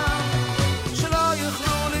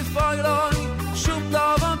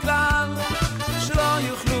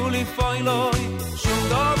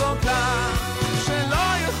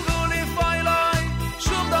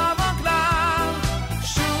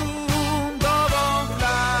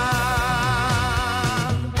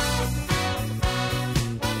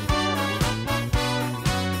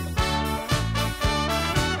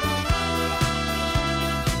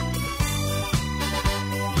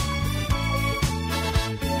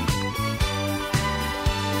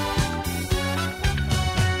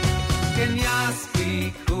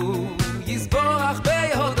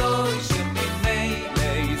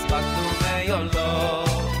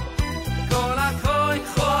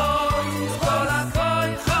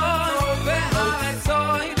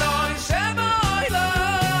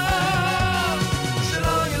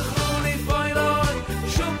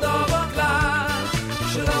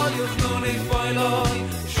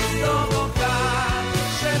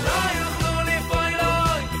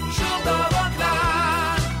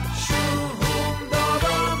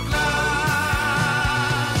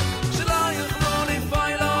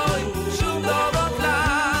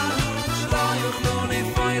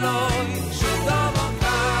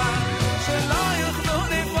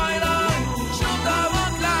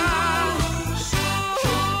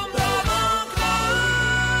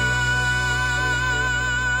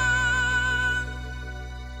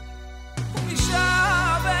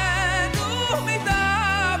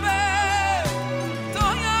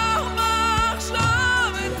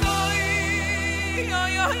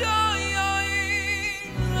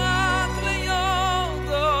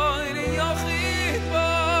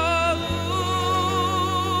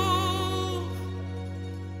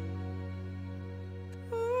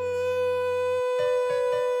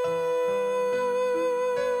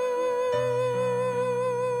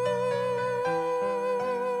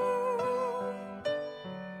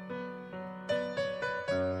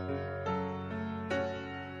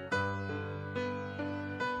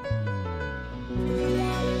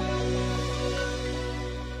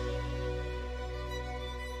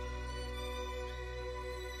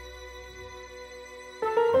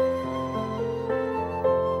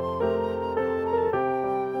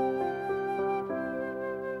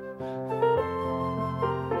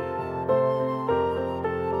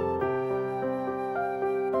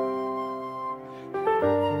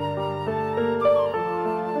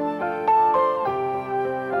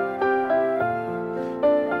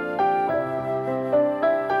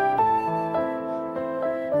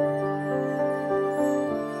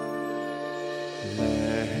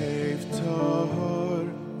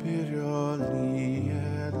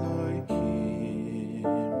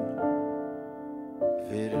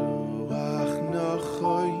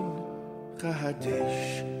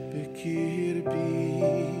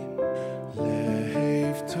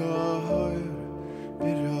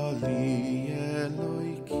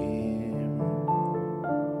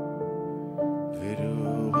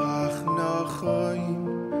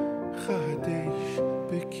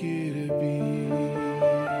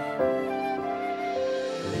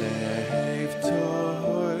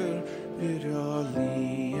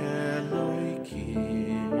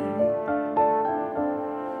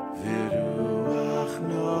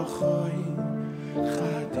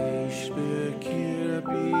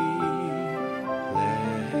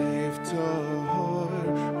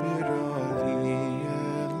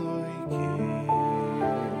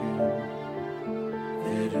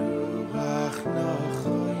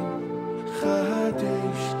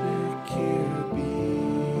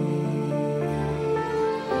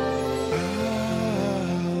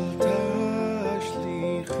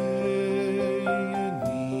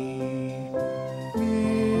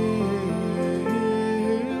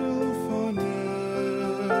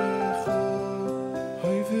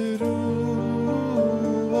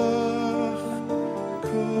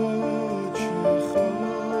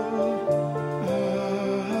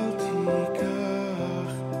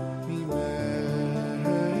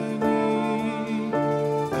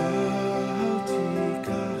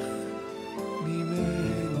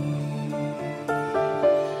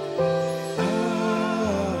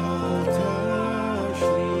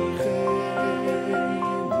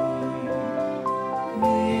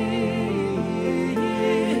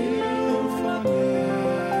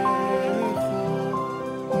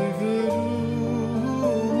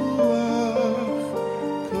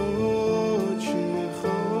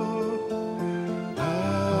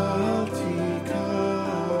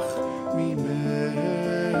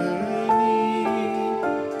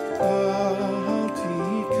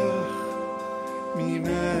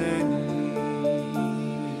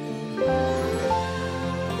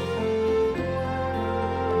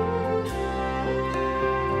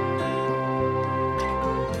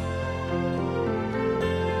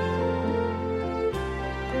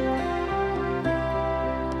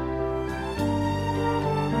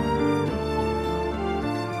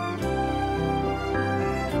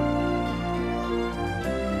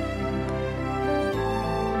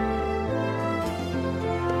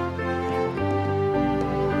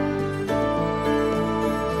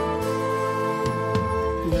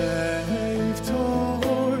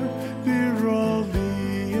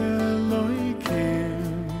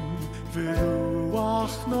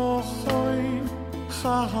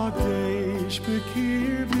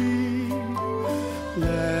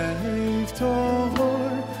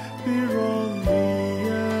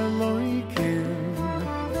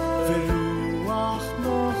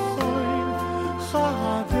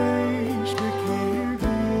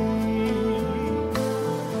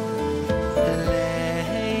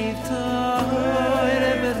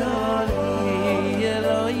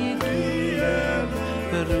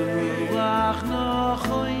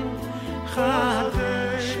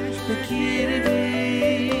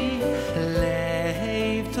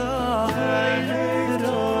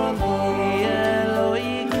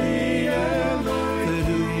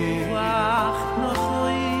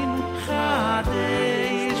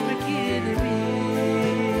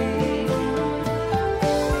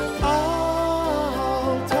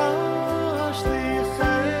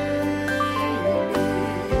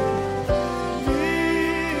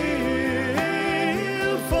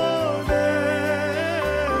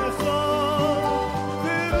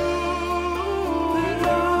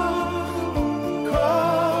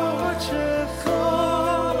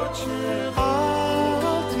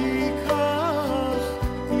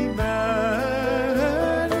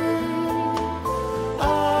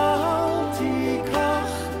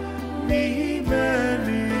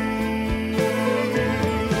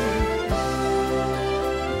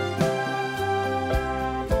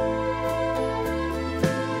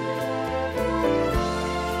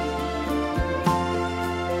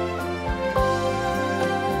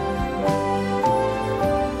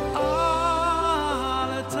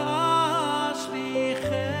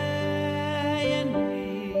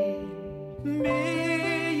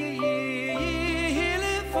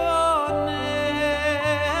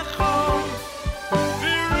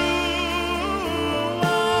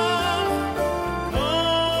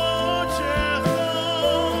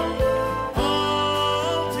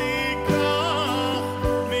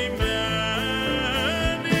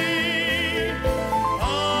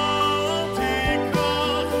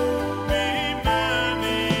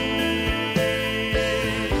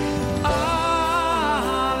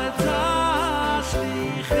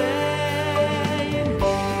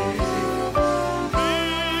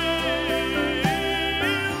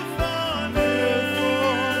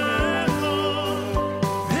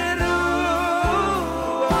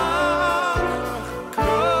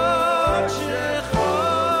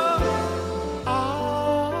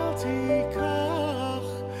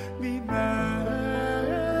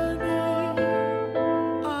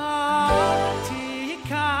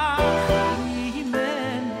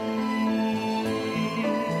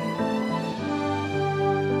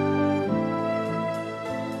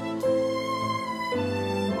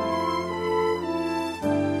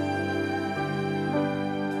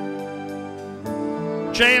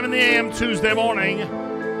JM in the AM Tuesday morning.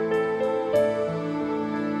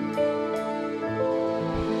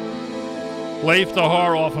 Leif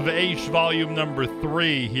Tahar off of Aish, volume number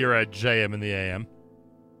 3 here at JM in the AM.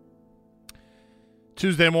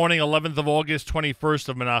 Tuesday morning, 11th of August, 21st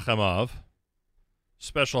of Menachem Av.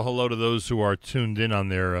 Special hello to those who are tuned in on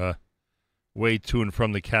their way to and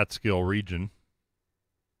from the Catskill region.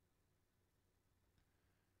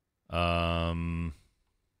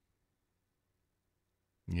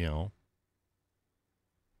 You know.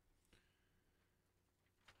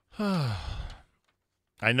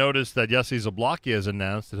 I noticed that Yossi Zablocki has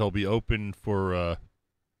announced that he'll be open for a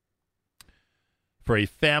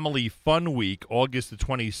family fun week, August the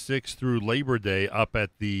 26th through Labor Day, up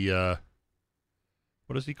at the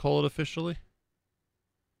what does he call it officially?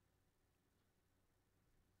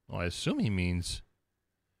 Well, I assume he means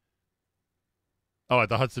at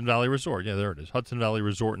the Hudson Valley Resort. Yeah, there it is, Hudson Valley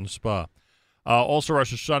Resort and Spa. Also,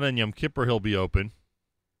 Rosh Hashanah and Yom Kippur he'll be open.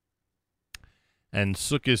 And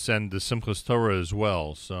Sukkot and the Simchas Torah as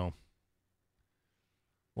well. So,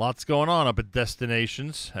 lots going on up at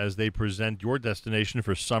Destinations as they present your destination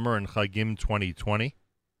for summer and Chagim 2020.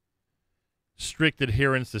 Strict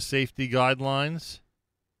adherence to safety guidelines.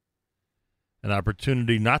 An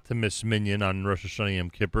opportunity not to miss Minyan on Rosh Hashanah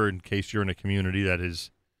Yom Kippur in case you're in a community that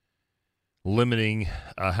is limiting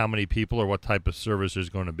how many people or what type of service there's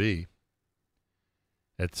going to be.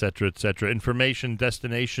 Etc., etc. Information,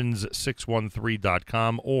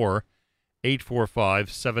 destinations613.com or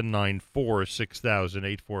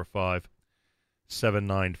 845-794-6000,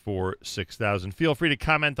 845-794-6000. Feel free to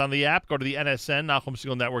comment on the app. Go to the NSN, Nachum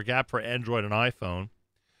Segal Network app for Android and iPhone.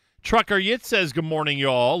 Trucker Yit says, good morning,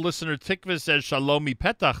 y'all. Listener Tikva says, Shalomi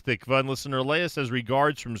Petach Tikva. And listener Leah says,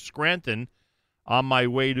 regards from Scranton. On my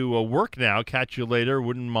way to work now. Catch you later.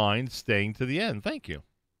 Wouldn't mind staying to the end. Thank you.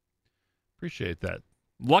 Appreciate that.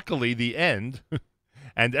 Luckily, the end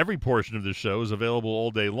and every portion of the show is available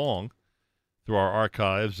all day long through our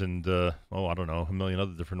archives and, I don't know, a million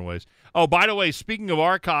other different ways. Oh, by the way, speaking of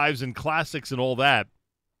archives and classics and all that,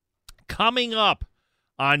 coming up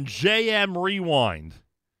on JM Rewind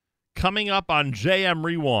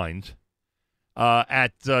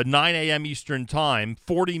at 9 a.m. Eastern Time,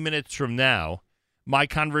 40 minutes from now, my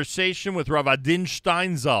conversation with Rav Adin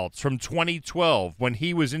Steinsaltz from 2012 when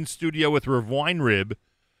he was in studio with Rav Weinrib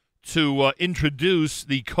to introduce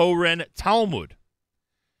the Koren Talmud.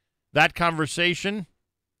 That conversation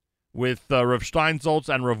with Rav Steinsaltz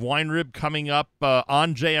and Rav Weinrib coming up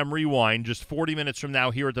on JM Rewind just 40 minutes from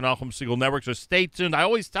now here at the Nachum Segal Network. So stay tuned. I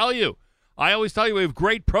always tell you we have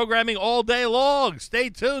great programming all day long.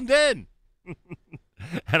 Stay tuned in.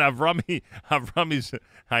 And Avrami's,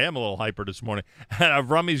 I am a little hyper this morning. And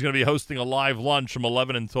Avrami's going to be hosting a live lunch from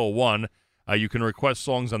 11 until 1. You can request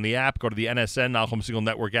songs on the app. Go to the NSN, Nachum Segal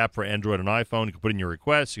Network app for Android and iPhone. You can put in your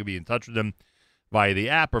requests. You can be in touch with them via the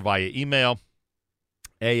app or via email,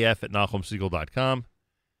 af@nachumsegal.com,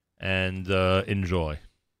 and enjoy.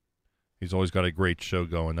 He's always got a great show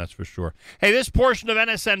going, that's for sure. Hey, this portion of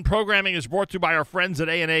NSN programming is brought to you by our friends at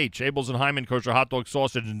A&H. Abel's and Hyman Kosher Hot Dog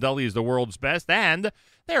Sausage and Deli is the world's best, and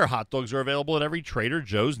their hot dogs are available at every Trader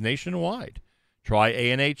Joe's nationwide. Try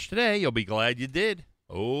A&H today. You'll be glad you did.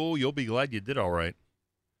 Oh, you'll be glad you did all right.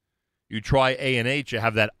 You try A&H, you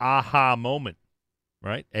have that aha moment,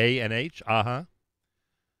 right? A&H, aha.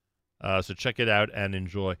 So check it out and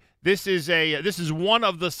enjoy. This is one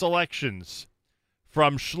of the selections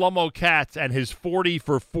from Shlomo Katz and his 40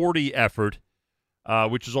 for 40 effort,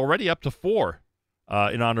 which is already up to 4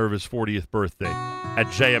 in honor of his 40th birthday at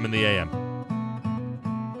JM in the AM.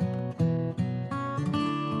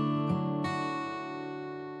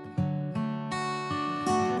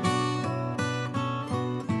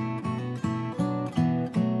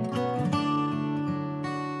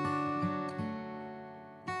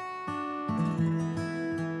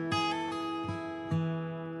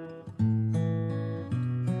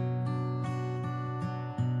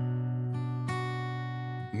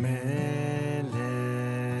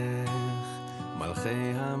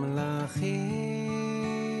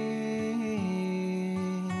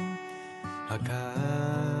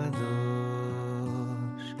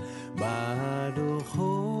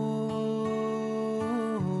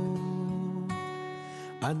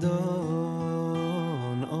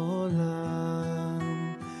 אדון עולם,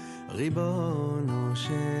 ריבונו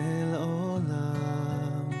של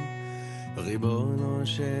עולם, ריבונו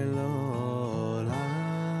של עולם,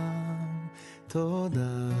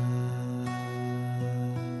 תודה.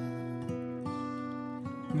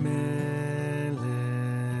 מלך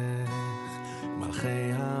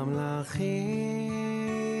מלכי המלכים,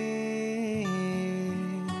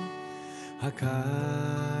 הקדוש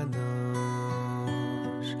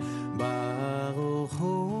ברוך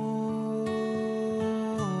הוא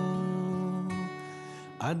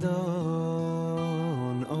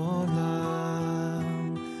אדון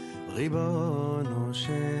עולם ריבונו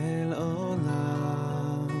של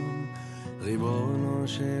עולם ריבונו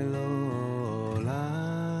של עולם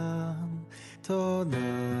תודה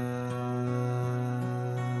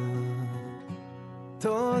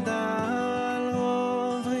תודה על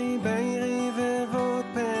רוב ריבי רבבות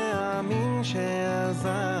פעמים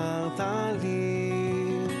שעזרת לי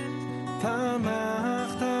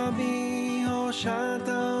תמכת בי הושעת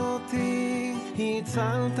אותי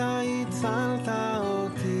הצלת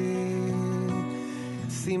אותי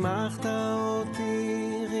שימחת אותי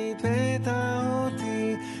ריפאת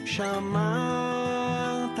אותי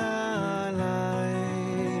שמרת עליי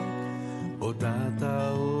הודעת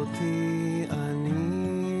אותי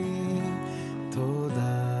אני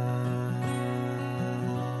תודה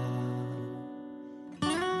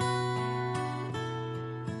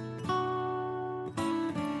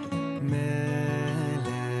מלך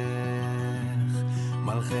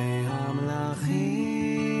מלכי המלכים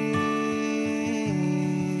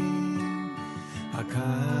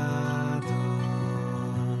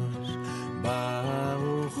הקדוש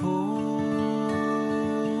ברוך הוא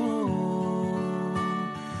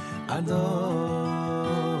אדון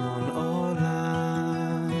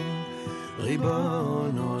עולם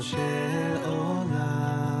ריבונו של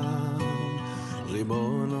עולם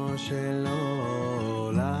ריבונו של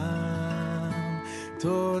עולם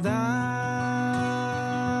תודה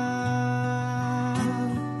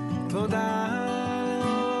תודה על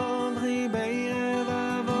עוד ריבי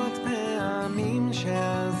רבבות פעמים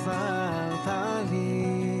שעזרת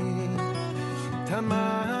לי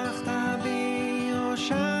תמכת בי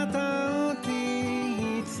הושעת אותי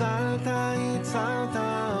הצלת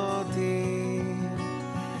אותי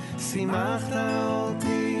שימחת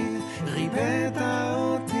אותי ריפאת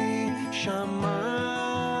אותי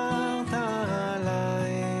שמרת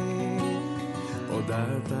עליי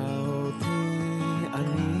הודעת אותי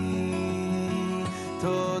אני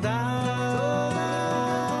תודה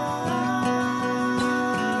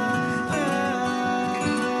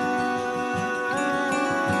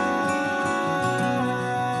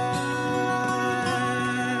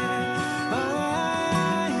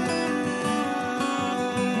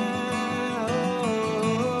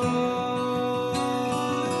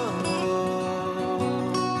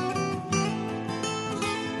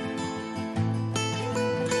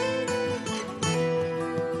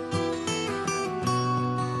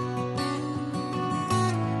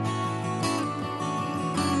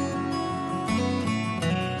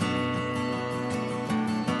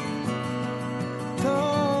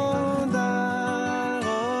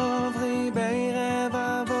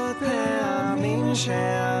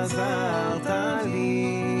שעזרת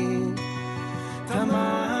לי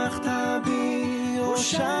תמכת בי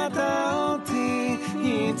הושעת אותי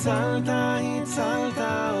הצלת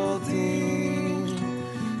אותי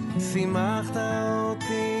שימחת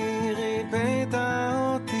אותי ריפאת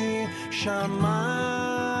אותי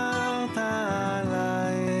שמרת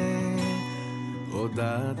עליי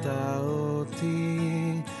הודעת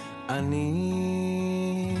אותי אני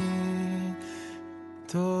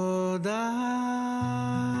תודה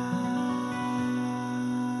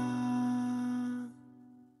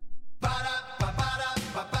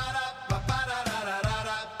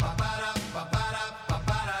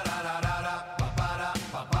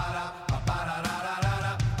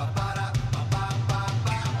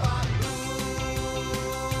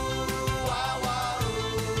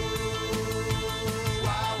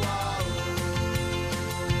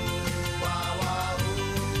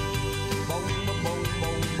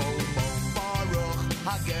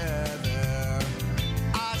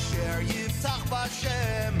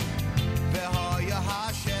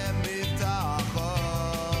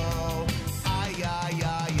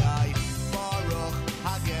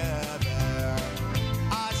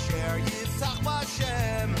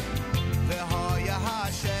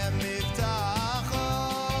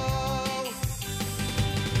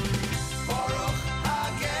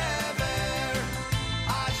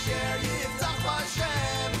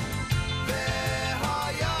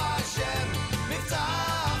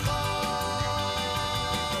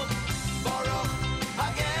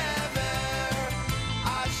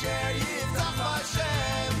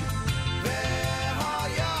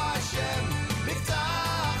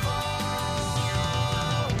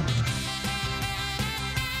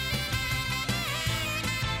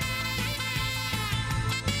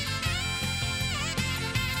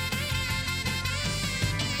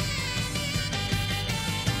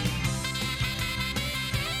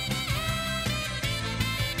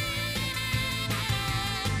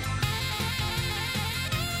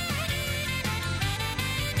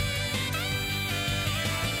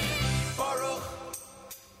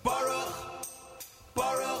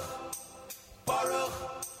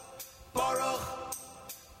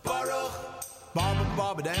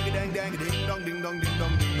ba dang dang dang ding dong ding dong ding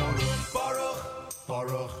dong ding dong. Baruch,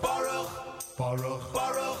 Baruch, Baruch, Baruch,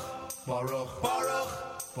 Baruch, Baruch, Baruch,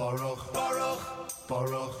 Baruch, Baruch,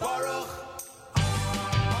 Baruch, Baruch.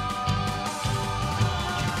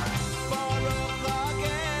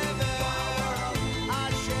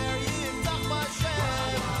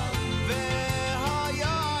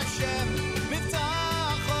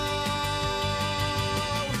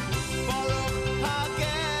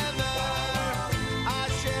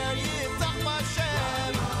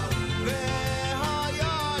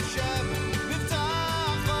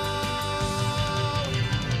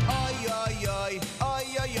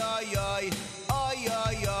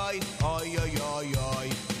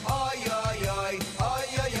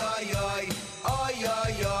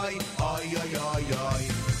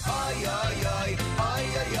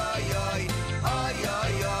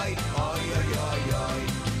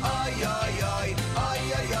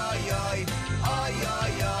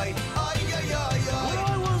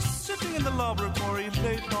 Laboratory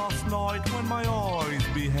late last night when my eyes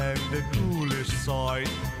beheld a ghoulish sight.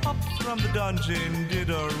 Up from the dungeon did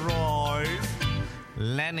arise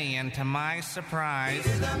Lenny, and to my surprise,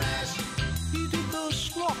 he did the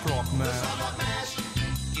Schlock Rock mash.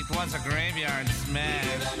 it was a graveyard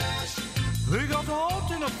smash. They got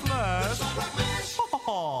hot in a flash. Ha ha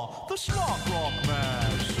ha! The Schlock Rock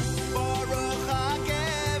mash. Baruch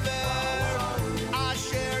HaGever,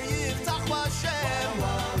 Asher Yiftach B'Shem.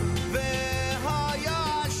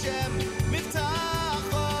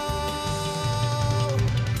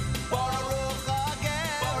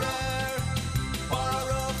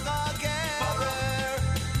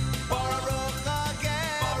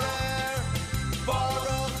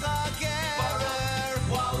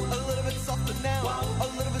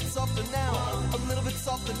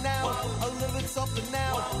 Softer now, a little bit softer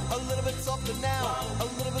now, a little bit softer now, a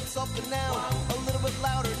little bit softer now, a little bit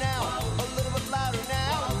louder now, a little bit louder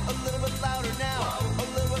now, a little bit louder now, a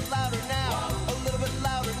little bit louder now, a little bit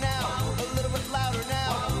louder now, a little bit louder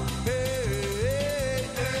now. Hey,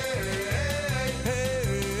 hey, hey, hey,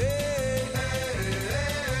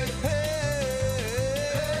 hey,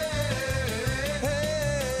 hey.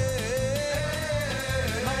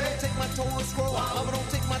 Mama, don't take my Torah scroll. Mama, don't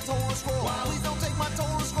take my Torah scroll. Please don't take my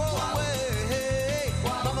Torah scroll away.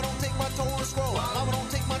 Mama, don't take my Torah scroll. Mama, don't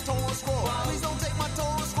take my Torah scroll. Please don't take my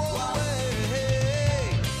Torah scroll away.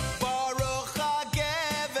 Baruch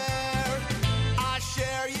HaGever,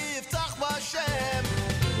 Asher Yiftach B'Shem,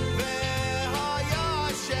 V'Hayashem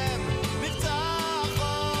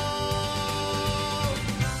Miftacho.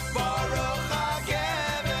 Baruch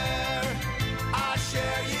HaGever,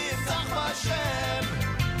 Asher Yiftach B'Shem,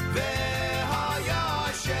 V'Hayashem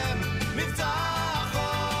Miftacho.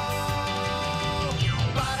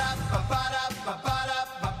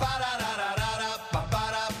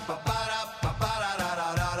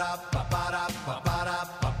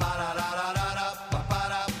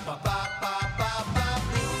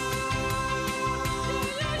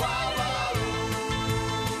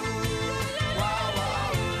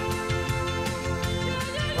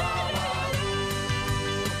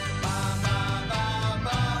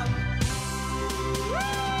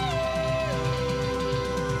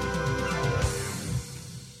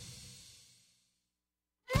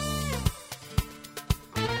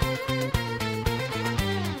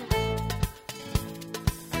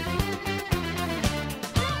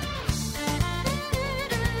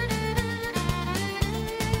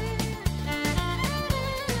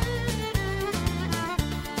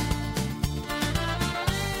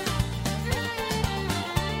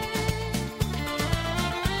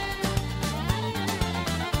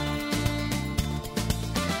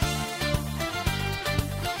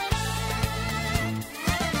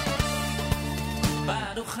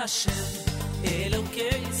 ברוך השם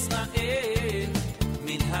אלוקי ישראל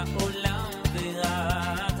מן העולם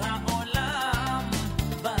ועד העולם.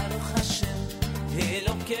 ברוך השם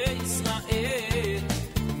אלוקי ישראל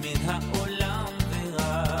מן העולם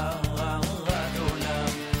ועד העולם.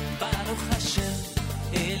 ברוך השם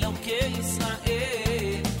אלוקי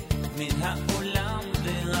ישראל מן העולם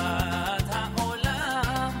ועד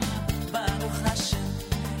העולם. ברוך השם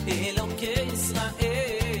אלוקי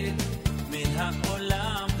ישראל מן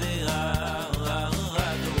העולם ועד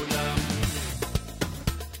העולם.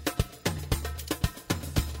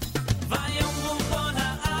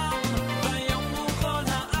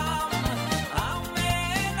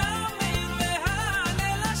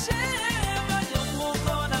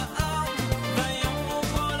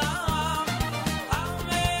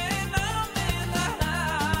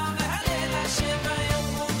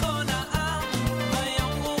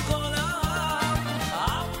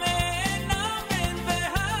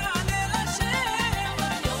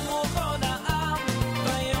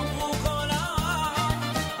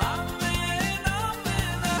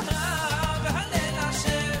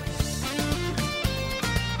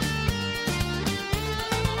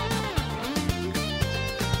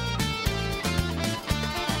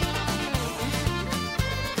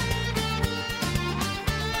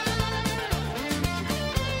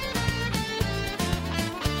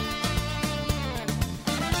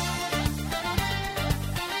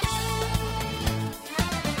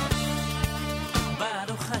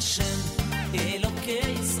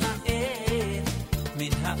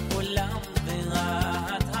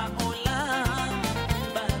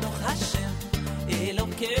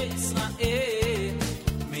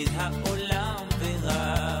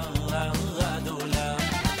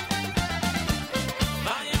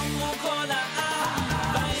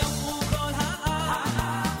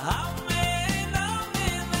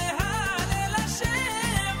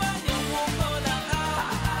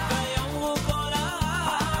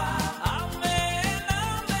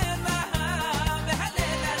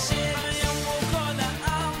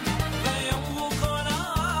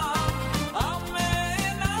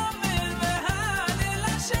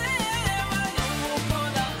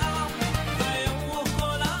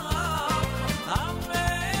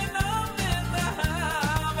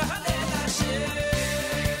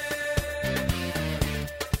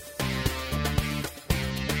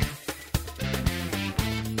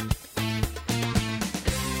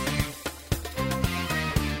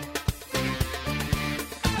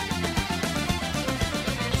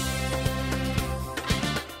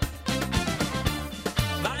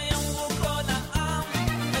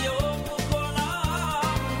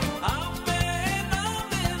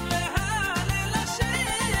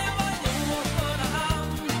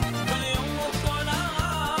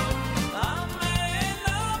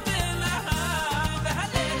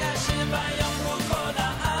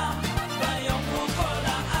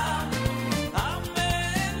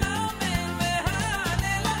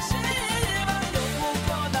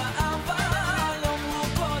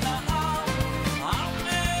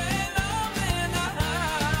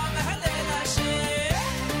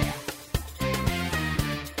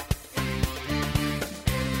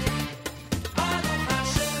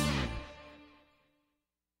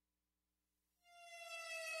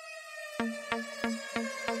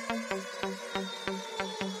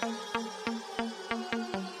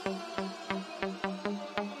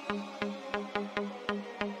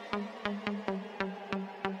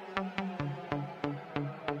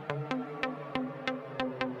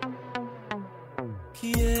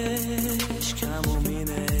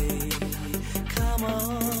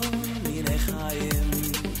 מיני חיים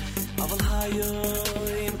אבל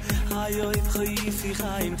היום חייתי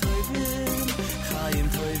חיים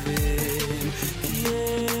טובים כי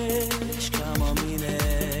יש כמה מיני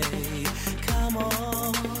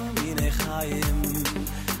חיים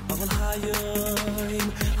אבל היום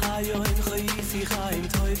חייתי חיים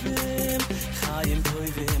טובים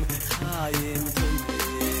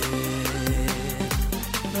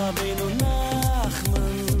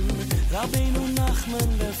Rabbeinu Nachman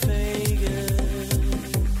befeige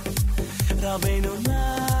Rabbeinu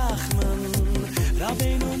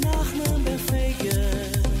Nachman befeige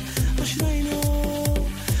Ashreinu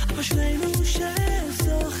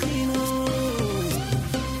shezochinu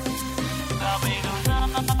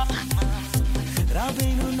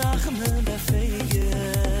Rabbeinu Nachman befeige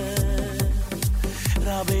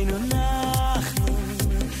Rabbeinu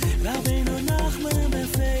Nachman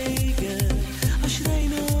befeige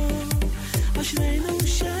Ashreinu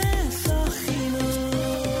shezochinu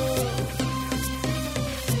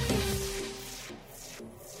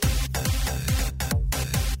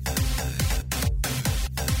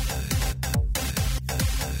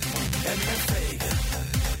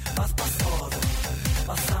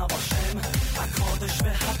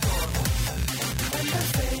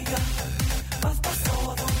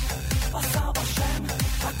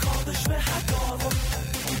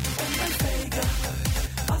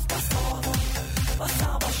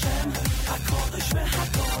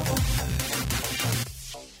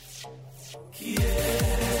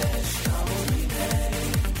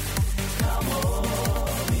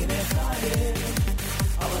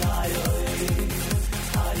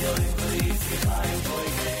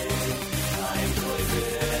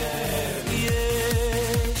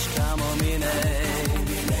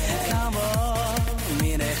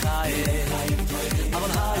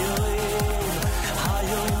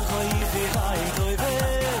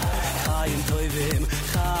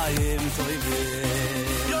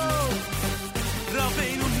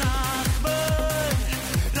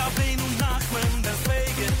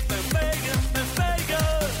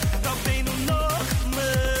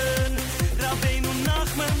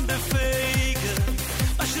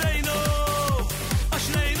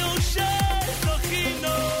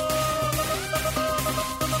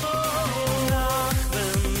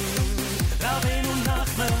Rabbeinu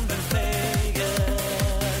Nachman befeige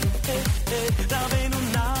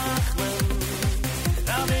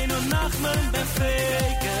Rabbeinu Nachman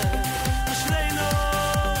befeige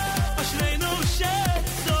Ashreinu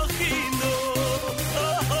shezochinu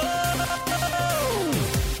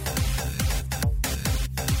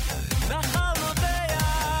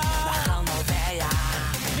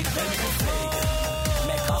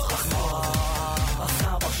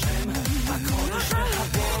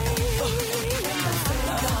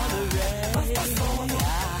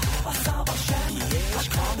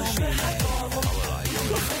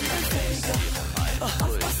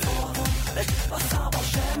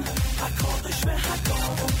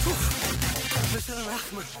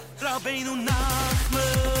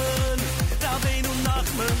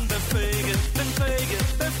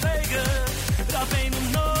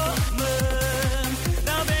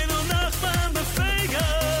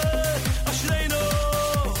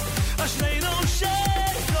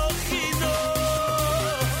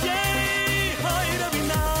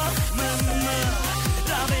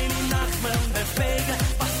Rabbeinu Nachman befeige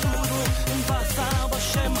Basudu und Basar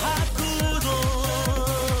Bashem Hakudo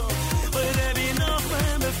Rabbeinu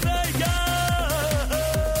Nachman befeige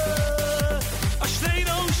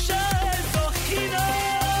Ashreinu shezochinu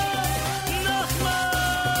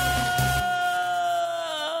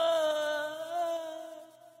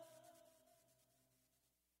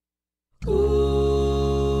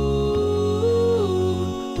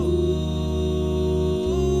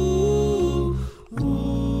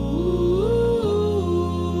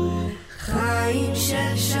חיים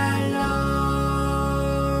של שלום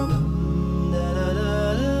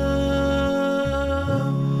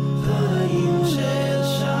חיים של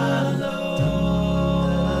שלום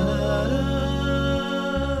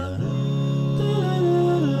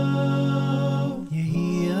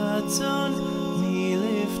יהי רצון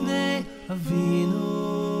מלפני אבינו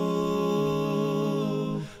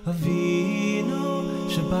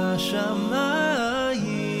שבשמיים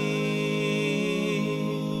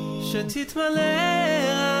שתתמלא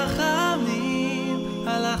רחמים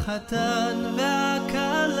על החתן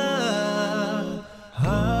והכלה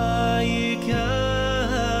היקרים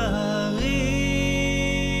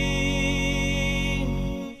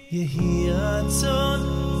יהי רצון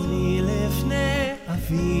מלפני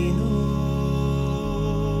אבינו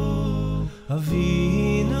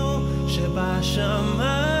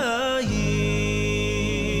שבשמיים,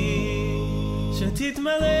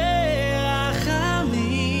 שתתמלא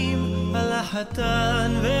רחמים על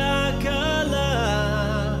החתן והכלה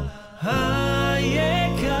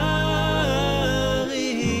היקרים,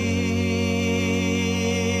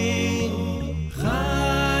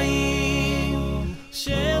 חיים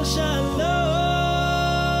של שלום,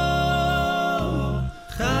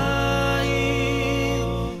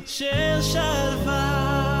 חיים של שלווה,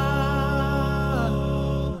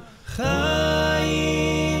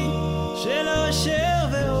 חיים של אושר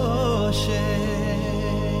ואושר,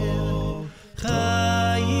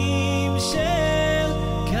 חיים של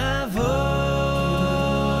כבוד.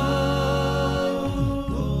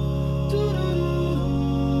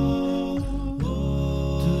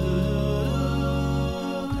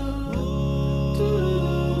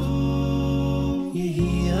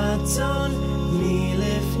 יהי רצון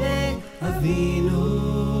מלפני אבינו,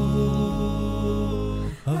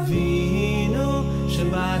 אבינו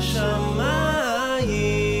שבשמיים,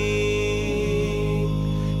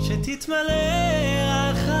 שתתמלא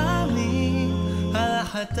רחמים על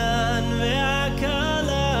החתן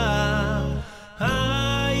והכלה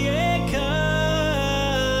היקרים,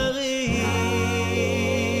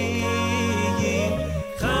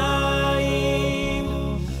 חיים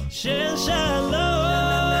של שלום,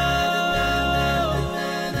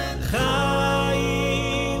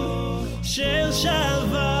 חיים של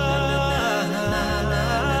שלווה,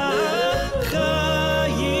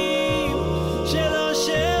 חיים של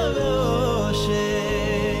אושר ואושר,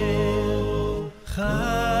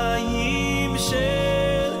 חיים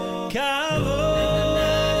של כבוד,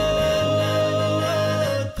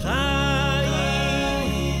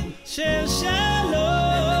 חיים של שלום,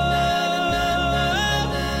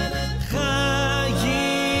 חיים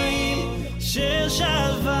של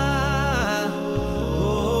שלווה,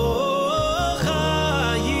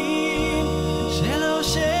 חיים של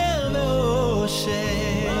אושר ואושר,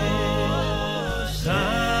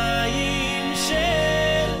 חיים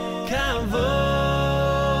של כבוד.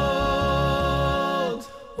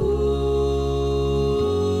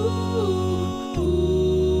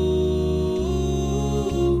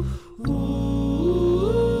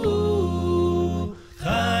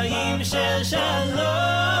 חיים של שלום,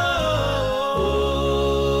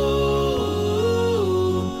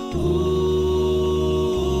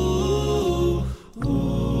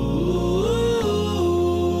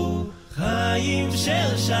 חיים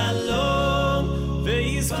של שלום,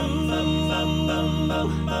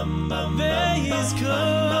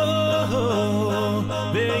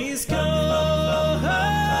 ויזכור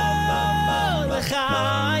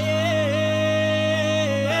לחיים,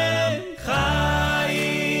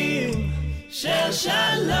 חיים של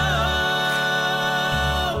שלום,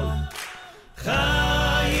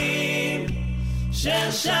 חיים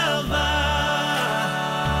של שלווה,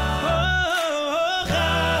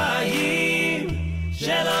 חיים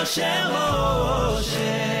של אושר ואושר,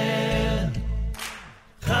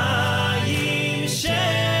 חיים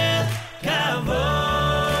של כבוד,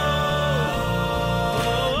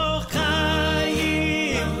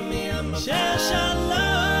 חיים של שלום,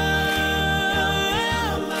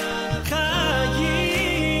 חיים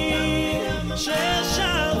של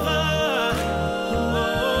שלווה,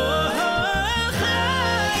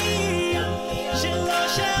 חיים של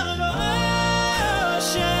אושר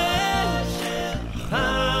ואושר,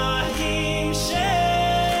 חיים של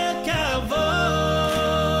כבוד,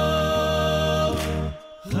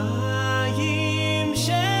 חיים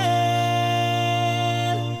של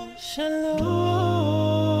שלום,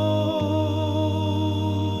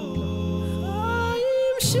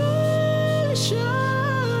 חיים של שלום.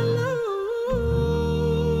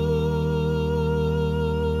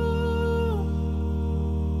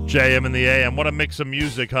 JM and the AM. What a mix of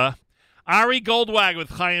music, huh? Ari Goldwag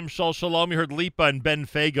with Chaim Shel Shalom. You heard Lipa and Ben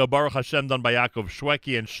Fago. Baruch Hashem done by Yaakov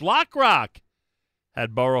Shweki. And Shlock Rock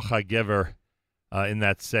had Baruch HaGever in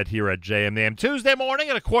that set here at JM and the AM. Tuesday morning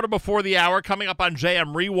at 1:15 coming up on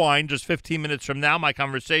JM Rewind just 15 minutes from now. My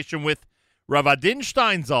conversation with Rav Adin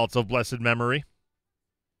Steinsaltz of blessed memory.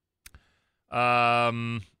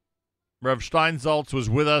 Rav Steinsaltz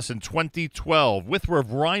was with us in 2012 with Rav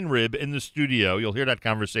Weinrib in the studio. You'll hear that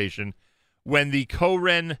conversation when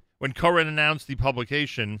Koren announced the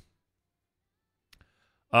publication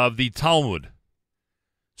of the Talmud.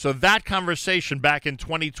 So that conversation back in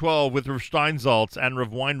 2012 with Rav Steinsaltz and Rav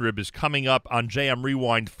Weinrib is coming up on JM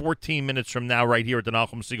Rewind 14 minutes from now right here at the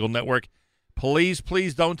Nachum Segal Network. Please,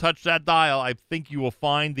 please don't touch that dial. I think you will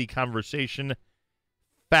find the conversation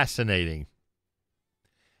fascinating.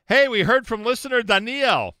 Hey, we heard from listener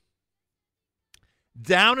Daniel.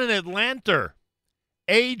 Down in Atlanta,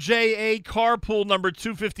 AJA Carpool number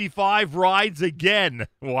 255 rides again.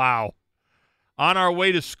 Wow. On our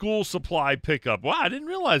way to school supply pickup. Wow, I didn't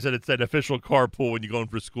realize that it's an official carpool when you're going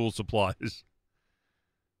for school supplies.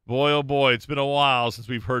 Boy, oh boy, it's been a while since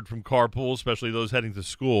we've heard from carpool, especially those heading to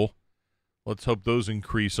school. Let's hope those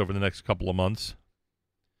increase over the next couple of months.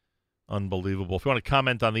 Unbelievable. If you want to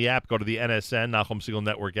comment on the app, go to the NSN, Nachum Segal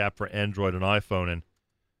Network app for Android and iPhone, and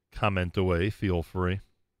comment away. Feel free.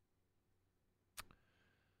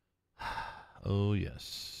 Oh,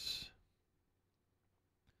 yes.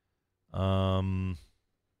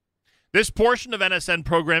 This portion of NSN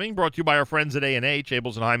programming brought to you by our friends at A&H.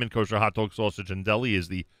 Abel's and Hyman Kosher Hot Dog Sausage and Deli is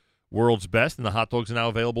the world's best, and the hot dogs are now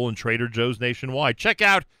available in Trader Joe's nationwide. Check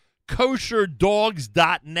out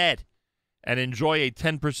kosherdogs.net and enjoy a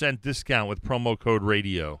 10% discount with promo code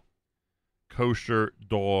radio.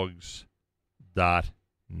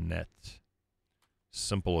 kosherdogs.net.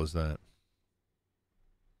 Simple as that.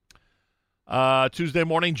 Tuesday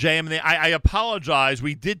morning, JM. I apologize.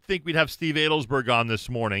 We did think we'd have Steve Adelsberg on this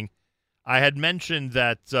morning. I had mentioned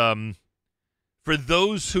that for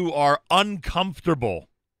those who are uncomfortable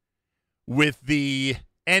with the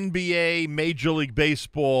NBA, Major League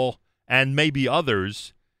Baseball, and maybe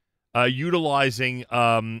others utilizing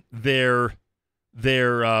their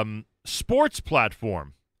sports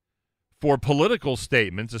platform for political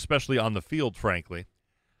statements, especially on the field, frankly,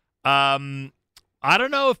 I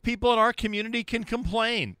don't know if people in our community can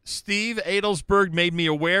complain. Steve Adelsberg made me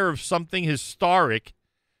aware of something historic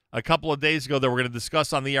a couple of days ago that we're going to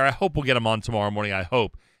discuss on the air. I hope we'll get him on tomorrow morning, I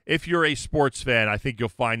hope. If you're a sports fan, I think you'll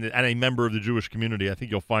find it, and a member of the Jewish community, I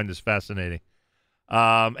think you'll find this fascinating.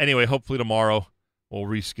 Anyway, hopefully tomorrow we'll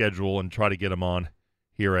reschedule and try to get him on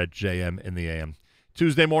here at JM in the AM.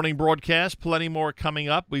 Tuesday morning broadcast, plenty more coming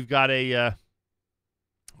up. We've got a,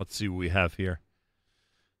 let's see what we have here.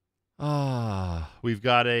 We've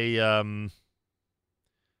got a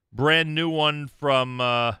brand new one from,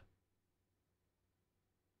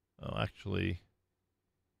 actually,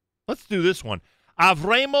 let's do this one.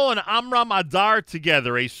 Avremel and Amram Adar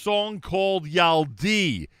together, a song called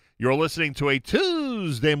Yaldi. You're listening to a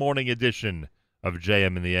Tuesday morning edition of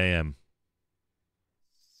JM in the AM.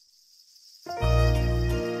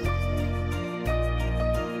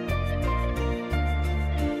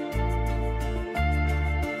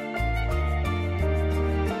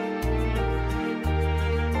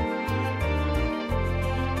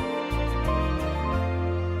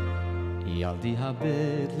 ילדי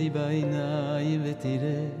הבט לי בעיניים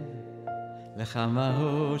ותראה לכמה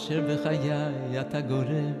אושר בחיי אתה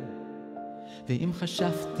גורם ואם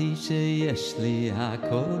חשבתי שיש לי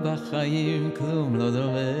הכל בחיים כלום לא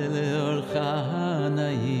דומה לאורך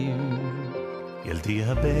הנעים ילדי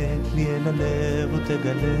הבט לי אל הלב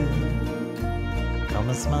ותגלה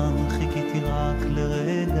כמה זמן חיכיתי רק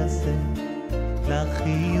לרגע זה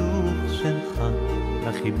לחיוך שלך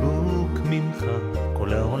לחיבוק ממך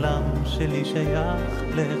כל העולם שלי שייך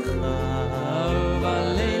לך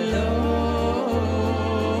בלילות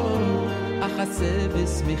אחסה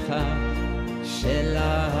בשמיכה של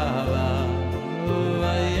אהבה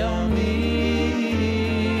ובימים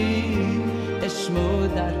אשמור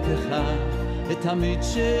דרכך ותמיד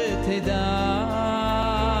שתדע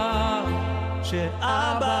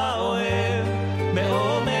שאבא אוהב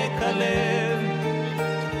מעומק הלב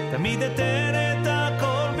תמיד אתן את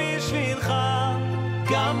הכל בשבילך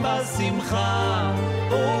גם בשמחה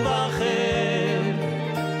ובחר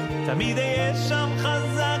תמיד אהיה שם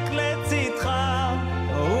חזק לצדך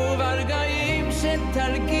וברגעים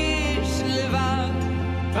שתרגיש לבד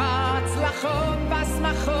בהצלחות,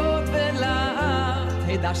 בשמחות ולעד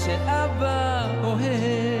תדע שאבא אוהב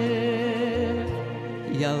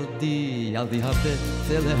ילדי, ילדי הבט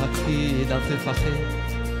להקפיד אל תפחד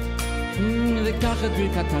וקח את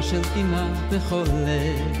ברכתה של אמא בכל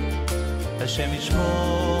לב השם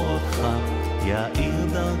ישמור אותך, יאיר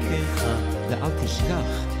דרכך ואל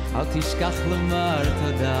תשכח לומר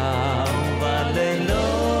תודה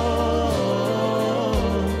ובלילות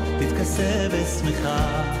תתכסה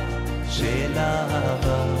בשמחה של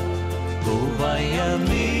אהבה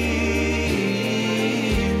ובימים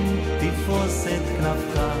תפרוס את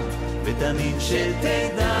כנפך ותמיד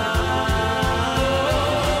שתדע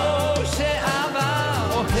שאבא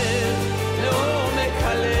אוהב לעומק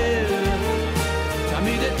הלב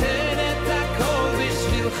תמיד אתן את הכל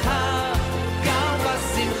בשבילך גם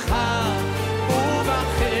בשמחה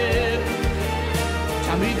ובחר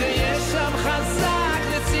תמיד אהיה שם חזק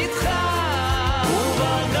לצדך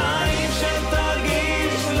וברגעים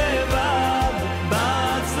שתרגיש לבד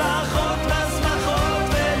בהצלחות, בשמחות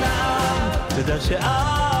ולעד תדע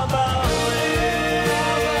שאבא אוהב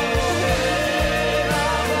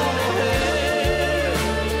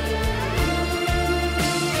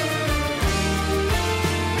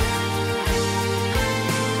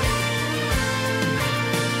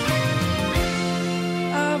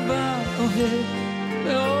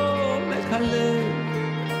הלב,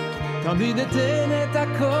 תמיד אתן את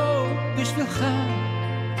הכל בשבילך,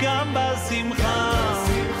 גם בשמחה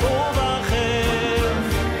ובחר,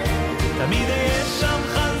 תמיד אהיה שם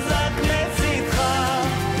חזק לצדך,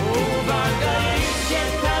 וברגעים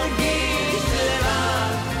שתרגיש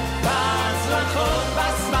לבד, בהצלחות,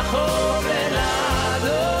 בשמחות ולעד,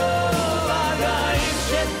 וברגעים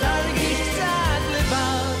שתרגיש קצת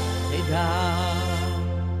לבד,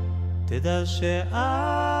 תדע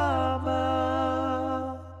שאבא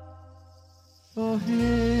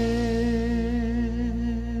אוהב.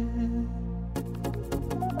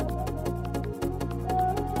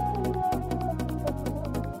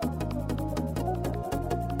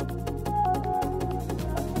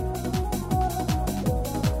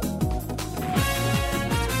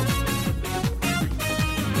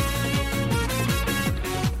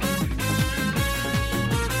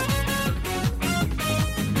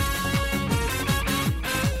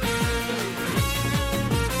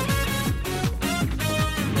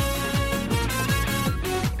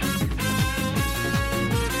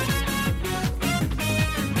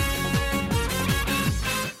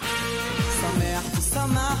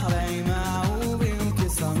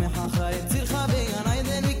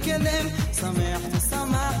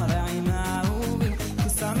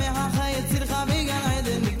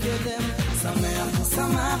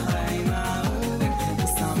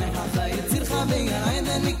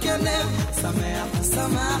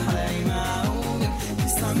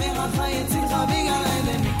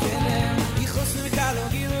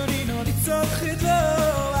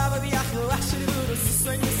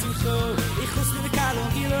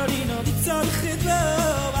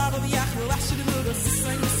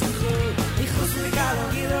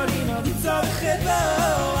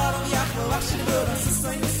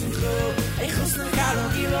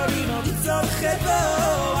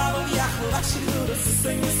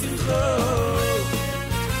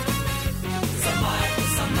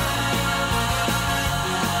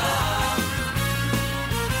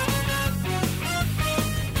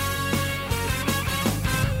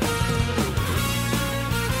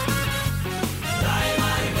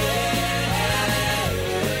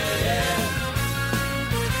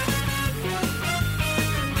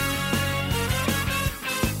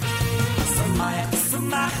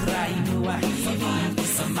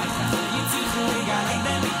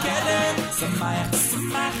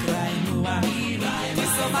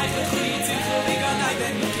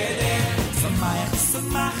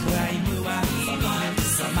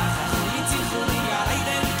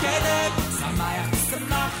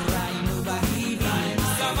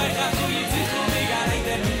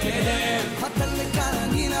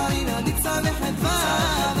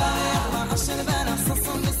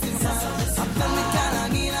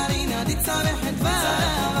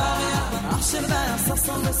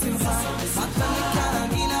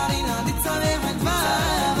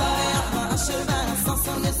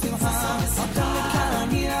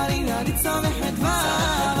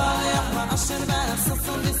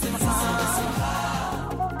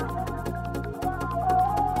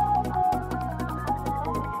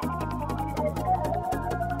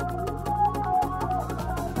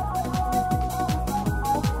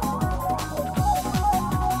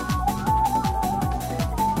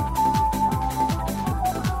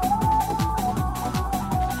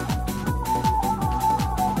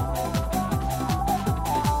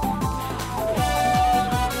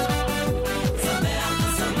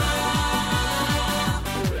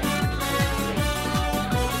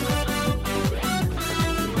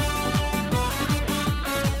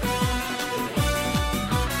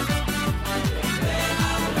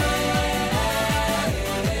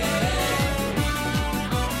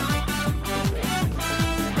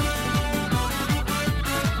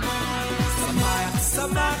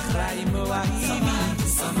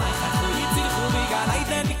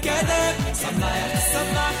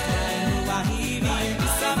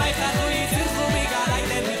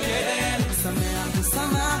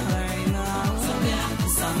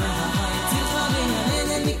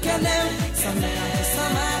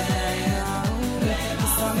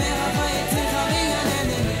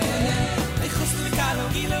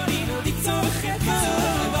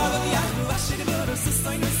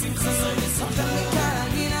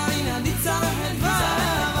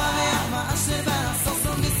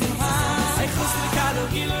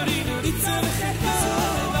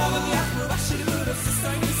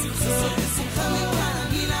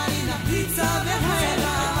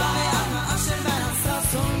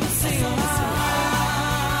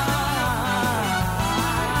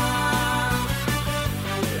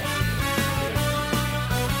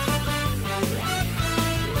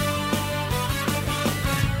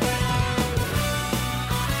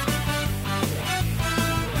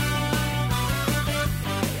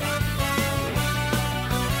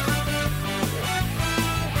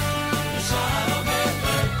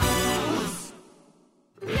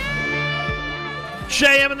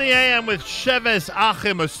 JM in the AM with Sheves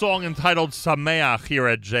Achim, a song entitled Sameach here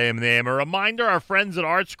at JM in the AM. A reminder, our friends at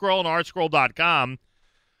ArtScroll and ArtScroll.com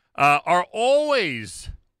are always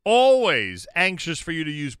anxious for you to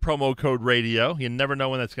use promo code radio. You never know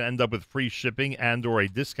when that's going to end up with free shipping and or a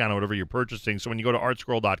discount on whatever you're purchasing. So when you go to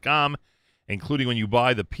ArtScroll.com, including when you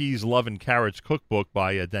buy the Peas, Love, and Carrots cookbook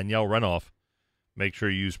by Danielle Renoff, make sure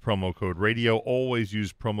you use promo code radio. Always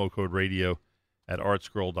use promo code radio at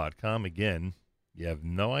ArtScroll.com. Again, you have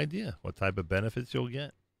no idea what type of benefits you'll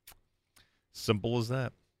get. Simple as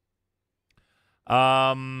that.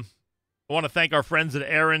 I want to thank our friends at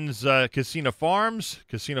Aaron's Casino Farms,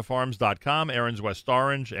 casinofarms.com, Aaron's West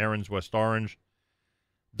Orange,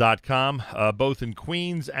 aaronswestorange.com, both in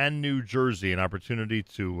Queens and New Jersey. An opportunity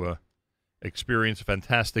to experience a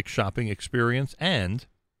fantastic shopping experience. And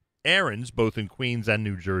Aaron's, both in Queens and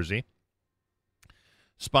New Jersey,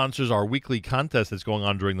 sponsors our weekly contest that's going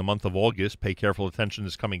on during the month of August. Pay careful attention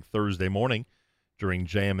this coming Thursday morning during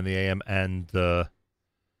JM in the AM and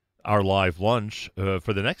our live lunch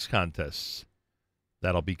for the next contests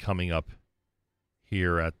that'll be coming up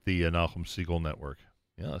here at the Nachum Segal Network.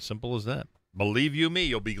 Yeah, simple as that. Believe you me,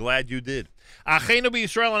 you'll be glad you did. Achenu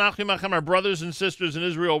b'Yisrael and Achim Achem, our brothers and sisters in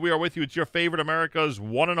Israel, we are with you. It's your favorite America's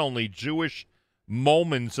one and only Jewish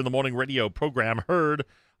Moments in the Morning radio program, heard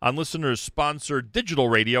on listeners-sponsored digital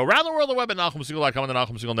radio around the world, the web at NachumSegal.com and the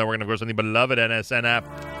Nachum Segal Network, and, of course, on the beloved NSN app.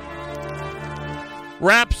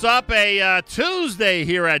 Wraps up a Tuesday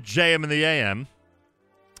here at JM in the AM.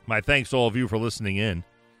 My thanks to all of you for listening in.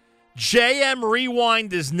 JM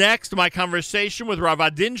Rewind is next. My conversation with Rav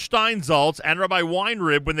Adin Steinsaltz and Rabbi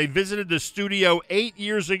Weinrib when they visited the studio 8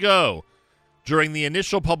 years ago during the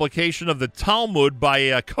initial publication of the Talmud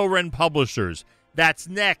by Koren Publishers. That's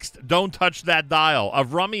next. Don't touch that dial.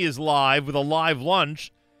 Avrami is live with a live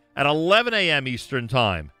lunch at 11 a.m. Eastern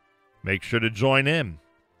Time. Make sure to join in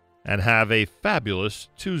and have a fabulous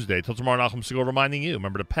Tuesday. Till tomorrow, Nachum Segal reminding you,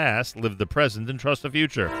 remember the past, live the present, and trust the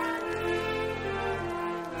future.